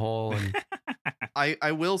him in a hole. And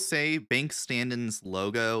I will say Bank Standin's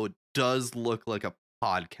logo does look like a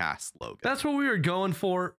podcast logo. That's what we were going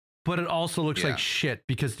for. But it also looks like shit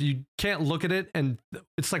because you can't look at it and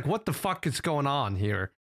it's like, what the fuck is going on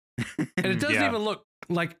here? And it doesn't even look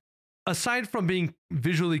like, aside from being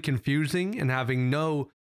visually confusing and having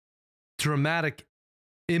no dramatic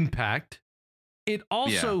impact, it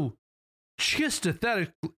also just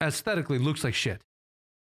aesthetically looks like shit.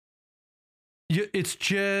 It's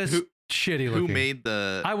just shitty looking. Who made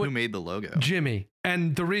the logo? Jimmy.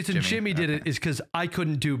 And the reason Jimmy did it is because I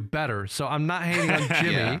couldn't do better. So I'm not hating on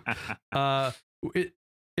Jimmy.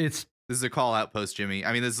 This is a call out post Jimmy.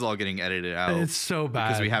 I mean, this is all getting edited out. It's so bad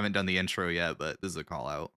because we haven't done the intro yet, but this is a call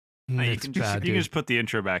out. You can just put the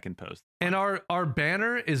intro back in post. And our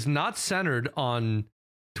banner is not centered on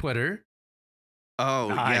Twitter. Oh,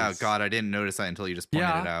 yeah. God, I didn't notice that until you just pointed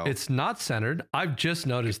it out. It's not centered. I've just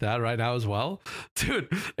noticed that right now as well. Dude,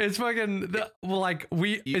 it's fucking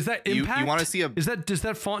is that impact? You want to see does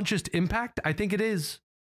that font just impact? I think it is.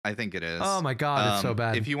 I think it is. Oh my God, it's so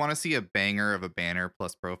bad. If you want to see a banger of a banner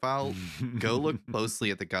plus profile, go look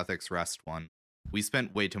closely at the Gothics Rest one. We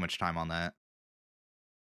spent way too much time on that.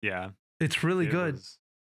 Yeah. It's really good.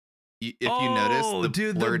 If you notice,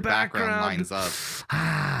 the blurred background lines up.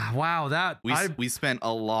 Wow, we spent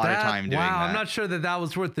a lot of time doing that. I'm not sure that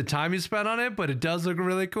was worth the time you spent on it, but it does look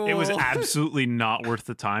really cool. It was absolutely not worth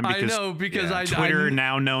the time. Because I know, because Twitter,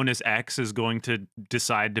 now known as X, is going to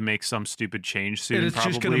decide to make some stupid change soon. And it's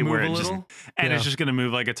probably just going to move a little. It's just going to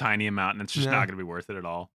move like a tiny amount, and it's just not going to be worth it at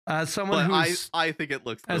all. As someone I think it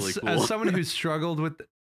looks really cool. As someone who's struggled with.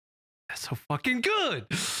 That's so fucking good.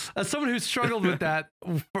 As someone who struggled with that,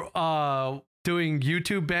 doing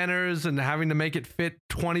YouTube banners and having to make it fit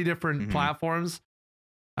 20 different platforms,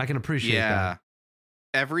 I can appreciate that.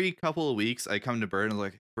 Every couple of weeks, I come to Bird and I'm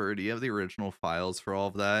like, Bird, do you have the original files for all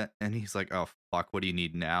of that? And he's like, oh, fuck, what do you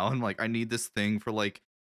need now? I'm like, I need this thing for like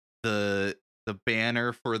the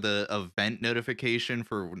banner for the event notification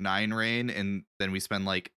for 9Rain. And then we spend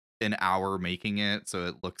like an hour making it so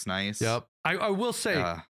it looks nice. Yep. I will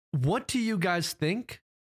say, what do you guys think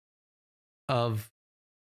of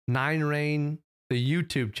 9Rain, the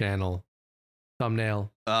YouTube channel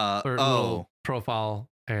thumbnail, little profile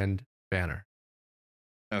and banner?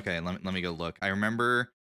 Okay, let me go look. I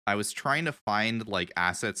remember I was trying to find like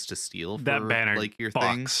assets to steal for that banner, like your box.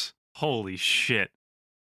 Things. Holy shit!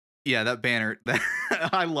 Yeah, that banner.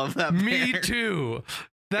 I love that. Me banner. Too.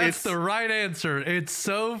 That's the right answer. It's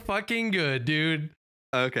so fucking good, dude.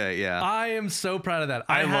 Okay, yeah. I am so proud of that.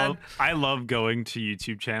 I love going to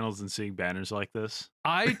YouTube channels and seeing banners like this.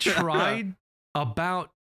 I tried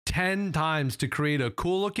about 10 times to create a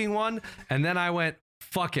cool looking one, and then I went,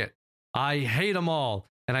 fuck it. I hate them all.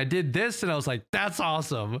 And I did this, and I was like, that's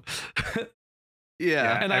awesome.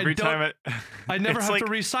 Yeah. And every time I never have to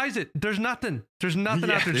resize it. There's nothing out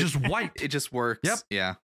there. It's just white. It just works. Yep.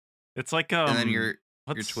 Yeah. It's like and then your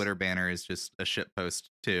Twitter banner is just a shit post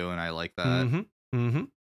too, and I like that. Mm-hmm.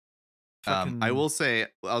 I will say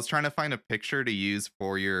I was trying to find a picture to use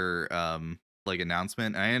for your like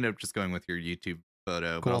announcement, and I ended up just going with your YouTube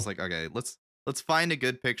photo. Cool. But I was like, okay, let's find a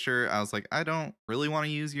good picture. I was like, I don't really want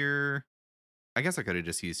to use your. I guess I could have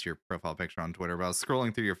just used your profile picture on Twitter, but I was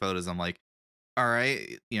scrolling through your photos. I'm like, all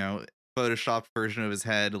right, photoshopped version of his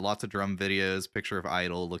head, lots of drum videos, picture of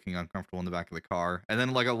Idol looking uncomfortable in the back of the car, and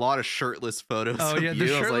then like a lot of shirtless photos. Oh yeah, the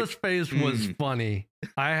shirtless phase was funny.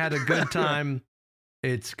 I had a good time.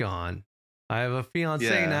 It's gone. I have a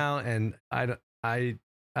fiance now, and I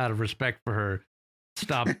out of respect for her,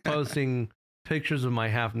 stopped posting pictures of my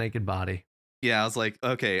half naked body. Yeah, I was like,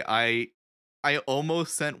 okay, I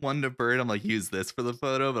almost sent one to Bird. I'm like, use this for the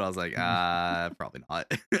photo, but I was like, probably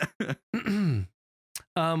not.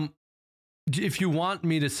 If you want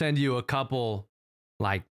me to send you a couple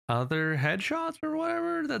like other headshots or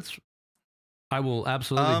whatever, I will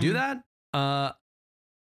absolutely do that.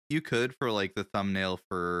 You could for like the thumbnail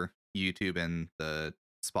for YouTube and the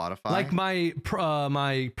Spotify, like my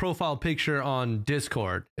profile picture on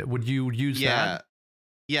Discord. Would you use that?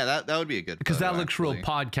 Yeah, that would be a good because photo, that looks real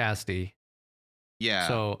podcasty. Yeah,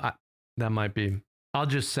 so that might be. I'll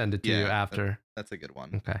just send it to you after. That's a good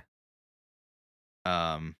one. Okay.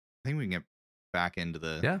 I think we can get back into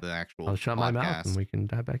the actual. I'll shut my mouth and we can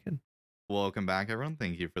dive back in. Welcome back, everyone.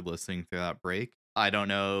 Thank you for listening through that break. I don't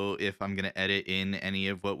know if I'm gonna edit in any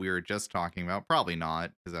of what we were just talking about. Probably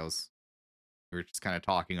not, because we were just kind of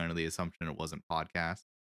talking under the assumption it wasn't podcast.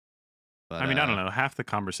 But I mean, I don't know. Half the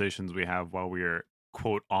conversations we have while we're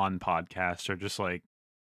quote on podcasts are just like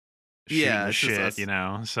shooting the shit, you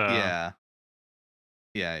know. So yeah.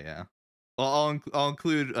 Well, I'll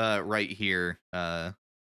include right here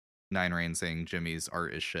 9Rains saying Jimmy's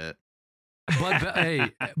art is shit. But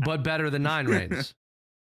hey, but better than 9Rains.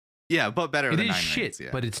 Yeah, but better than 9Rains. It is shit, yeah.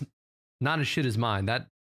 but it's not as shit as mine. That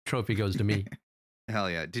trophy goes to me. Hell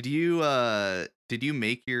yeah! Did you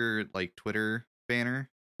make your like Twitter banner?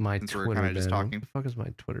 My Since Twitter we're kind banner. of just talking. What the fuck is my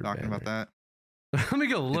Twitter talking banner? about that? Let me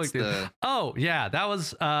go look. Oh yeah, that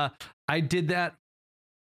was I did that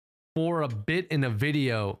for a bit in a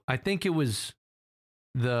video. I think it was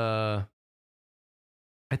I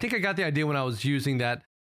think I got the idea when I was using that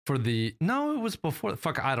for it was before.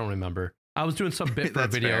 Fuck, I don't remember. I was doing some bit for a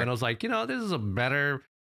video fair. and I was like, this is a better.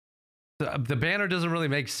 The banner doesn't really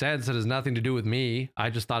make sense. It has nothing to do with me. I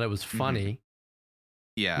just thought it was funny.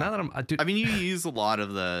 Yeah. Now that I mean, you use a lot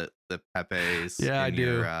of the Pepes. Yeah, I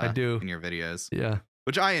do in your videos. Yeah,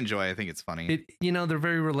 which I enjoy. I think it's funny. They're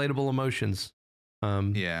very relatable emotions.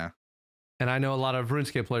 Yeah, and I know a lot of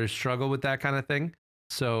RuneScape players struggle with that kind of thing.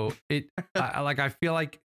 So I feel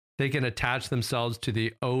like they can attach themselves to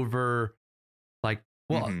the over,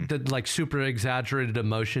 the like super exaggerated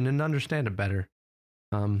emotion and understand it better.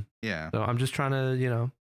 Yeah. So I'm just trying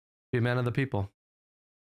to, be a man of the people.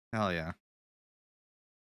 Hell yeah.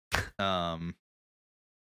 I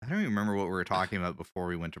don't even remember what we were talking about before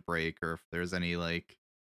we went to break, or if there's any like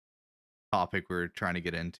topic we are trying to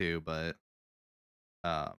get into, but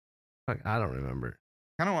I don't remember.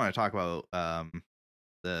 Kind of want to talk about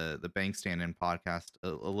the bank stand-in podcast a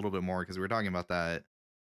little bit more, because we were talking about that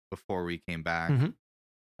before we came back. In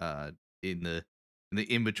the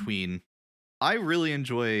in between. I really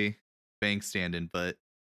enjoy bank stand-in, but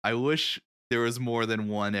I wish there was more than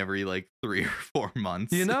one every like 3 or 4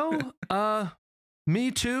 months.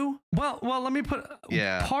 Me too. Well, let me put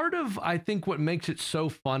part of I think what makes it so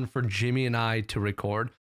fun for Jimmy and I to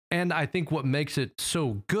record, and I think what makes it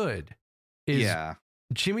so good is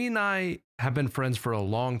Jimmy and I have been friends for a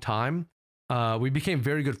long time. We became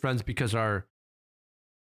very good friends because our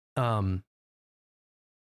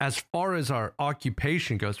as far as our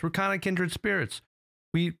occupation goes, we're kind of kindred spirits.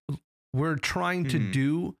 We're trying to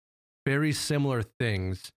do very similar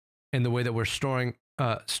things in the way that we're storytelling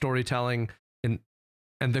and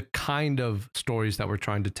the kind of stories that we're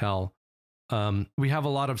trying to tell. We have a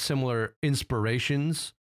lot of similar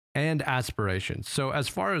inspirations and aspirations. So as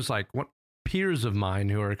far as like what peers of mine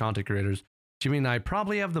who are content creators, Jimmy and I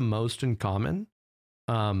probably have the most in common.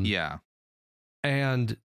 And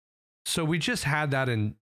so we just had that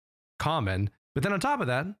in common. But then on top of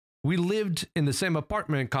that, we lived in the same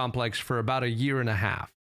apartment complex for about 1.5 years.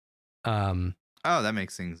 That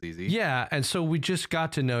makes things easy. Yeah, and so we just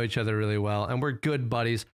got to know each other really well, and we're good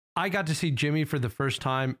buddies. I got to see Jimmy for the first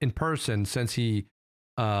time in person since he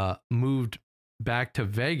moved back to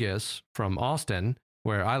Vegas from Austin,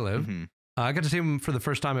 where I live. I got to see him for the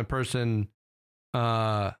first time in person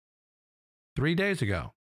 3 days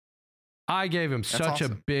ago. I gave him such a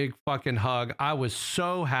big fucking hug. I was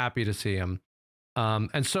so happy to see him.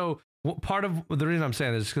 And so part of the reason I'm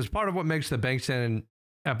saying this is because part of what makes the bank stand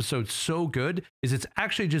episode so good is it's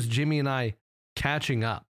actually just Jimmy and I catching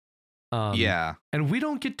up. And we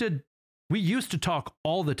don't get to, we used to talk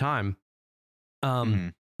all the time. We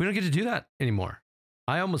don't get to do that anymore.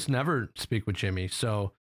 I almost never speak with Jimmy.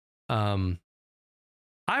 So I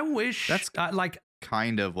wish that's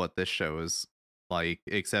kind of what this show is like,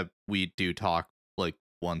 except we do talk like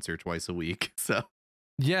once or twice a week. So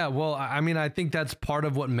yeah, well, I mean, I think that's part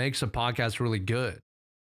of what makes a podcast really good.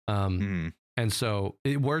 And so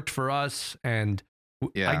it worked for us, and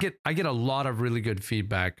I get a lot of really good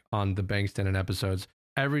feedback on the bank stand episodes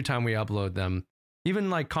every time we upload them. Even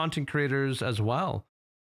like content creators as well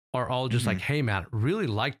are all just like, hey man, really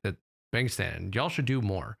like the bank stand. Y'all should do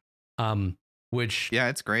more. Which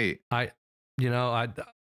it's great. Thanks,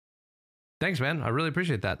 man. I really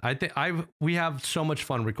appreciate that. I think we have so much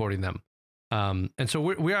fun recording them. And so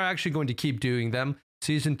we are actually going to keep doing them.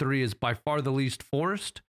 Season 3 is by far the least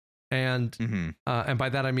forced. And by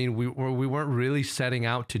that, I mean, we weren't really setting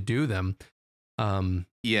out to do them.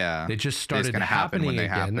 They just started happening when they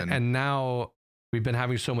again. Happen. And now we've been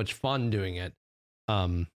having so much fun doing it.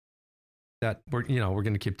 That we're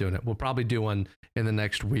going to keep doing it. We'll probably do one in the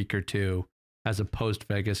next week or two as a post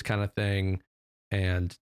Vegas kind of thing.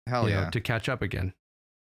 And to catch up again.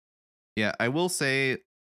 Yeah, I will say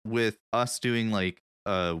with us doing like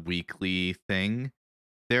a weekly thing,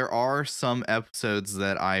 there are some episodes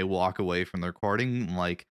that I walk away from the recording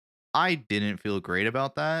like I didn't feel great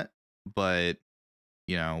about that, but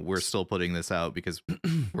we're still putting this out because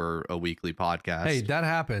we're a weekly podcast. Hey, that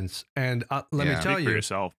happens. And let me tell Speak you. for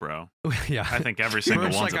yourself, bro. Yeah. I think every single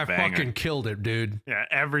Bird's one's like, a banger. I fucking killed it, dude. Yeah,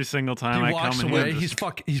 every single time He I walks come in away, here,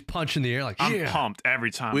 he's punching the air like, I'm pumped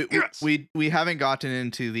every time. We haven't gotten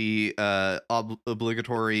into the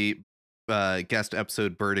obligatory guest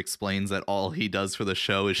episode. Bird explains that all he does for the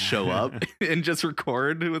show is show up and just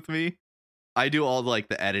record with me. I do all like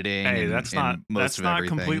the editing. Hey, and, that's and not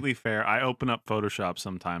everything. completely fair. I open up Photoshop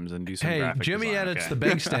sometimes and do some. Hey, graphic Jimmy design, edits okay? the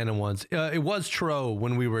bank standing ones. It was Tro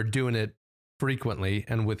when we were doing it frequently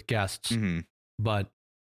and with guests, but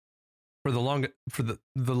for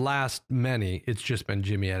the last many, it's just been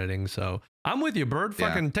Jimmy editing. So I'm with you, Bird.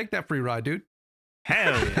 Fucking take that free ride, dude.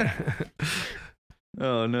 Hell yeah!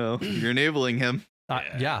 Oh no, you're enabling him.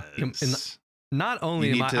 Yeah. Not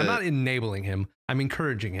only am I'm not enabling him, I'm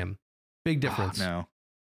encouraging him. Big difference. No,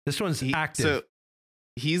 this one's active. So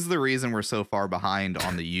he's the reason we're so far behind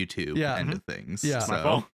on the YouTube end of things. Yeah.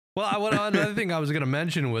 So. Well, another thing I was going to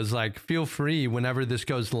mention was like, feel free whenever this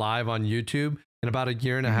goes live on YouTube in about a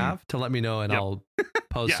year and a half to let me know, and I'll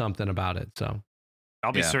post something about it. So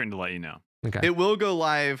I'll be certain to let you know. Okay. It will go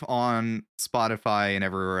live on Spotify and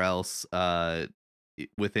everywhere else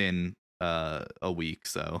within a week.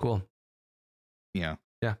 So cool. Yeah.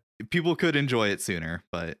 People could enjoy it sooner,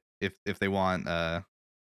 but if they want it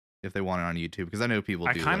on YouTube, because I know people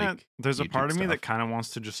do. There's a YouTube part of me stuff. that kind of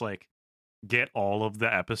wants to just like get all of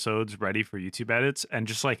the episodes ready for YouTube edits and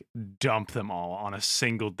just like dump them all on a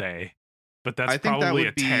single day. But that's probably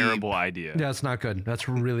a terrible idea. Yeah, it's not good. That's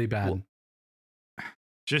really bad. Well,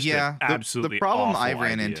 just absolutely. The problem I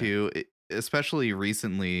ran idea. into, especially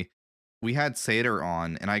recently, we had Seder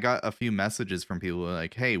on, and I got a few messages from people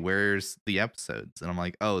like, "Hey, where's the episodes?" And I'm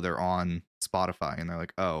like, "Oh, they're on Spotify." And they're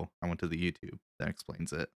like, "Oh, I went to the YouTube." That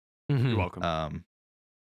explains it. You're welcome.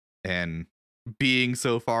 And being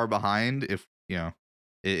so far behind, if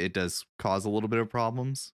it does cause a little bit of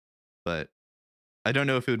problems, but I don't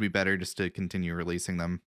know if it would be better just to continue releasing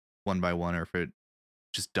them one by one, or if it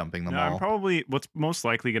just dumping them all. What's most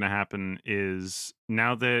likely going to happen is,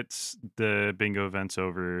 now that the bingo event's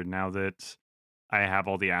over, now that I have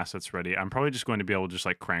all the assets ready, I'm probably just going to be able to just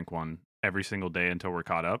like crank one every single day until we're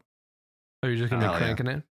caught up. Oh, you're just going to be cranking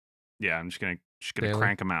it? Yeah, I'm just gonna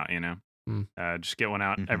crank them out. Just get one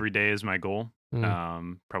out every day is my goal.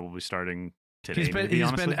 Probably starting today.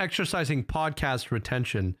 He's been exercising podcast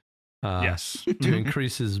retention. Yes, to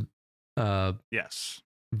increase his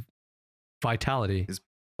vitality. His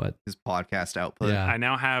podcast output. Yeah. I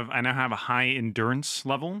now have a high endurance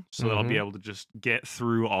level, so that I'll be able to just get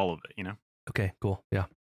through all of it. Okay. Cool. Yeah.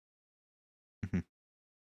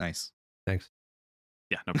 Nice. Thanks.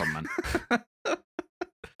 Yeah. No problem, man.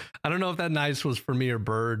 I don't know if that nice was for me or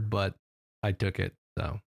Bird, but I took it.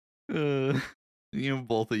 So,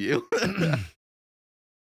 both of you.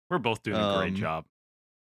 We're both doing a great job.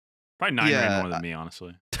 Probably 9Rains more than me,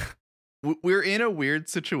 honestly. We're in a weird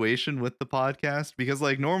situation with the podcast because,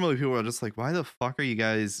 like, normally people are just like, "Why the fuck are you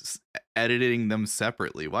guys editing them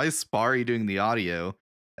separately? Why is Sparry doing the audio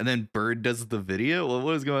and then Bird does the video? Well,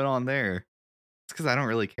 what is going on there?" It's because I don't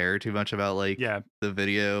really care too much about the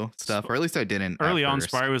video stuff, or at least I didn't. Early on,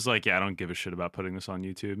 Sparry was like, "Yeah, I don't give a shit about putting this on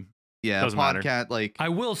YouTube." Yeah, doesn't podcast matter. like I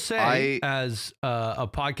will say, as a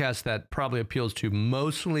podcast that probably appeals to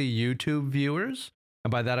mostly YouTube viewers,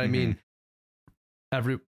 and by that I mean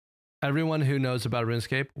everyone who knows about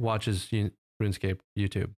RuneScape watches RuneScape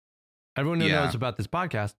YouTube. Everyone who knows about this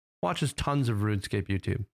podcast watches tons of RuneScape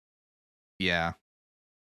YouTube. Yeah,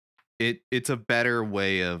 it's a better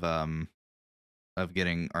way of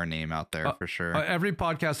getting our name out there for sure. Every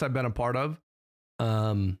podcast I've been a part of,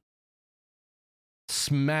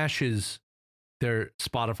 smashes their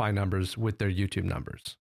Spotify numbers with their YouTube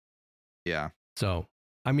numbers. Yeah. So,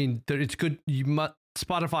 I mean, it's good.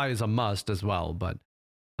 Spotify is a must as well, but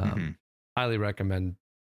highly recommend.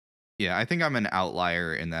 Yeah, I think I'm an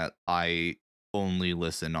outlier in that I only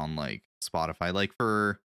listen on like Spotify. Like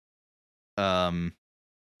for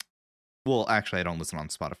well, actually, I don't listen on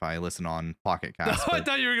Spotify. I listen on Pocket Cast. I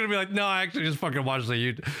thought you were gonna be like, no, I actually just fucking watch the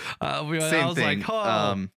YouTube. Same I was thing.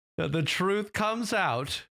 Like, the truth comes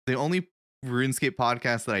out. The only RuneScape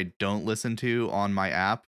podcast that I don't listen to on my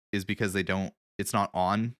app is because it's not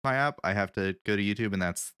on my app. I have to go to YouTube, and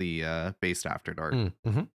that's the Based After Dark.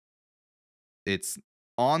 It's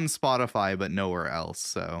on Spotify, but nowhere else.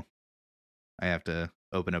 So I have to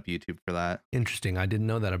open up YouTube for that. Interesting. I didn't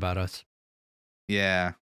know that about us.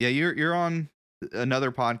 Yeah. Yeah, you're on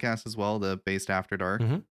another podcast as well, the Based After Dark.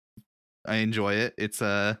 I enjoy it. It's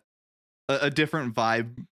a different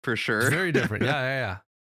vibe for sure. It's very different. Yeah.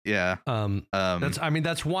 Yeah.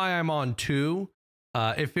 That's why I'm on 2.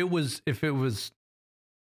 If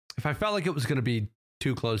I felt like it was going to be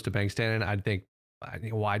too close to bank standing, I think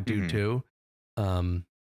I'd do too.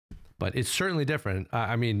 But it's certainly different.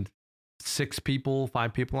 I mean, 5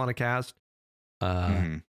 people on a cast.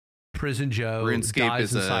 Prison Joe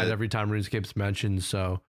dies inside every time RuneScape's mentioned.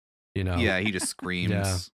 So, yeah, he just screams.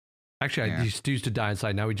 Yeah. Actually, I used to die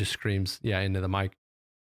inside. Now he just screams, into the mic.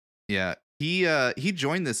 Yeah, he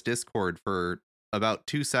joined this Discord for about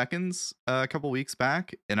 2 seconds a couple weeks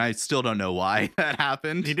back, and I still don't know why that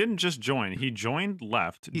happened. He didn't just join. He joined,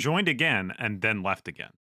 left, joined again, and then left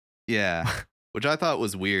again. Yeah, which I thought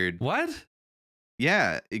was weird. What?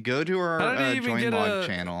 Yeah, go to our join log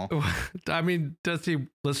channel. I mean, does he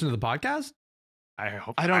listen to the podcast? I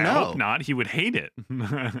don't know. I hope not. He would hate it.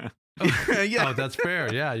 Yeah. Oh, that's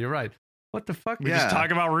fair. Yeah, you're right. What the fuck? We just talk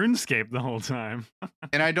about RuneScape the whole time.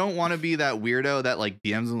 And I don't want to be that weirdo that like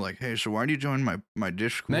DMs him like, hey, so why do you join my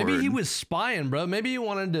Discord? Maybe he was spying, bro. Maybe he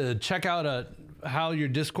wanted to check out how your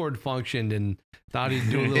Discord functioned and thought he'd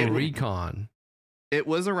do a little recon. It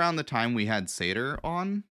was around the time we had Satyr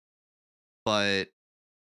on, but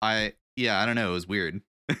I don't know. It was weird.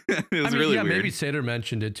 It was really weird. Maybe Satyr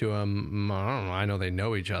mentioned it to him. I don't know. I know they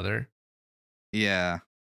know each other. Yeah.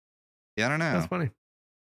 Yeah, I don't know. That's funny.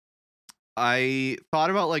 I thought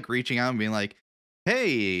about like reaching out and being like, hey,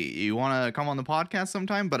 you want to come on the podcast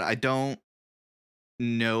sometime? But I don't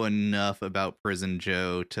know enough about Prison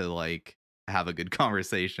Joe to like have a good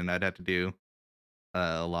conversation. I'd have to do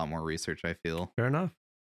a lot more research, I feel. Fair enough.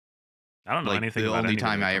 I don't know anything about the only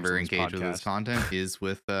time I ever engage with this content is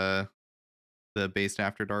with the Based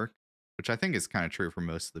After Dark, which I think is kind of true for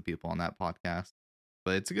most of the people on that podcast.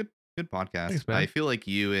 But it's a good podcast. Thanks, man. I feel like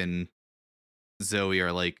you and Zoe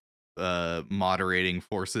are like moderating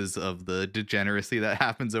forces of the degeneracy that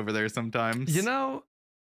happens over there sometimes.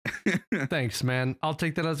 Thanks, man. I'll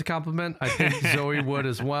take that as a compliment. I think Zoe would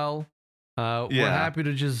as well. We're happy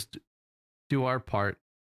to just do our part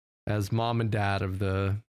as mom and dad of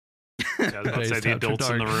the the adults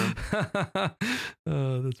in the room.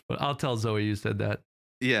 Oh, that's fun. I'll tell Zoe you said that.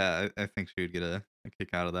 Yeah, I think she would get a kick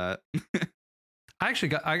out of that. I actually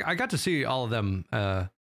got to see all of them.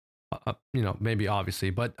 Maybe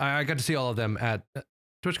obviously, but I got to see all of them at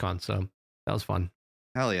TwitchCon, so that was fun.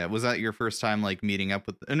 Hell yeah. Was that your first time like meeting up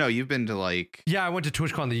with no, you've been to like I went to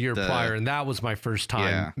TwitchCon the year prior, and that was my first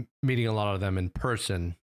time meeting a lot of them in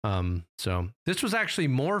person. So this was actually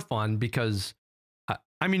more fun because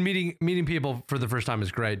I mean meeting people for the first time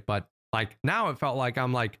is great, but like now it felt like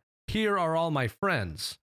I'm like, here are all my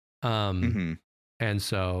friends. And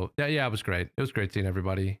so it was great. It was great seeing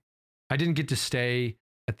everybody. I didn't get to stay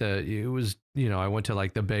at I went to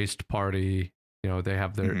like the Based party. They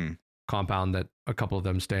have their compound that a couple of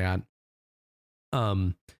them stay at.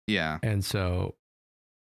 And so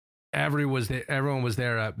everyone was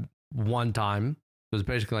there at one time. It was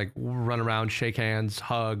basically like run around, shake hands,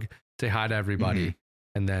 hug, say hi to everybody,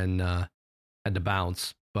 and then had to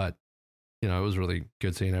bounce. But it was really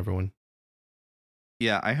good seeing everyone.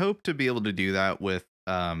 Yeah, I hope to be able to do that with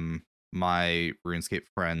my RuneScape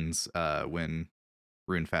friends when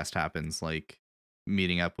RuneFest happens, like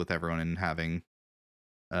meeting up with everyone and having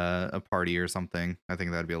a party or something. I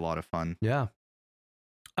think that'd be a lot of fun. Yeah.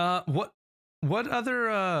 What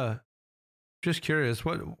other just curious,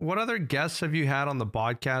 what other guests have you had on the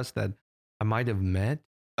podcast that I might have met?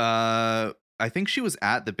 I think she was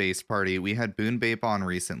at the Base party. We had Boon Bape on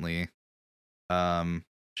recently.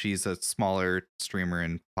 She's a smaller streamer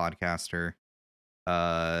and podcaster.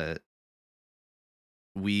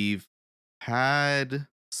 We've had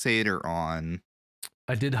Satyr on.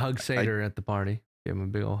 I did hug Satyr at the party. Gave him a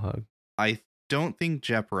big old hug. I don't think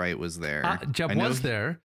Jep Wright was there. Jep was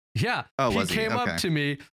there. Yeah. Oh, he came up to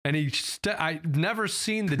me and I've never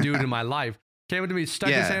seen the dude in my life. Came up to me, stuck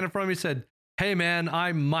his hand in front of me, said, "Hey man,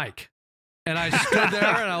 I'm Mike." And I stood there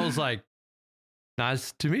and I was like,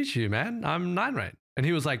 "Nice to meet you, man. I'm 9Rains." And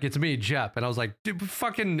he was like, "It's me, Jep." And I was like, "Dude,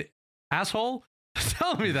 fucking asshole.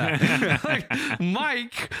 Tell me that." Like,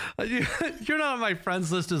 Mike, you're not on my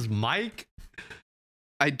friends list as Mike.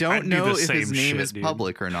 I don't know if his name is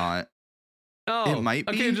public or not. Oh, it might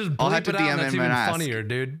be. Okay, just I'll have to DM him that's and even ask. funnier,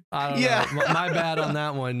 dude. I don't know. My bad on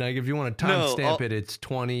that one. Like, if you want to timestamp it, it's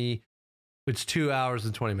 2 hours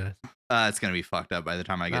and 20 minutes. It's gonna be fucked up by the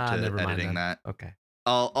time I get to editing that. Okay.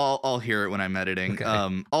 I'll hear it when I'm editing.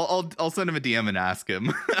 Okay. I'll send him a DM and ask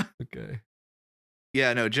him. Okay.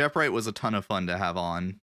 Yeah, no, Jep Wright was a ton of fun to have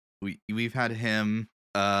on. We've had him.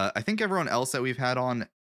 I think everyone else that we've had on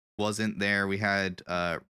wasn't there. We had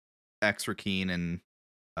Extra Keen and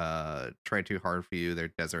Try Too Hard for You.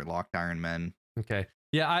 They're Desert Locked Iron Men. Okay.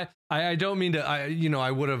 Yeah, I don't mean to.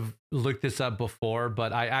 I would have looked this up before,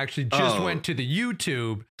 but I actually just went to the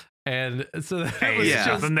YouTube, and so there was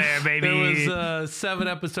just there, baby. There was 7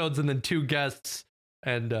 episodes and then 2 guests,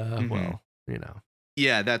 and well,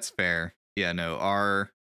 Yeah, that's fair. Yeah, no,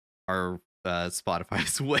 our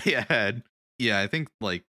Spotify's way ahead. Yeah, I think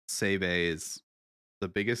like Sebe is the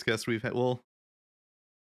biggest guest we've had. Well,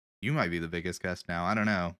 you might be the biggest guest now. I don't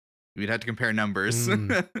know. We'd have to compare numbers.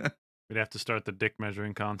 We'd have to start the dick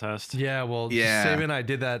measuring contest. Yeah, well, Sebe and I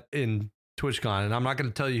did that in TwitchCon, and I'm not going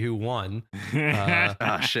to tell you who won.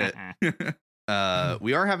 Oh shit.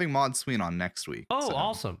 We are having Mod Sween on next week. Oh, so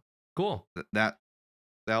awesome. Cool.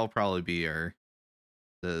 That'll probably be our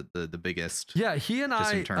the biggest. Yeah, he and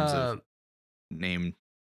just I in terms of name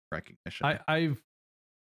recognition. I've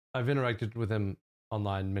interacted with him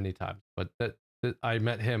online many times, but that I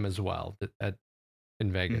met him as well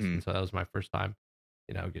in Vegas, and so that was my first time.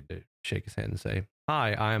 Get to shake his hand and say,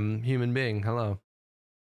 "Hi, I'm human being. Hello."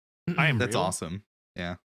 I am. That's real. awesome.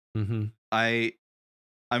 Yeah. Mm-hmm.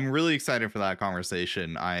 I'm really excited for that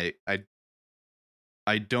conversation. I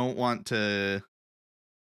don't want to.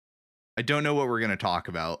 I don't know what we're gonna talk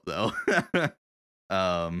about though.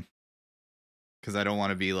 Because I don't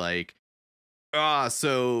want to be like,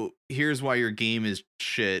 so here's why your game is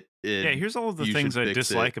shit. Here's all of the things I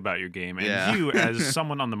dislike about your game, and you, as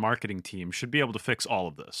someone on the marketing team, should be able to fix all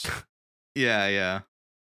of this. Yeah.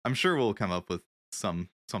 I'm sure we'll come up with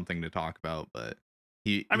something to talk about, but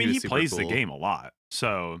he plays the game a lot,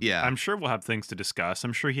 so yeah, I'm sure we'll have things to discuss.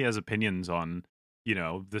 I'm sure he has opinions on,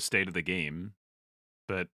 the state of the game,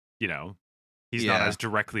 but he's not as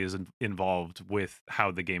directly as involved with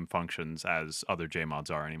how the game functions as other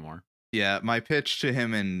JMods are anymore. Yeah, my pitch to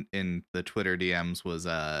him in the Twitter DMs was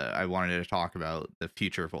I wanted to talk about the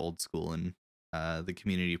future of old school and the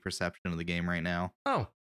community perception of the game right now. Oh,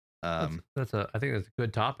 I think that's a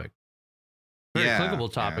good topic. Very applicable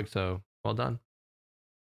topic. Yeah. So well done.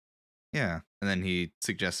 Yeah, and then he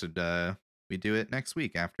suggested we do it next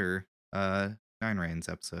week after 9Rains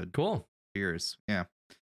episode. Cool. Cheers. Yeah,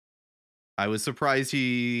 I was surprised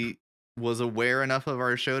he was aware enough of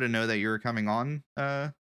our show to know that you were coming on.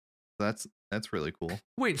 That's really cool.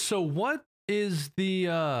 Wait, so what is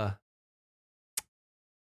the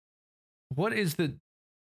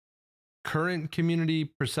current community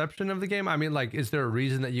perception of the game? I mean, like, is there a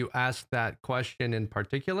reason that you asked that question in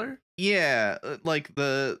particular? Yeah, like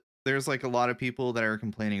there's like a lot of people that are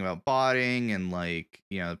complaining about botting and like,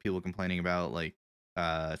 people complaining about like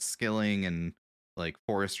skilling, and like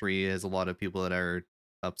forestry has a lot of people that are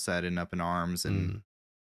upset and up in arms, and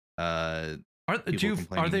are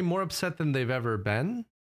they more upset than they've ever been,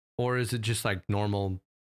 or is it just like normal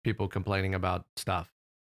people complaining about stuff?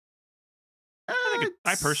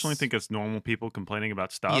 I personally think it's normal people complaining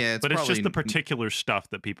about stuff, but it's just the particular stuff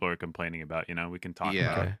that people are complaining about. We can talk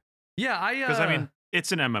about. Okay. Yeah, because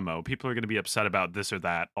it's an MMO. People are going to be upset about this or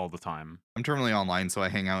that all the time. I'm terminally online, so I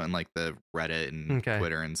hang out in like the Reddit and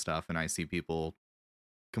Twitter and stuff, and I see people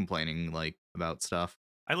complaining like about stuff.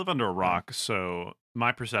 I live under a rock, so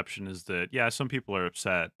my perception is that some people are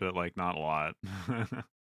upset, but like not a lot.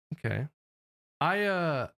 Okay.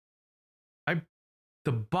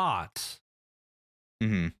 The bots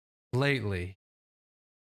lately.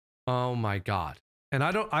 Oh my god. And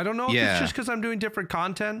I don't know if it's just because I'm doing different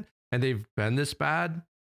content and they've been this bad.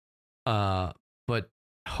 But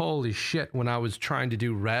holy shit, when I was trying to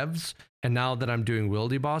do revs and now that I'm doing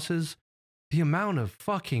wildy bosses, the amount of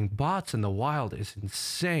fucking bots in the wild is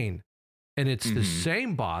insane. And it's the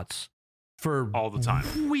same bots for all the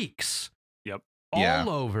time. Weeks. Yep. All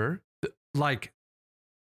over. Like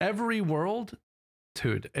every world.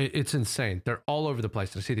 Dude, it's insane. They're all over the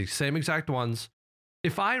place. I see the same exact ones.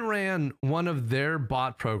 If I ran one of their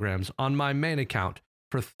bot programs on my main account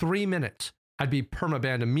for 3 minutes, I'd be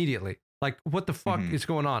permabanned immediately. Like, what the fuck is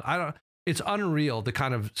going on? It's unreal, the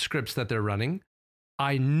kind of scripts that they're running.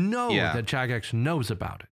 I know that Jagex knows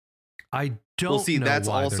about it. I don't. Well, see, know that's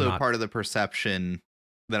why also part of the perception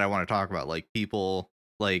that I want to talk about. Like people,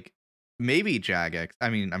 like maybe Jagex. I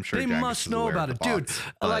mean, I'm sure they Jagex must know about it, bots,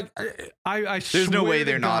 dude. Like, I there's no way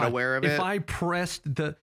they're not aware of it. If I pressed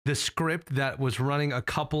the script that was running a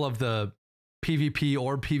couple of the PvP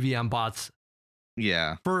or PVM bots,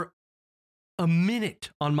 for a minute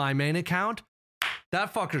on my main account,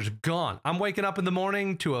 that fucker's gone. I'm waking up in the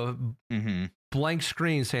morning to a blank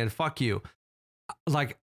screen saying "fuck you."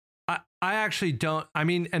 Like, I actually don't. I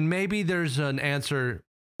mean, and maybe there's an answer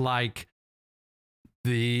like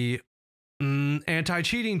the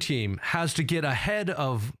anti-cheating team has to get ahead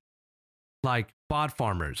of like bot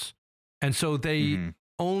farmers, and so they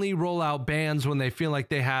only roll out bans when they feel like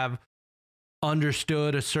they have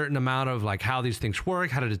understood a certain amount of like how these things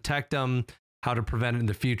work, how to detect them, how to prevent it in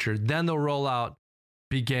the future. Then the rollout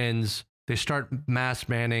begins. They start mass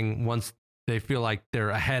manning once they feel like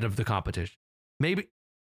they're ahead of the competition. Maybe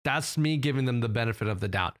that's me giving them the benefit of the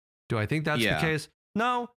doubt. Do I think that's the case?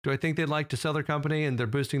 No. Do I think they'd like to sell their company and they're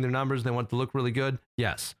boosting their numbers and they want it to look really good?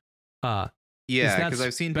 Yes. Yeah, because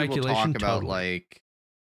I've seen people talk about like,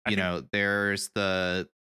 you know, there's the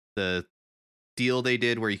deal they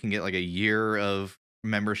did where you can get like a year of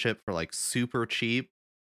membership for like super cheap.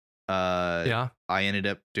 I ended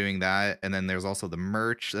up doing that, and then there's also the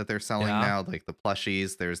merch that they're selling now, like the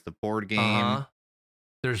plushies. There's the board game.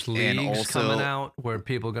 There's leagues coming out where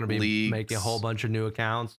people are going to be making a whole bunch of new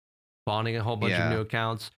accounts, spawning a whole bunch of new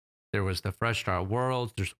accounts. There was the Fresh Start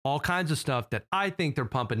Worlds. There's all kinds of stuff that I think they're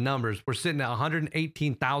pumping numbers. We're sitting at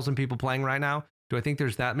 118,000 people playing right now. Do I think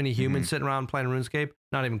there's that many humans sitting around playing RuneScape?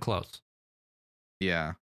 Not even close.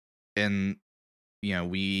 Yeah. And, you know,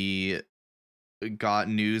 we got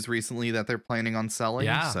news recently that they're planning on selling.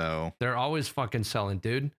 Yeah. So they're always fucking selling,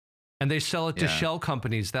 dude. And they sell it to shell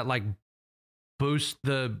companies that like boost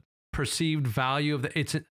the perceived value of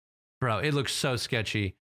the. Bro, it looks so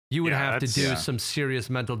sketchy. You would have to do some serious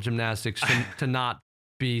mental gymnastics to not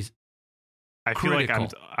be. I feel like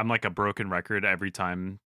I'm like a broken record every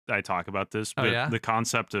time I talk about this. But the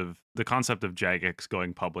concept of Jagex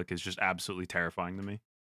going public is just absolutely terrifying to me.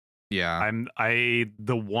 Yeah,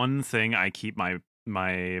 the one thing I keep my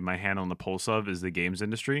hand on the pulse of is the games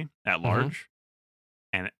industry at large,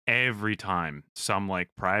 and every time some like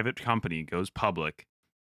private company goes public,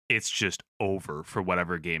 it's just over for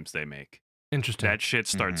whatever games they make. Interesting. That shit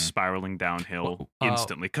starts spiraling downhill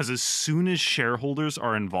instantly because as soon as shareholders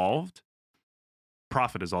are involved,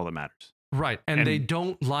 profit is all that matters. Right, and they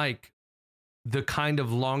don't like the kind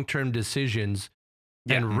of long-term decisions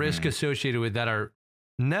and risk associated with that are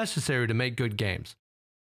necessary to make good games.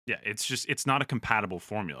 Yeah, it's not a compatible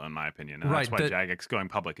formula in my opinion. And that's why Jagex going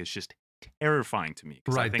public is just terrifying to me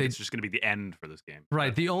because I think it's just going to be the end for this game. Right.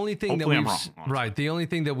 But the only thing that the only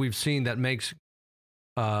thing that we've seen that makes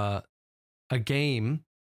a game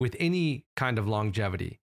with any kind of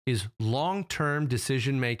longevity is long-term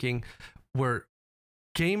decision making where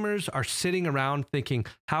gamers are sitting around thinking,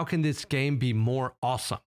 how can this game be more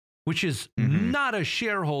awesome? Which is not a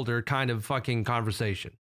shareholder kind of fucking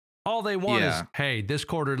conversation. All they want is, hey, this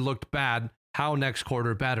quarter looked bad. How next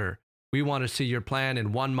quarter better? We want to see your plan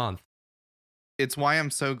in 1 month. It's why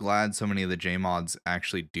I'm so glad so many of the JMods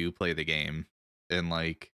actually do play the game. And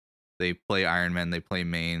like, they play Iron Man, they play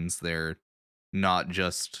mains. They're not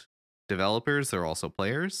just developers, they're also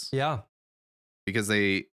players. Yeah. Because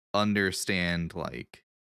they understand like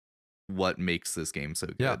what makes this game so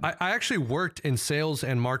good. Yeah, I actually worked in sales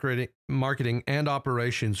and marketing and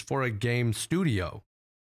operations for a game studio.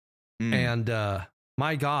 And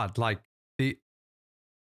my God, like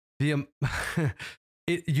you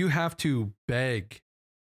have to beg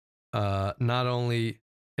not only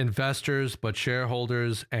investors, but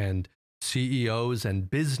shareholders and CEOs and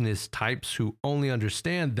business types who only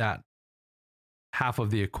understand that half of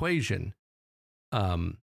the equation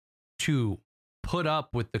to put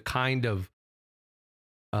up with the kind of,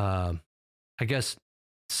 I guess,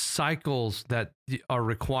 cycles that are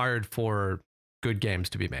required for good games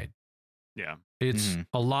to be made. Yeah. It's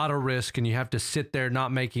a lot of risk and you have to sit there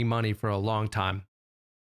not making money for a long time.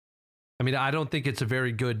 I mean, I don't think it's a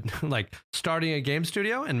very good, like starting a game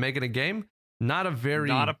studio and making a game, not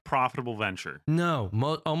a profitable venture. No,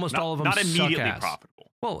 almost all of them not immediately suck ass.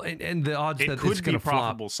 Profitable. Well, and the odds that it's going to be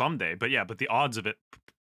profitable someday, but the odds of it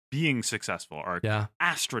being successful are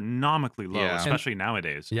astronomically low, especially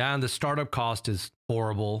nowadays. Yeah, and the startup cost is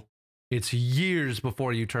horrible. It's years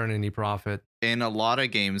before you turn any profit. In a lot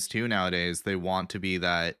of games too nowadays, they want to be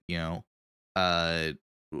that, you know,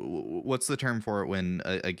 what's the term for it when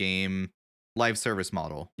a game live service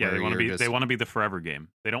model? Yeah, they want to be the forever game.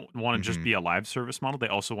 They don't want to just be a live service model. They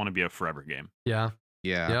also want to be a forever game. Yeah.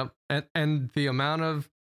 Yeah. Yep. And the amount of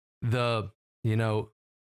the, you know,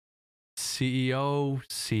 CEO,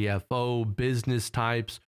 CFO, business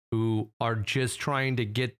types who are just trying to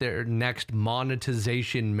get their next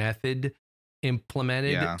monetization method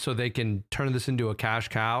implemented so they can turn this into a cash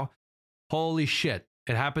cow. Holy shit.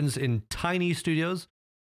 It happens in tiny studios.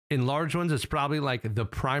 In large ones, it's probably like the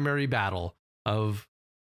primary battle of,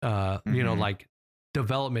 you know, like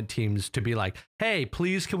development teams to be like, hey,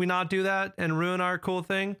 please, can we not do that and ruin our cool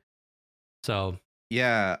thing? So,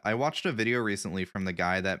 yeah, I watched a video recently from the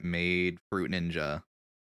guy that made Fruit Ninja,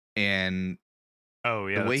 and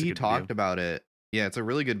the way he talked about it, it's a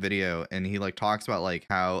really good video, and he like talks about like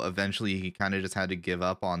how eventually he kind of just had to give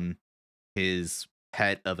up on his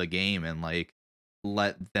pet of a game and like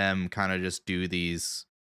let them kind of just do these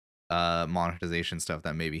monetization stuff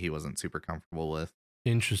that maybe he wasn't super comfortable with.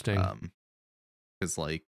 Interesting. Because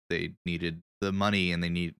like they needed the money and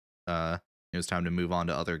it was time to move on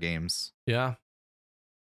to other games. Yeah.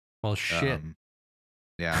 Well, shit.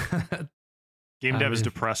 Yeah. Game dev is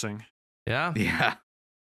depressing. Yeah. Yeah.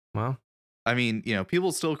 Well, I mean,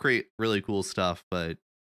 people still create really cool stuff, but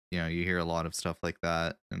you hear a lot of stuff like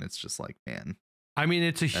that, and it's just like, man. I mean,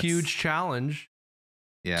 it's a huge challenge.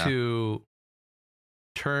 Yeah. To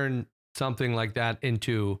turn something like that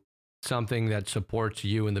into something that supports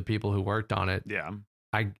you and the people who worked on it. Yeah.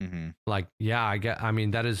 I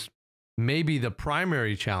mean, that is maybe the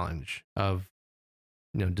primary challenge of,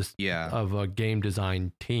 of a game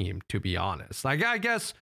design team, to be honest. Like, I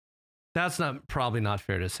guess that's probably not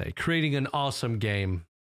fair to say. Creating an awesome game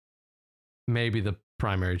may be the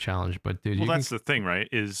primary challenge, but dude, that's the thing, right?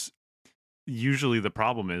 Is usually the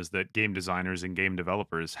problem is that game designers and game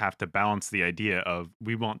developers have to balance the idea of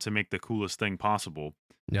we want to make the coolest thing possible.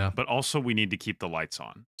 Yeah. But also we need to keep the lights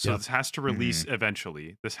on. So this has to release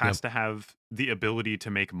eventually. This has to have the ability to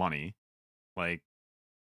make money. Like,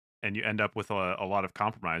 and you end up with a lot of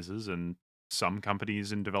compromises, and some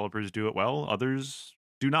companies and developers do it well, others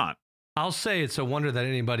do not. I'll say it's a wonder that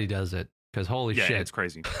anybody does it, because holy shit. It's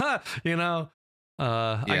crazy. I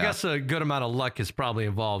guess a good amount of luck is probably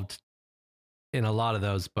involved in a lot of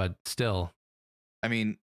those, but still. I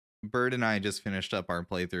mean, Bird and I just finished up our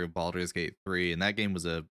playthrough of Baldur's Gate 3, and that game was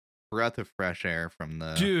a breath of fresh air from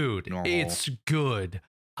the normal. It's good.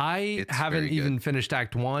 I haven't even finished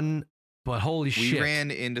Act 1, but holy shit. We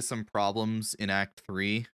ran into some problems in Act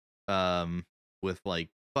 3 with like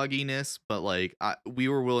bugginess, but like we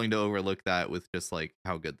were willing to overlook that with just like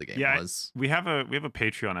how good the game was. We have a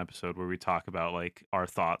Patreon episode where we talk about like our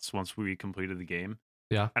thoughts once we completed the game.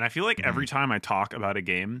 Yeah. And I feel like every time I talk about a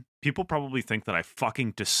game, people probably think that I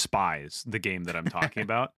fucking despise the game that I'm talking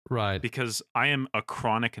about. Right. Because I am a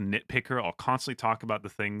chronic nitpicker. I'll constantly talk about the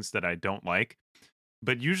things that I don't like.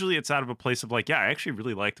 But usually it's out of a place of like, I actually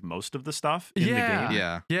really liked most of the stuff in the game.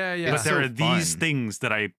 Yeah. But there are these things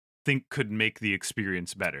that I think could make the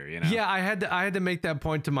experience better, Yeah, I had to make that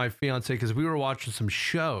point to my fiance because we were watching some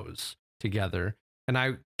shows together, and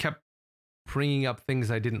I kept bringing up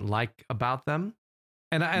things I didn't like about them.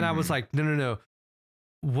 And I was like, no.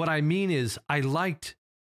 What I mean is I liked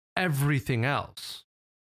everything else.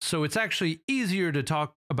 So it's actually easier to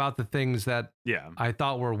talk about the things that I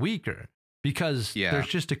thought were weaker because there's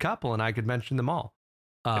just a couple and I could mention them all.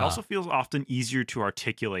 It also feels often easier to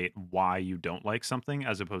articulate why you don't like something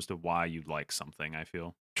as opposed to why you like something, I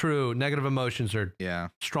feel. True. Negative emotions are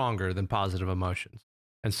stronger than positive emotions.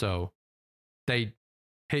 And so they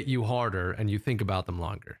hit you harder and you think about them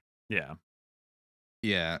longer. Yeah.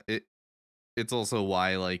 Yeah, it's also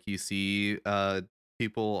why like you see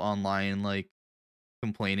people online like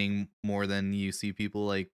complaining more than you see people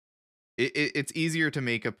like it's easier to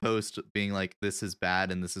make a post being like this is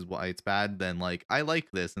bad and this is why it's bad than like I like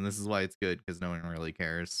this and this is why it's good, because no one really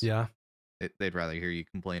cares. Yeah. They'd rather hear you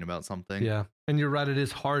complain about something. Yeah. And you're right, it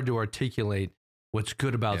is hard to articulate what's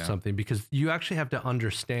good about something because you actually have to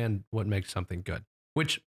understand what makes something good,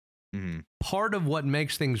 which part of what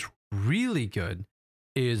makes things really good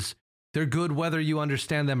is they're good whether you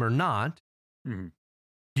understand them or not. You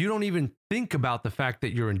don't even think about the fact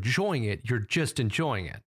that you're enjoying it. You're just enjoying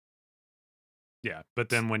it. Yeah, but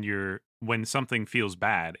then when something feels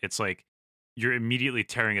bad, it's like you're immediately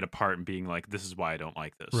tearing it apart and being like, this is why I don't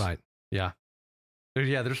like this. Right. Yeah.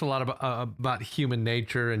 There's a lot about human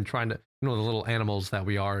nature and trying to, the little animals that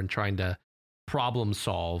we are and trying to problem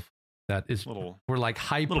solve. That is, we're like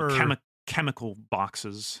hyper... Little chemical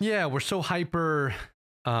boxes. Yeah, we're so hyper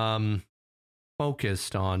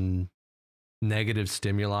focused on negative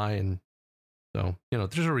stimuli, and so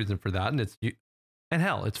there's a reason for that, and it's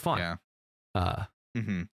fun. But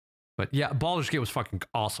yeah, Baldur's Gate was fucking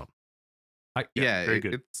awesome. Very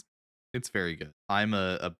good. It's very good. I'm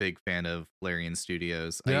a big fan of Larian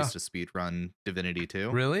Studios. I used to speedrun Divinity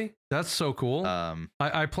 2. Really? That's so cool.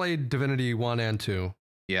 I played Divinity 1 and 2.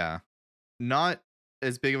 Yeah, not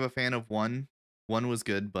as big of a fan of 1. 1 was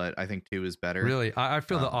good, but I think 2 is better. Really? I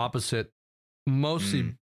feel the opposite,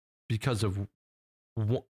 mostly because of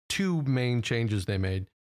 2 main changes they made.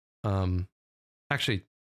 Actually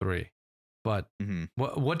 3. But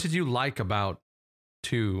what did you like about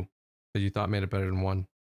 2 that you thought made it better than 1?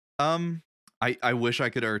 I wish I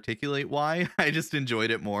could articulate why. I just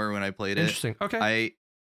enjoyed it more when I played it. Interesting. Okay.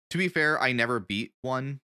 To be fair, I never beat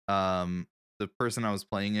 1. The person I was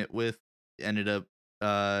playing it with ended up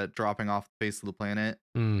dropping off the face of the planet.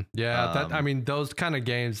 Yeah, I mean, those kind of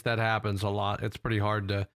games, that happens a lot. It's pretty hard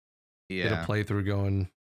to get a playthrough going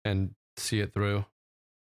and see it through.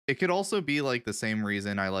 It could also be like the same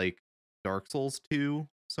reason I like Dark Souls 2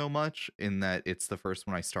 so much, in that it's the first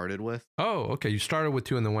one I started with. Oh, okay. You started with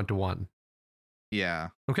 2 and then went to 1. Yeah.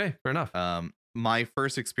 Okay, fair enough. My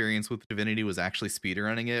first experience with Divinity was actually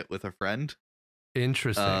speedrunning it with a friend.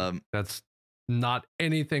 Interesting. That's not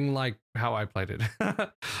anything like how I played it.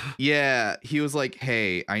 Yeah, he was like,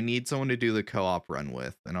 hey, I need someone to do the co-op run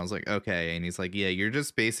with. And I was like, okay. And he's like, yeah, you're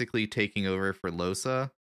just basically taking over for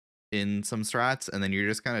Losa in some strats, and then you're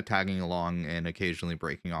just kind of tagging along and occasionally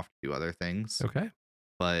breaking off to do other things. Okay.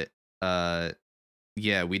 But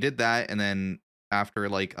yeah, we did that, and then after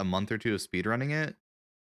like a month or two of speedrunning it,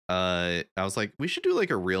 I was like, we should do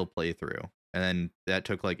like a real playthrough. And then that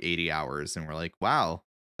took like 80 hours, and we're like, wow,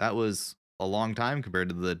 that was a long time compared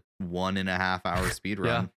to the 1.5 hour speed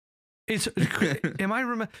run. Is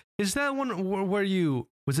that one where you,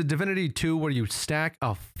 was it Divinity 2 where you stack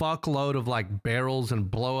a fuckload of like barrels and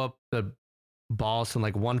blow up the boss in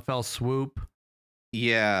like one fell swoop?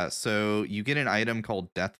 Yeah, so you get an item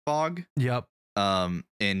called Death Fog. Yep. And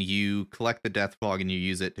you collect the Death Fog and you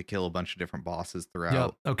use it to kill a bunch of different bosses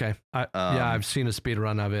throughout. Yep. Okay. I've seen a speed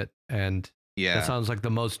run of it, and that sounds like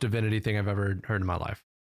the most Divinity thing I've ever heard in my life.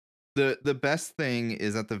 The best thing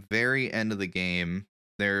is at the very end of the game,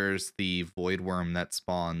 there's the Void Worm that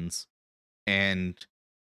spawns, and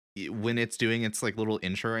when it's doing its like little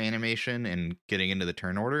intro animation and getting into the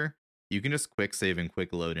turn order, you can just quick save and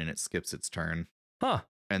quick load, and it skips its turn. Huh.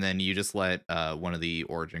 And then you just let one of the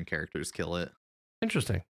origin characters kill it.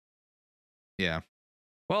 Interesting. Yeah.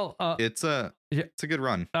 Well, it's a good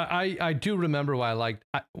run. I do remember why I liked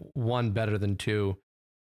 1 better than 2.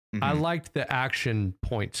 Mm-hmm. I liked the action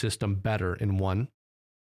point system better in 1.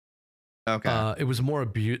 Okay. It was more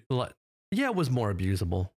it was more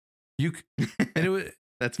abusable.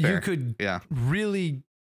 That's fair. You could really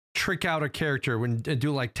trick out a character and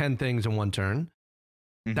do like 10 things in 1 turn.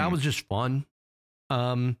 Mm-hmm. That was just fun.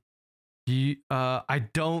 I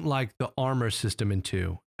don't like the armor system in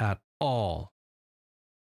 2 at all.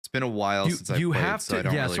 It's been a while since I played, have to, so I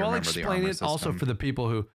don't really so I'll remember the explain armor it system. Also for the people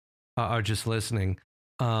who are just listening.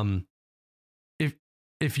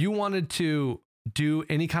 If you wanted to do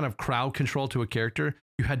any kind of crowd control to a character,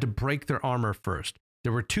 you had to break their armor first.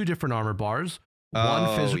 There were 2 different armor bars,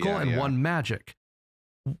 one physical and one magic.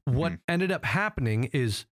 What ended up happening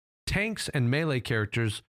is tanks and melee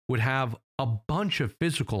characters would have a bunch of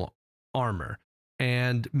physical armor,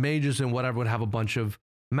 and mages and whatever would have a bunch of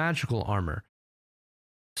magical armor.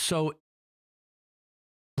 So,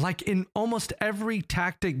 like in almost every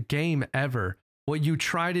tactic game ever, what you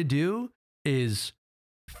try to do is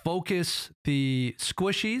focus the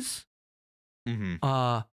squishies,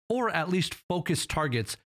 or at least focus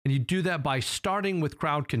targets. And you do that by starting with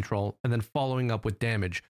crowd control and then following up with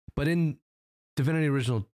damage. But in Divinity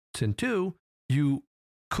Original Sin 2, you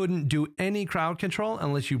couldn't do any crowd control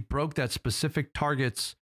unless you broke that specific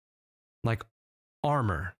target's like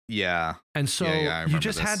armor. Yeah. And so you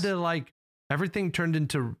just had to like, everything turned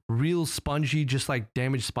into real spongy, just like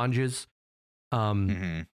damage sponges.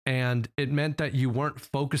 And it meant that you weren't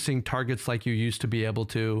focusing targets like you used to be able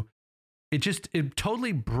to. It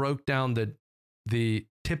totally broke down the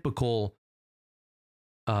typical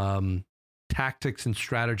tactics and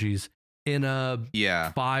strategies in a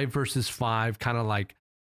 5 versus 5 kind of like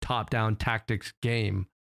top-down tactics game.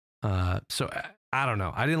 So I don't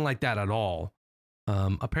know. I didn't like that at all.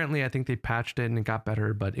 Apparently, I think they patched it and it got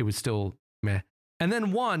better, but it was still meh. And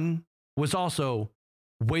then 1 was also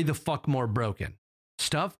way the fuck more broken.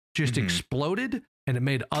 Stuff just exploded, and it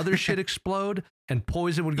made other shit explode, and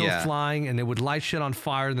poison would go flying, and it would light shit on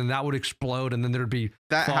fire, and then that would explode, and then there'd be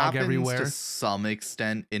fog everywhere. To some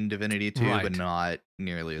extent in Divinity 2, but not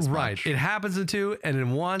nearly as much. Right. It happens in 2, and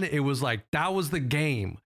in 1, it was like, that was the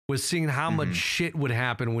game, was seeing how much shit would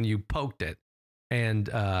happen when you poked it. And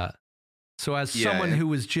so as someone who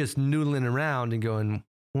was just noodling around and going,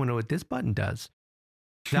 I wonder what this button does,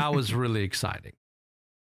 that was really exciting.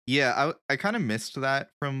 Yeah, I kind of missed that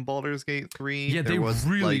from Baldur's Gate 3. Yeah, they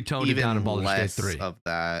really toned it down in Baldur's Gate 3. Of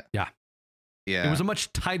that. Yeah. Yeah. It was a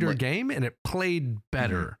much tighter game, and it played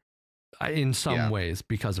better in some ways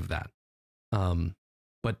because of that.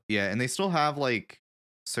 But yeah, and they still have like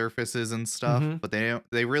surfaces and stuff, but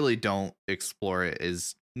they really don't explore it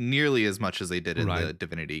as nearly as much as they did in the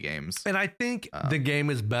Divinity games. And I think the game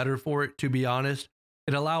is better for it, to be honest.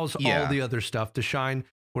 It allows all the other stuff to shine,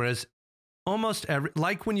 whereas almost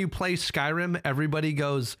like when you play Skyrim, everybody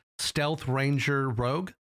goes stealth, ranger,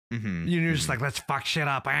 rogue. You're just like, let's fuck shit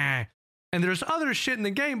up. And there's other shit in the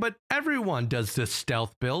game, but everyone does this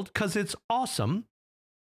stealth build because it's awesome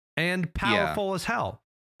and powerful as hell.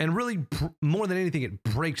 And really, more than anything, it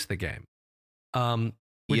breaks the game.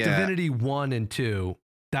 With Divinity 1 and 2,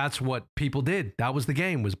 that's what people did. That was the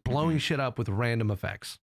game, was blowing shit up with random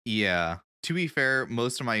effects. Yeah. To be fair,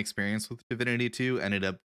 most of my experience with Divinity 2 ended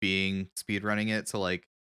up being speedrunning it. So like,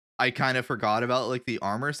 I kind of forgot about like the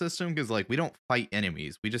armor system because like we don't fight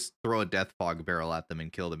enemies. We just throw a death fog barrel at them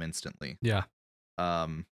and kill them instantly. Yeah.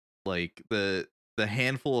 Like the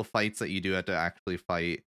handful of fights that you do have to actually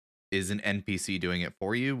fight is an NPC doing it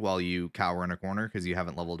for you while you cower in a corner because you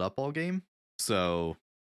haven't leveled up all game. So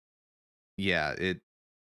yeah,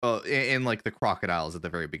 and like the crocodiles at the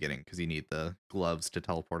very beginning because you need the gloves to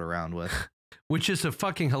teleport around with. Which is a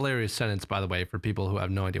fucking hilarious sentence, by the way, for people who have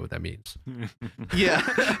no idea what that means. Yeah.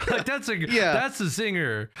 Like that's a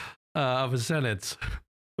zinger of a sentence.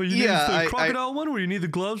 Well, you need the crocodile one where you need the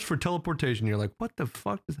gloves for teleportation. You're like, what the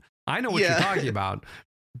fuck? I know what you're talking about,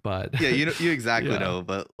 but yeah, you exactly know.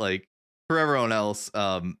 But like for everyone else,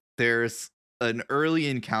 there's an early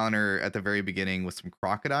encounter at the very beginning with some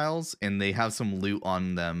crocodiles, and they have some loot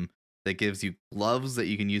on them that gives you gloves that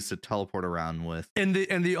you can use to teleport around with. And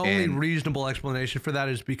the only reasonable explanation for that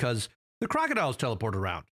is because the crocodiles teleport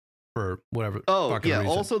around for whatever. Oh yeah, reason.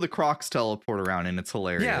 Also the crocs teleport around, and it's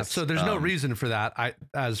hilarious. Yeah, so there's no reason for that.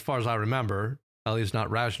 As far as I remember, at least not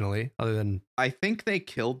rationally, other than I think they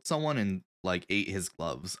killed someone and like ate his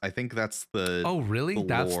gloves. I think that's the really? The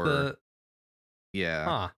that's lore. the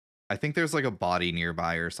Yeah. I think there's like a body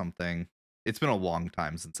nearby or something. It's been a long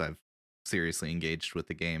time since I've seriously engaged with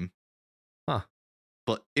the game.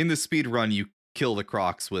 But in the speed run, you kill the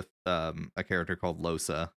crocs with a character called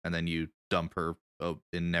Losa, and then you dump her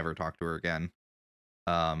and never talk to her again.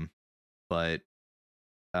 But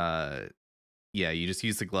yeah, you just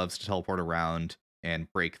use the gloves to teleport around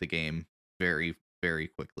and break the game very, very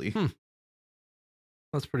quickly.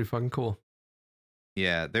 That's pretty fucking cool.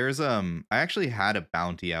 Yeah, there's I actually had a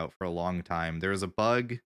bounty out for a long time. There was a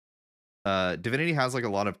bug. Divinity has like a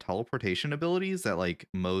lot of teleportation abilities that like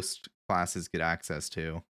most classes get access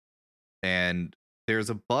to. And there's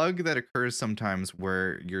a bug that occurs sometimes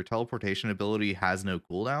where your teleportation ability has no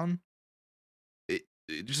cooldown. It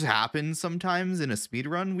just happens sometimes in a speed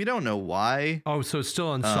run. We don't know why. Oh, so it's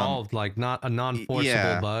still unsolved, like not a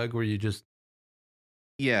non-forceable bug where you just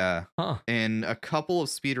Yeah. And a couple of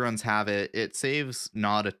speedruns have it. It saves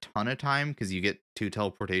not a ton of time because you get 2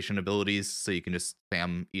 teleportation abilities, so you can just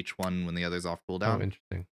spam each one when the other's off cooldown. Oh,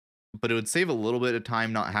 interesting. But it would save a little bit of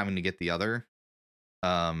time not having to get the other.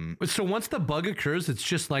 So once the bug occurs, it's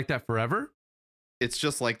just like that forever? It's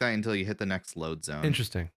just like that until you hit the next load zone.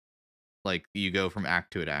 Interesting. Like you go from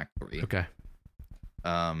act 2 to act 3. Okay.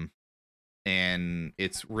 And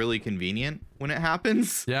it's really convenient when it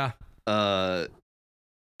happens. Yeah.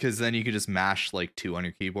 Because then you could just mash like 2 on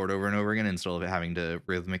your keyboard over and over again instead of having to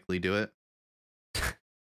rhythmically do it.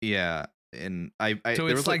 Yeah. And so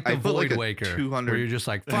it's like the Void Waker 200 where you're just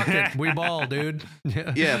like, fuck it, we ball, dude.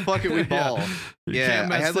 Yeah, fuck it, we ball. Yeah,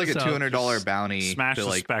 I had like a $200 bounty to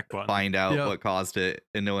like find out what caused it,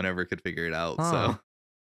 and no one ever could figure it out. So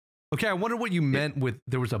okay, I wonder what you meant with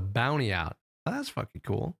there was a bounty out. Oh, that's fucking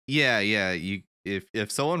cool. Yeah. You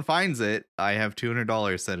if someone finds it, I have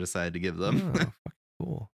 $200 set aside to give them. Oh, fucking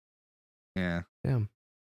cool. Yeah. Damn.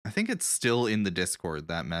 I think it's still in the Discord,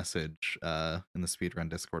 that message, in the speedrun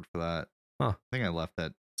Discord for that. I think I left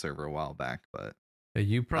that server a while back, but yeah,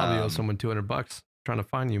 you probably owe someone $200 trying to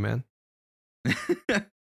find you, man.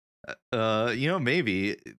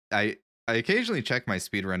 Maybe I occasionally check my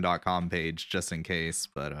speedrun.com page just in case,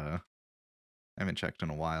 but I haven't checked in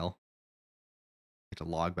a while. I have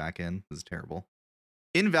to log back in. This is terrible.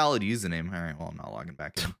 Invalid username. All right, well, I'm not logging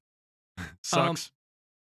back in. Sucks.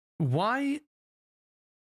 Why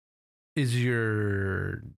is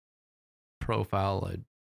your profile a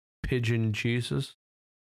pigeon Jesus?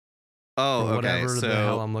 Oh, or whatever okay. So the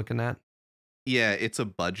hell I'm looking at. Yeah, it's a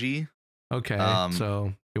budgie. Okay,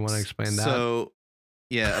 so you want to explain that? So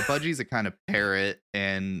yeah, a budgie's a kind of parrot,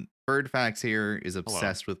 and Birdfax here is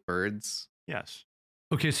obsessed with birds. Yes.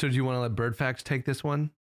 Okay, so do you want to let Birdfax take this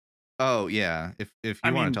one? Oh yeah, if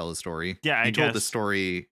you want to tell the story. Yeah, you told the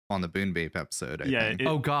story on the Boon Bape episode. I think.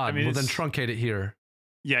 Oh God, well then truncate it here.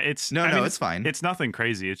 Yeah, it's it's fine. It's nothing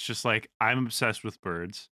crazy. It's just like I'm obsessed with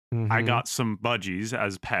birds. Mm-hmm. I got some budgies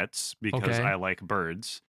as pets because I like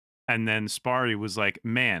birds. And then Sparty was like,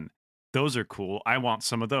 man, those are cool. I want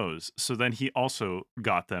some of those. So then he also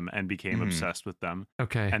got them and became obsessed with them.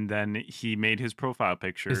 Okay. And then he made his profile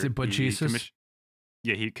picture. Is it Jesus?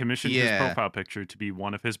 He commissioned his profile picture to be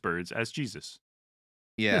one of his birds as Jesus.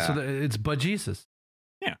 Yeah. So it's Jesus.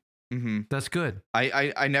 Yeah. Mm-hmm. That's good.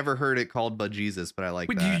 I never heard it called Bejesus, but I like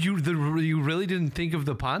Wait, that. you really didn't think of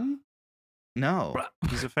the pun? No.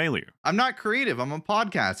 He's a failure. I'm not creative. I'm a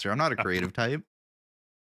podcaster. I'm not a creative type.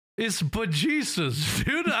 It's bejesus,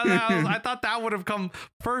 dude. I thought that would have come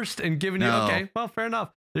first and given you. Okay, well, fair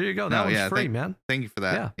enough. There you go. That one's free, man. Thank you for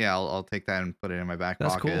that. Yeah, I'll take that and put it in my back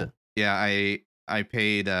That's pocket. Cool. Yeah, I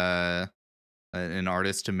paid an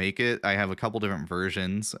artist to make it. I have a couple different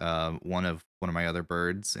versions. One of my other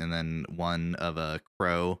birds, and then one of a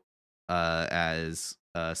crow as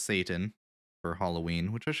Satan for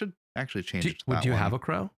Halloween, which I should actually change it to Would that you one. have a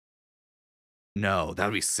crow? No, that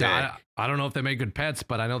would be sick. Yeah, I don't know if they make good pets,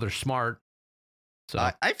 but I know they're smart.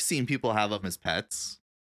 So I've seen people have them as pets.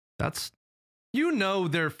 That's,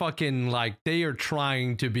 they're fucking like, they are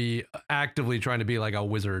actively trying to be like a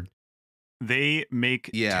wizard. They make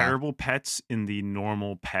terrible pets in the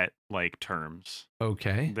normal pet like terms.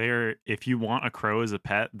 Okay. If you want a crow as a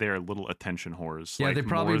pet, they're little attention whores. Yeah, like, they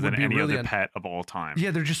probably more would than be any really other pet of all time.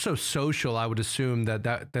 Yeah, they're just so social. I would assume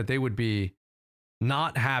that they would be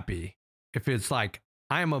not happy if it's like,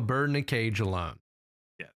 I am a bird in a cage alone.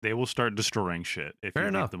 Yeah, they will start destroying shit if you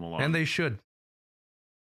leave them alone. And they should.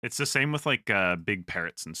 It's the same with like big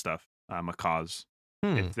parrots and stuff, macaws.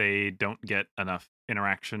 If they don't get enough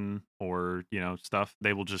interaction or, stuff,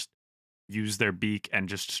 they will just use their beak and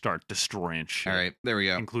just start destroying shit. All right, there we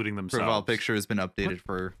go. Including themselves. Profile picture has been updated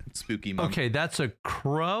for Spooky Month. Okay, that's a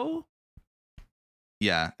crow?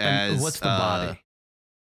 Yeah. And what's the body?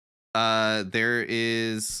 There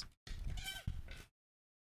is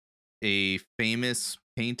a famous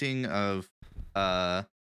painting of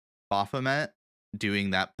Baphomet doing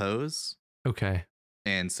that pose. Okay.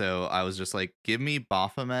 And so I was just like, give me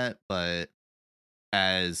Baphomet, but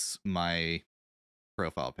as my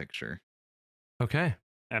profile picture. Okay.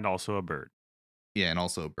 And also a bird. Yeah, and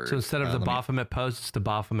also a bird. So instead of the Baphomet pose, it's the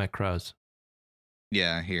Baphomet crows.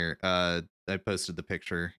 Yeah, here. I posted the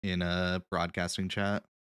picture in a broadcasting chat.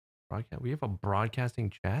 We have a broadcasting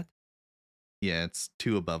chat? Yeah, it's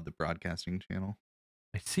 2 above the broadcasting channel.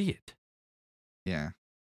 I see it. Yeah.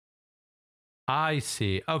 I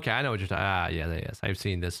see. Okay, I know what you're talking. Yeah, yes. I've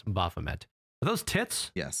seen this Baphomet. Are those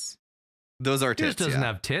tits? Yes. Those are tits. Yours doesn't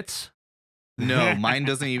have tits. No, mine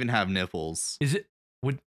doesn't even have nipples. Is it?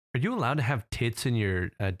 Are you allowed to have tits in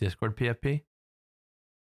your Discord PFP?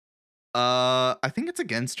 I think it's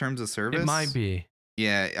against terms of service. It might be.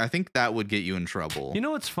 Yeah, I think that would get you in trouble. You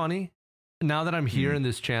know what's funny? Now that I'm here in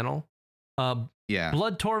this channel, Blood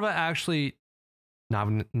Torva actually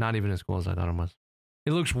not even as cool as I thought it was.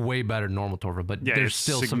 It looks way better than normal Torva, but there's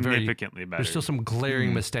still some significantly better. There's still some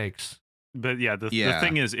glaring mistakes. But the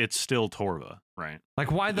thing is, it's still Torva, right?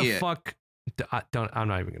 Like, why the fuck? I'm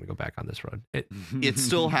not even gonna go back on this road. It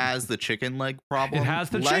still has the chicken leg problem. It has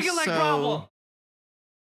the chicken leg problem.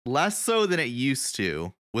 Less so than it used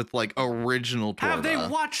to with like original Torva.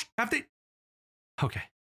 Have they? Okay.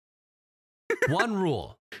 One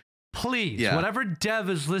rule, please. Whatever dev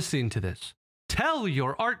is listening to this, tell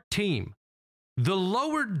your art team the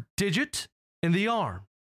lower digit in the arm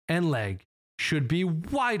and leg should be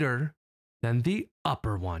wider than the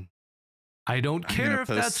upper one. I don't care if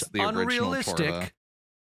that's unrealistic.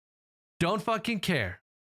 Don't fucking care.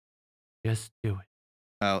 Just do it.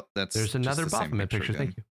 Oh, there's another Baphomet picture.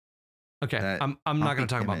 Thank you. Okay, I'm not going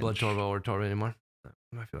to talk about Blood Torva or Torva anymore.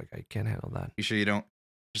 I feel like I can't handle that. You sure you don't?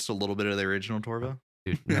 Just a little bit of the original Torva?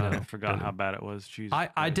 Dude, no, I forgot how bad it was. Jesus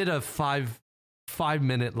I did a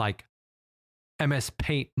 5-minute like MS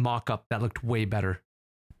Paint mock-up that looked way better.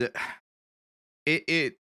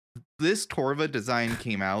 This Torva design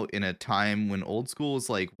came out in a time when old school was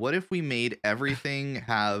like, what if we made everything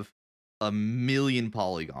have 1 million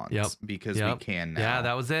polygons? Because we can now. Yeah,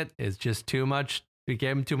 that was it. It's just too much. We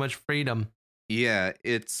gave him too much freedom. Yeah,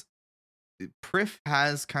 Prif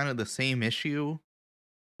has kind of the same issue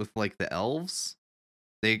with like the elves.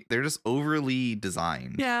 They're just overly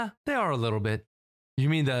designed. Yeah, they are a little bit. You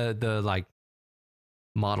mean the like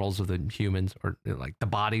models of the humans or like the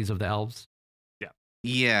bodies of the elves?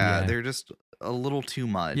 Yeah, they're just a little too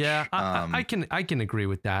much. Yeah, I can agree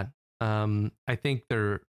with that. I think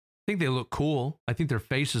they look cool. I think their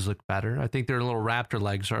faces look better. I think their little raptor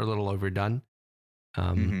legs are a little overdone.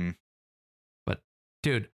 But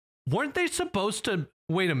dude, weren't they supposed to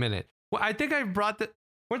wait a minute? Well, I think I brought that.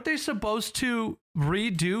 Weren't they supposed to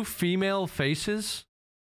redo female faces?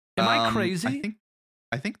 Am I crazy?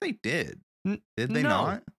 I think they did. Did they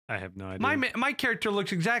not? I have no idea. My character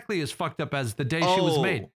looks exactly as fucked up as the day she was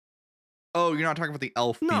made. Oh, you're not talking about the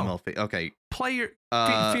elf female face. Okay.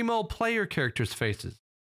 Female player characters' faces.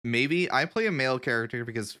 Maybe I play a male character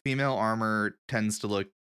because female armor tends to look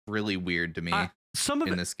really weird to me. some of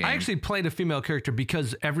in it, this game. I actually played a female character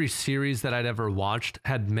because every series that I'd ever watched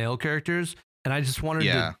had male characters, and I just wanted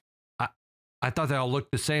to. I thought they all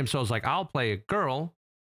looked the same, so I was like, I'll play a girl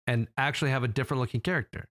and actually have a different looking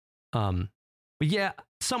character. But yeah,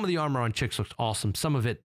 some of the armor on chicks looks awesome. Some of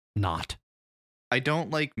it not. I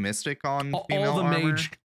don't like Mystic on female all the armor.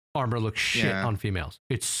 mage armor looks shit on females.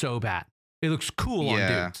 It's so bad. It looks cool on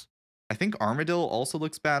dudes. I think Armadillo also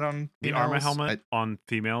looks bad on females. The armor helmet on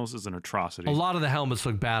females is an atrocity. A lot of the helmets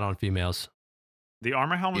look bad on females. The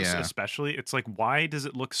armor helmets especially, it's like, why does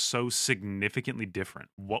it look so significantly different?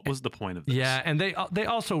 What was the point of this? Yeah, and they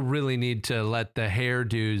also really need to let the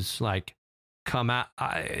hairdos like come out,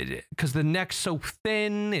 because the neck's so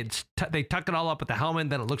thin. It's they tuck it all up with the helmet,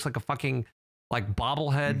 and then it looks like a fucking like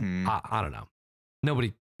bobblehead. Mm-hmm. I don't know.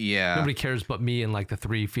 Nobody cares but me and like the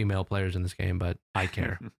 3 female players in this game, but I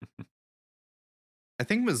care. I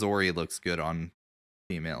think Missouri looks good on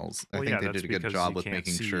females. I think they did a good job with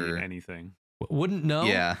making sure anything. Wouldn't know.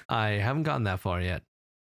 Yeah. I haven't gotten that far yet.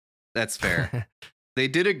 That's fair. They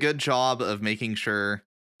did a good job of making sure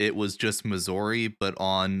it was just Missouri, but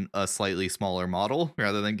on a slightly smaller model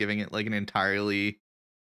rather than giving it like an entirely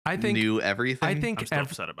new everything. I think I'm still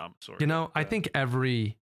upset about Missouri. You know, I think I'm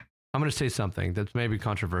going to say something that's maybe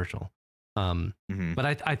controversial. But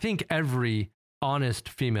I think every honest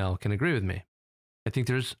female can agree with me. I think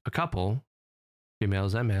there's a couple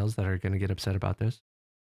females and males that are going to get upset about this.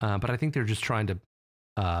 But I think they're just trying to,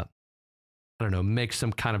 I don't know, make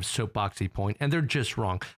some kind of soapboxy point, and they're just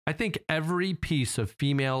wrong. I think every piece of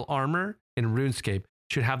female armor in RuneScape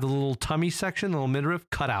should have the little tummy section, the little midriff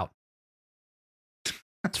cut out.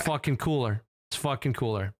 It's fucking cooler. It's fucking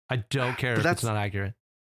cooler. I don't care if it's not accurate.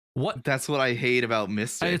 What? That's what I hate about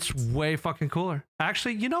Mystic. It's way fucking cooler.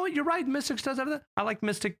 Actually, you know what? You're right. Mystics does everything. I like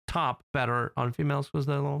Mystic top better on females because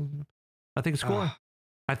they're little. I think it's cooler.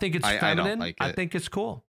 I think it's feminine. I don't like it. I think it's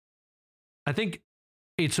cool. I think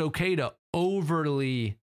it's okay to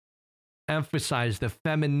overly emphasize the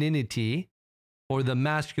femininity or the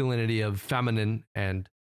masculinity of feminine and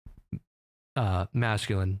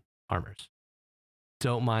masculine armors.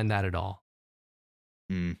 Don't mind that at all.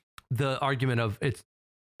 The argument of it's.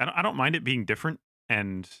 I don't mind it being different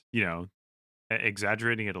and, you know,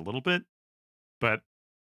 exaggerating it a little bit, but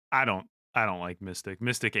I don't like Mystic.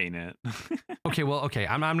 Mystic ain't it. Okay.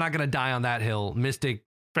 I'm not gonna die on that hill. Mystic.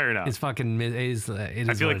 Fair enough. It's fucking.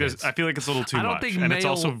 I feel like it's a little too much. And it's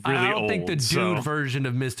also really old. I don't think the dude version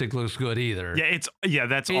of Mystic looks good either. Yeah,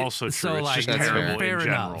 that's also true. So it's like, just terrible fair in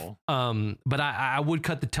general. Enough. But I would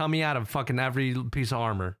cut the tummy out of fucking every piece of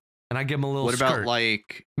armor, and I give him a little. What skirt. about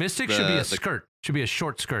like Mystic should be a skirt? Should be a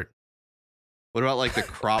short skirt. What about like the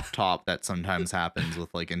crop top that sometimes happens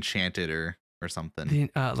with like Enchanted or something?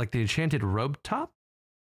 Like the Enchanted robe top.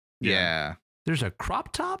 Yeah. There's a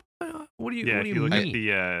crop top? What do you if you look mean?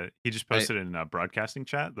 at he just posted in broadcasting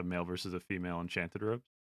chat, the male versus the female enchanted robe.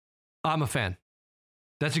 I'm a fan.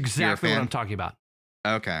 That's exactly what I'm talking about.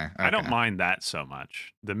 Okay. I don't mind that so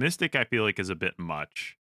much. The Mystic I feel like is a bit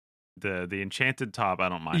much. The enchanted top I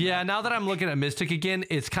don't mind. Yeah, that. now that I'm looking at Mystic again,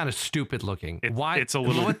 it's kind of stupid looking. Why? It's a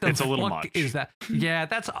little much. Is that? Yeah,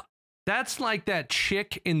 that's like that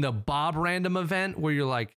chick in the Bob Random event where you're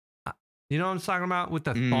like, you know what I'm talking about with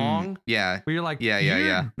the thong? Yeah. Where you're like,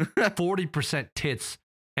 yeah. 40% tits,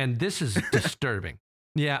 and this is disturbing.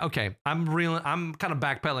 Yeah, okay. I'm kind of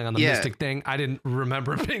backpedaling on the Mystic thing. I didn't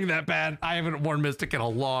remember it being that bad. I haven't worn Mystic in a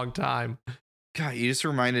long time. God, you just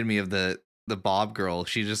reminded me of the Bob girl.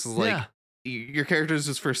 She just is like, your character's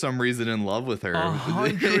just for some reason in love with her.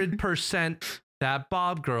 100% that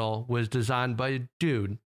Bob girl was designed by a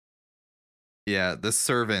dude. Yeah, the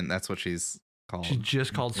servant. That's what she's called. She's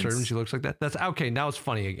just called servant. She looks like that. That's okay. Now it's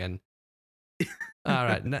funny again. All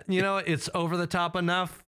right. You know, it's over the top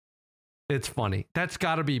enough. It's funny. That's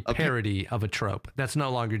got to be parody of a trope. That's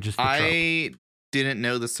no longer just a trope. I didn't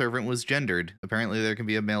know the servant was gendered. Apparently there can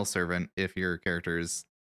be a male servant if your character is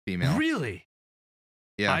female. Really?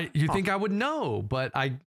 Yeah. You think I would know, but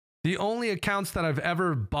the only accounts that I've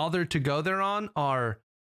ever bothered to go there on are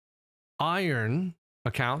Iron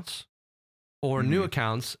accounts or new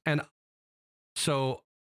accounts. And so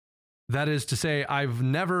that is to say, I've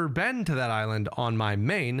never been to that island on my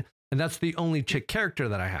main, and that's the only chick character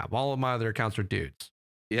that I have. All of my other accounts are dudes.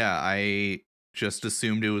 Yeah, I just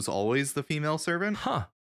assumed it was always the female servant. Huh.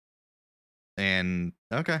 And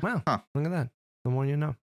okay. Wow. Huh. Look at that. The more you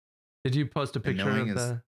know. Did you post a picture of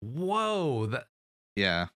the... Whoa.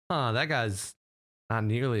 Yeah. Huh, that guy's not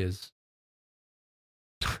nearly as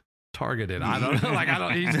targeted. I don't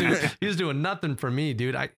know. He's doing nothing for me,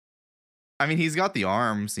 dude. I mean, he's got the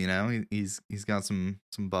arms, you know. He's got some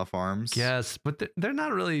buff arms. Yes, but they're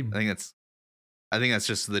not really. I think it's I think that's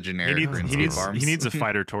just the He generic needs RuneScape arms. he needs a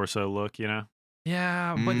fighter torso look, you know.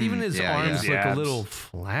 Yeah, but even his arms look abs. a little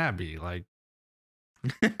flabby. Like,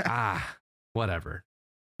 whatever.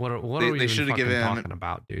 What are we they even should've fucking given him- talking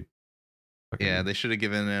about, dude? Yeah, they should have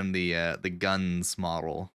given him the guns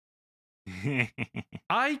model.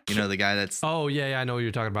 I You know, the guy that's Oh yeah, I know what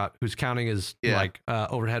you're talking about. Who's counting his like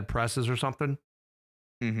overhead presses or something?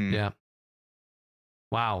 Mhm. Yeah.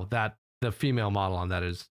 Wow, the female model on that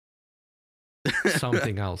is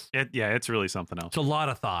something else. It's really something else. It's a lot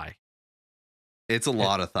of thigh. It's a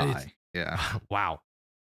lot of thigh. Yeah. Wow.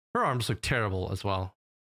 Her arms look terrible as well.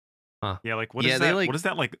 Yeah, like what is that? Like, what is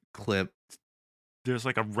that like? clip? There's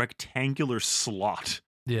like a rectangular slot.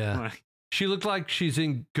 Yeah. She looked like she's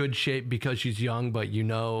in good shape because she's young, but you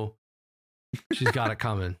know she's got it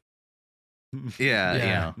coming. Yeah, you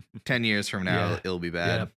know, 10 years from now, it'll be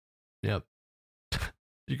bad. Yep.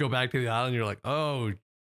 You go back to the island, you're like, oh,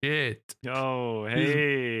 shit. Oh,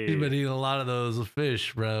 hey. He's been eating a lot of those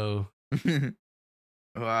fish, bro.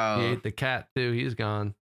 Wow. He ate the cat, too. He's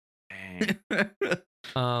gone. Dang.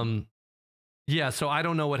 Yeah, so I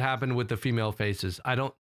don't know what happened with the female faces.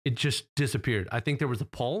 It just disappeared. I think there was a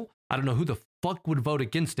poll. I don't know who the fuck would vote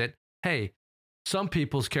against it. Hey, some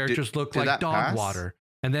people's characters look like dog pass? water.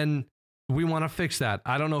 And then we want to fix that.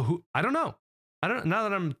 I don't know who. I don't know. Now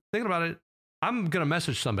that I'm thinking about it, I'm going to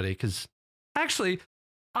message somebody because actually,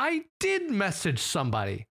 I did message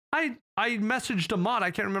somebody. I messaged a mod.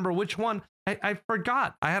 I can't remember which one. I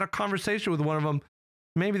forgot. I had a conversation with one of them.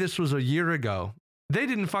 Maybe this was a year ago. They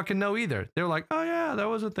didn't fucking know either. They were like, oh, yeah, that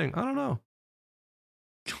was a thing. I don't know.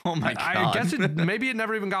 Oh, my God. I guess maybe it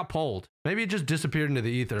never even got polled. Maybe it just disappeared into the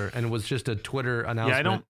ether and was just a Twitter announcement.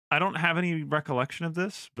 Yeah, I don't have any recollection of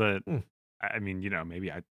this, but I mean, you know, maybe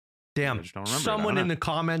I Damn, just don't remember. Someone in the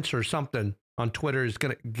comments or something on Twitter is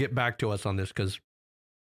going to get back to us on this because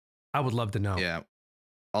I would love to know. Yeah.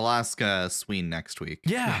 I'll ask Sween next week.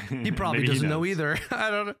 Yeah, he probably Maybe he doesn't know knows. either. I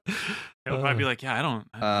don't know. He'll probably be like, yeah, I don't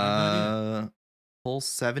have no idea. Poll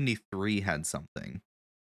 73 had something.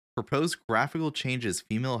 Proposed graphical changes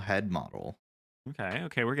female head model.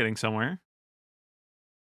 Okay, we're getting somewhere.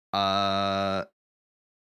 Yeah,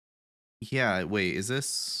 wait, is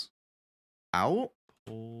this out?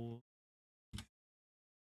 Poll.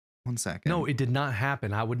 1 second. No, it did not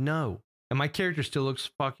happen. I would know. And my character still looks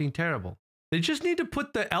fucking terrible. They just need to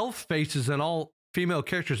put the elf faces on all female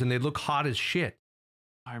characters and they look hot as shit.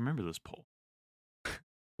 I remember this poll.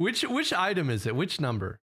 Which item is it? Which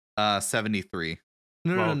number? 73.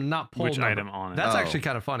 No, not poll Which number. item on it? That's actually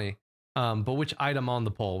kind of funny. But which item on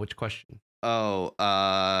the poll? Which question? Oh,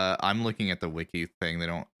 I'm looking at the wiki thing. They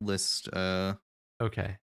don't list.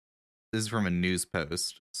 Okay. This is from a news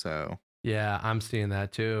post. So Yeah, I'm seeing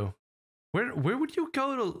that too. Where would you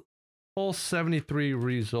go to poll 73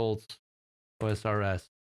 results OSRS?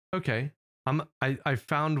 Okay. I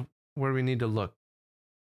found where we need to look.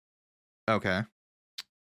 okay.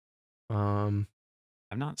 I'm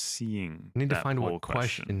not seeing. need to that find poll what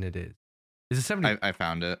question it is. Is it 70? I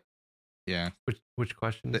found it. Yeah. Which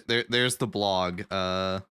question? There's the blog.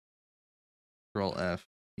 Girl F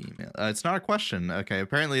female. It's not a question. Okay.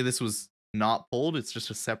 Apparently this was not polled. It's just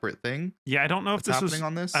a separate thing. Yeah, I don't know if this was happening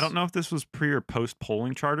on this. I don't know if this was pre or post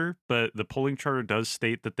polling charter, but the polling charter does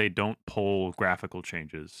state that they don't poll graphical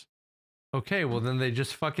changes. Okay, well then they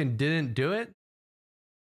just fucking didn't do it.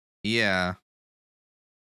 Yeah.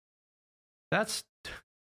 That's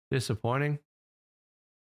disappointing.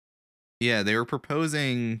 Yeah, they were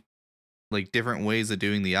proposing like different ways of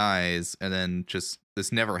doing the eyes, and then just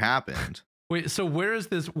this never happened. Wait, so where is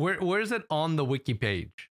this? Where is it on the wiki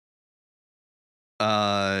page?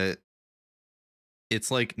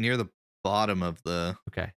 It's like near the bottom of the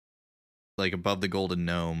Okay. like above the golden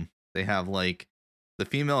gnome. They have like the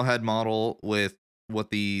female head model with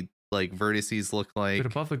what the like vertices look like. Is it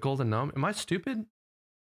above the golden gnome? Am I stupid?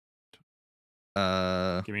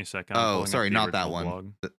 Give me a second. I'm sorry, pulling up not the that original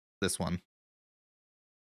one. blog. This one.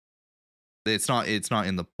 It's not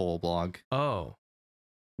in the poll blog. Oh.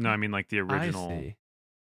 No, I mean like the original I see.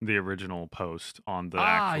 the original post on the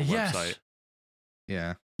actual website.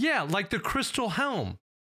 Yeah. Yeah, like the crystal helm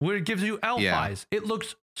where it gives you elf Yeah. eyes. It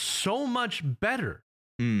looks so much better.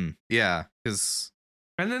 Yeah, because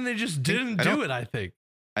And then they just didn't do it, I think.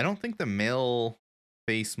 I don't think the male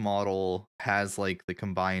face model has like the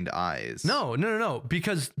combined eyes. No.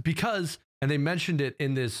 Because and they mentioned it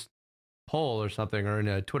in this poll or something or in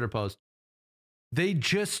a Twitter post. They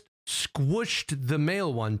just squished the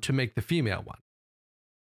male one to make the female one.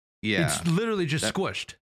 Yeah. It's literally just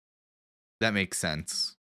squished. That makes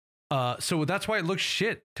sense. So that's why it looks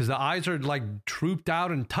shit, because the eyes are like drooped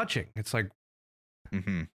out and touching. It's like,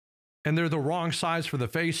 And they're the wrong size for the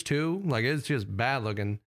face too. Like it's just bad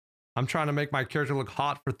looking. I'm trying to make my character look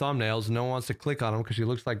hot for thumbnails. No one wants to click on him because he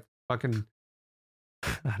looks like fucking.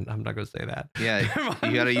 I'm not gonna say that. Yeah,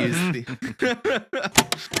 you gotta use the.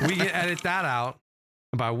 We can edit that out.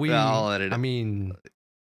 By we, I'll edit it. I mean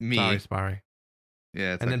Me. Sorry.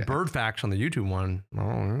 Yeah, and then Bird Facts on the YouTube one.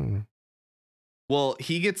 Oh. Well,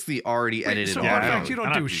 he gets the already edited so audio. Bird Facts, you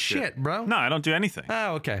don't do shit, bro. No, I don't do anything.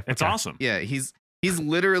 Oh, okay. It's awesome. Yeah, he's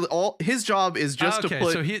literally his job is just to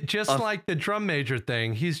put. So he just like the drum major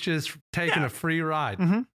thing. He's just taking a free ride.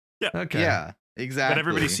 Mm-hmm. Yeah. Okay. Yeah. Exactly. But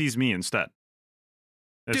everybody sees me instead.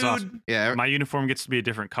 It's Dude. awesome. Yeah. My uniform gets to be a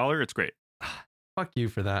different color. It's great. Fuck you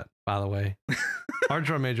for that, by the way. Our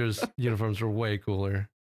drum majors' uniforms were way cooler.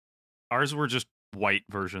 Ours were just white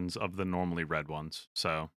versions of the normally red ones.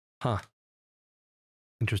 So. Huh.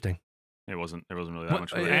 Interesting. It wasn't really that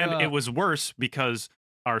much. And it was worse because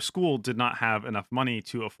our school did not have enough money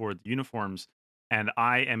to afford the uniforms. And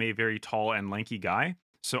I am a very tall and lanky guy.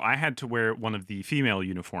 So I had to wear one of the female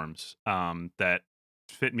uniforms that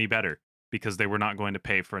fit me better because they were not going to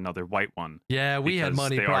pay for another white one. Yeah, we had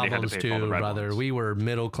money problems too, brother. Ones. We were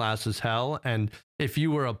middle class as hell. And if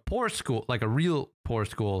you were a poor school, like a real poor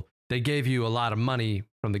school, they gave you a lot of money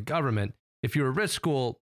from the government. If you were a rich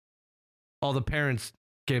school, all the parents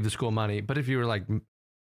gave the school money. But if you were like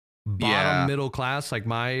bottom middle class, like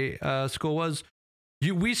my school was,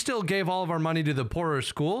 we still gave all of our money to the poorer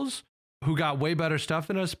schools who got way better stuff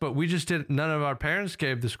than us, but we just didn't. None of our parents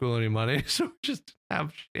gave the school any money, so we just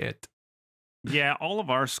have shit. Yeah, all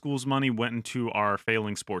of our school's money went into our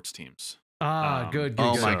failing sports teams. Good.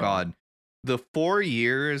 Oh my God. The 4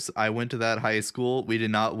 years I went to that high school, we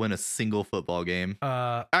did not win a single football game.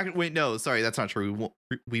 Wait, no, sorry, that's not true.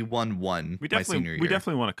 We won one. My senior year. We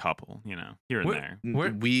definitely won a couple, here and there.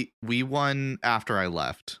 We won after I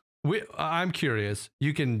left. I'm curious.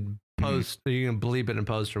 You can post, you can bleep it and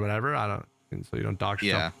post or whatever. I don't, so you don't dox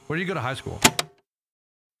yourself. Where do you go to high school?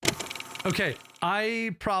 Okay,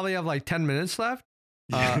 I probably have like 10 minutes left.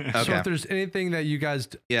 Okay. So if there's anything that you guys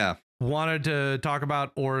wanted to talk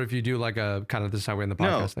about, or if you do like a kind of this is how we end the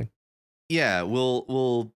podcast thing. Yeah,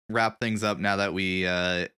 we'll wrap things up now that we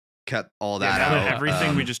cut all that out.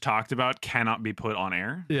 Everything we just talked about cannot be put on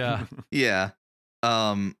air. Yeah. Yeah.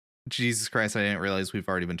 Jesus Christ, I didn't realize we've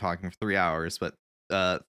already been talking for 3 hours, but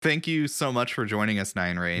thank you so much for joining us,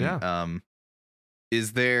 9Rain. Yeah.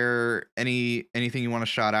 Is there anything you want to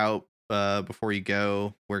shout out before you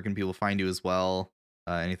go? Where can people find you as well?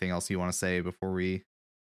 Anything else you want to say before we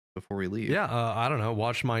leave? Yeah, I don't know.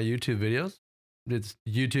 Watch my YouTube videos. It's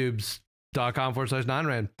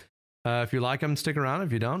youtubes.com/9Rain. If you like them, stick around.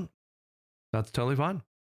 If you don't, that's totally fine.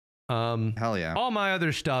 Hell yeah. All my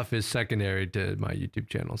other stuff is secondary to my YouTube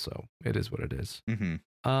channel, so it is what it is.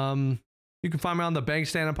 Mm-hmm. You can find me on the Bank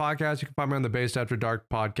Standing podcast. You can find me on the Based After Dark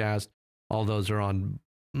podcast. All those are on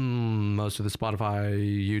most of the Spotify,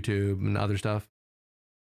 YouTube, and other stuff.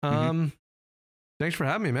 Thanks for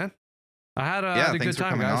having me, man. I had a good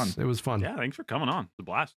time, guys. It was fun. Yeah, thanks for coming on. It's a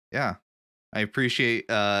blast. Yeah, I appreciate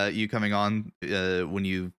you coming on when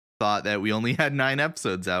you thought that we only had 9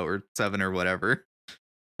 episodes out or 7 or whatever.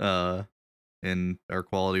 And our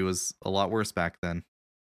quality was a lot worse back then.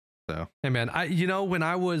 So hey, man, when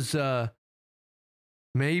I was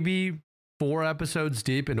maybe 4 episodes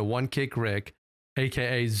deep into One Kick Rick,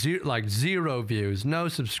 aka zero views, no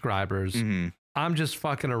subscribers. I'm just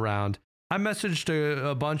fucking around. I messaged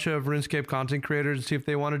a bunch of RuneScape content creators to see if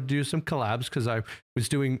they wanted to do some collabs because I was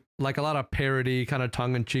doing like a lot of parody, kind of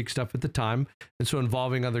tongue-in-cheek stuff at the time, and so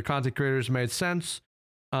involving other content creators made sense.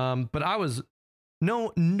 But I was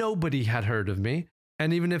nobody had heard of me,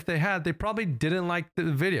 and even if they had, they probably didn't like the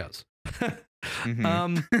videos.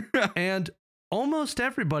 And almost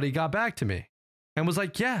everybody got back to me and was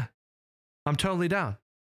like, "Yeah, I'm totally down."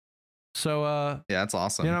 So yeah, that's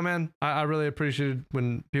awesome. You know, man, I really appreciated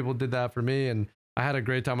when people did that for me, and I had a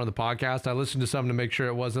great time on the podcast. I listened to some to make sure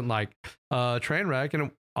it wasn't like a train wreck, and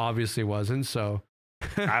it obviously wasn't. So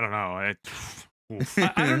I don't know. I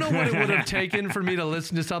don't know what it would have taken for me to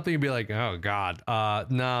listen to something and be like, "Oh God,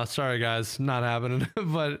 no, sorry guys, not happening."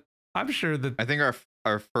 But I'm sure that I think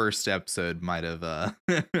our first episode might have that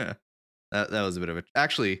was a bit of a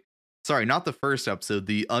actually. Sorry, not the first episode,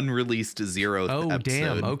 the unreleased 0th episode. Oh,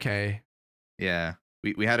 damn. Okay. Yeah.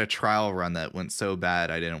 We had a trial run that went so bad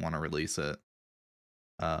I didn't want to release it.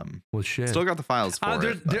 Well, shit. Still got the files for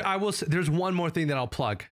it. I will say, there's one more thing that I'll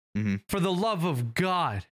plug. For the love of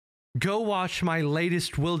God, go watch my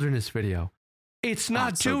latest wilderness video. It's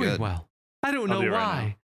not doing well. I don't know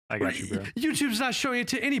why. I got you, bro. YouTube's not showing it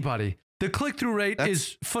to anybody. The click-through rate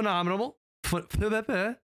is phenomenal.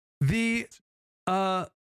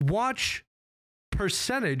 watch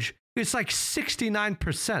percentage is like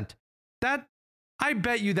 69%. That I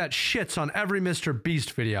bet you that shits on every Mr.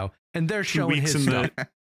 Beast video, and they're showing his stuff.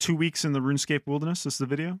 2 weeks in the RuneScape wilderness is the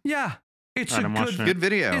video. Yeah, it's Right, a good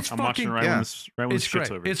video. It's I'm fucking watching it right when it's shit's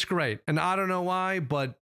great. over. It's great, and I don't know why,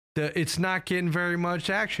 but it's not getting very much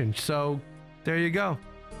action. So there you go.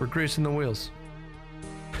 We're greasing the wheels.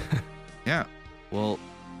 Yeah. Well,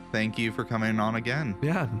 thank you for coming on again.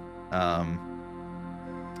 Yeah.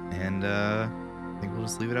 And I think we'll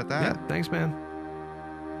just leave it at that. Yeah. Thanks, man.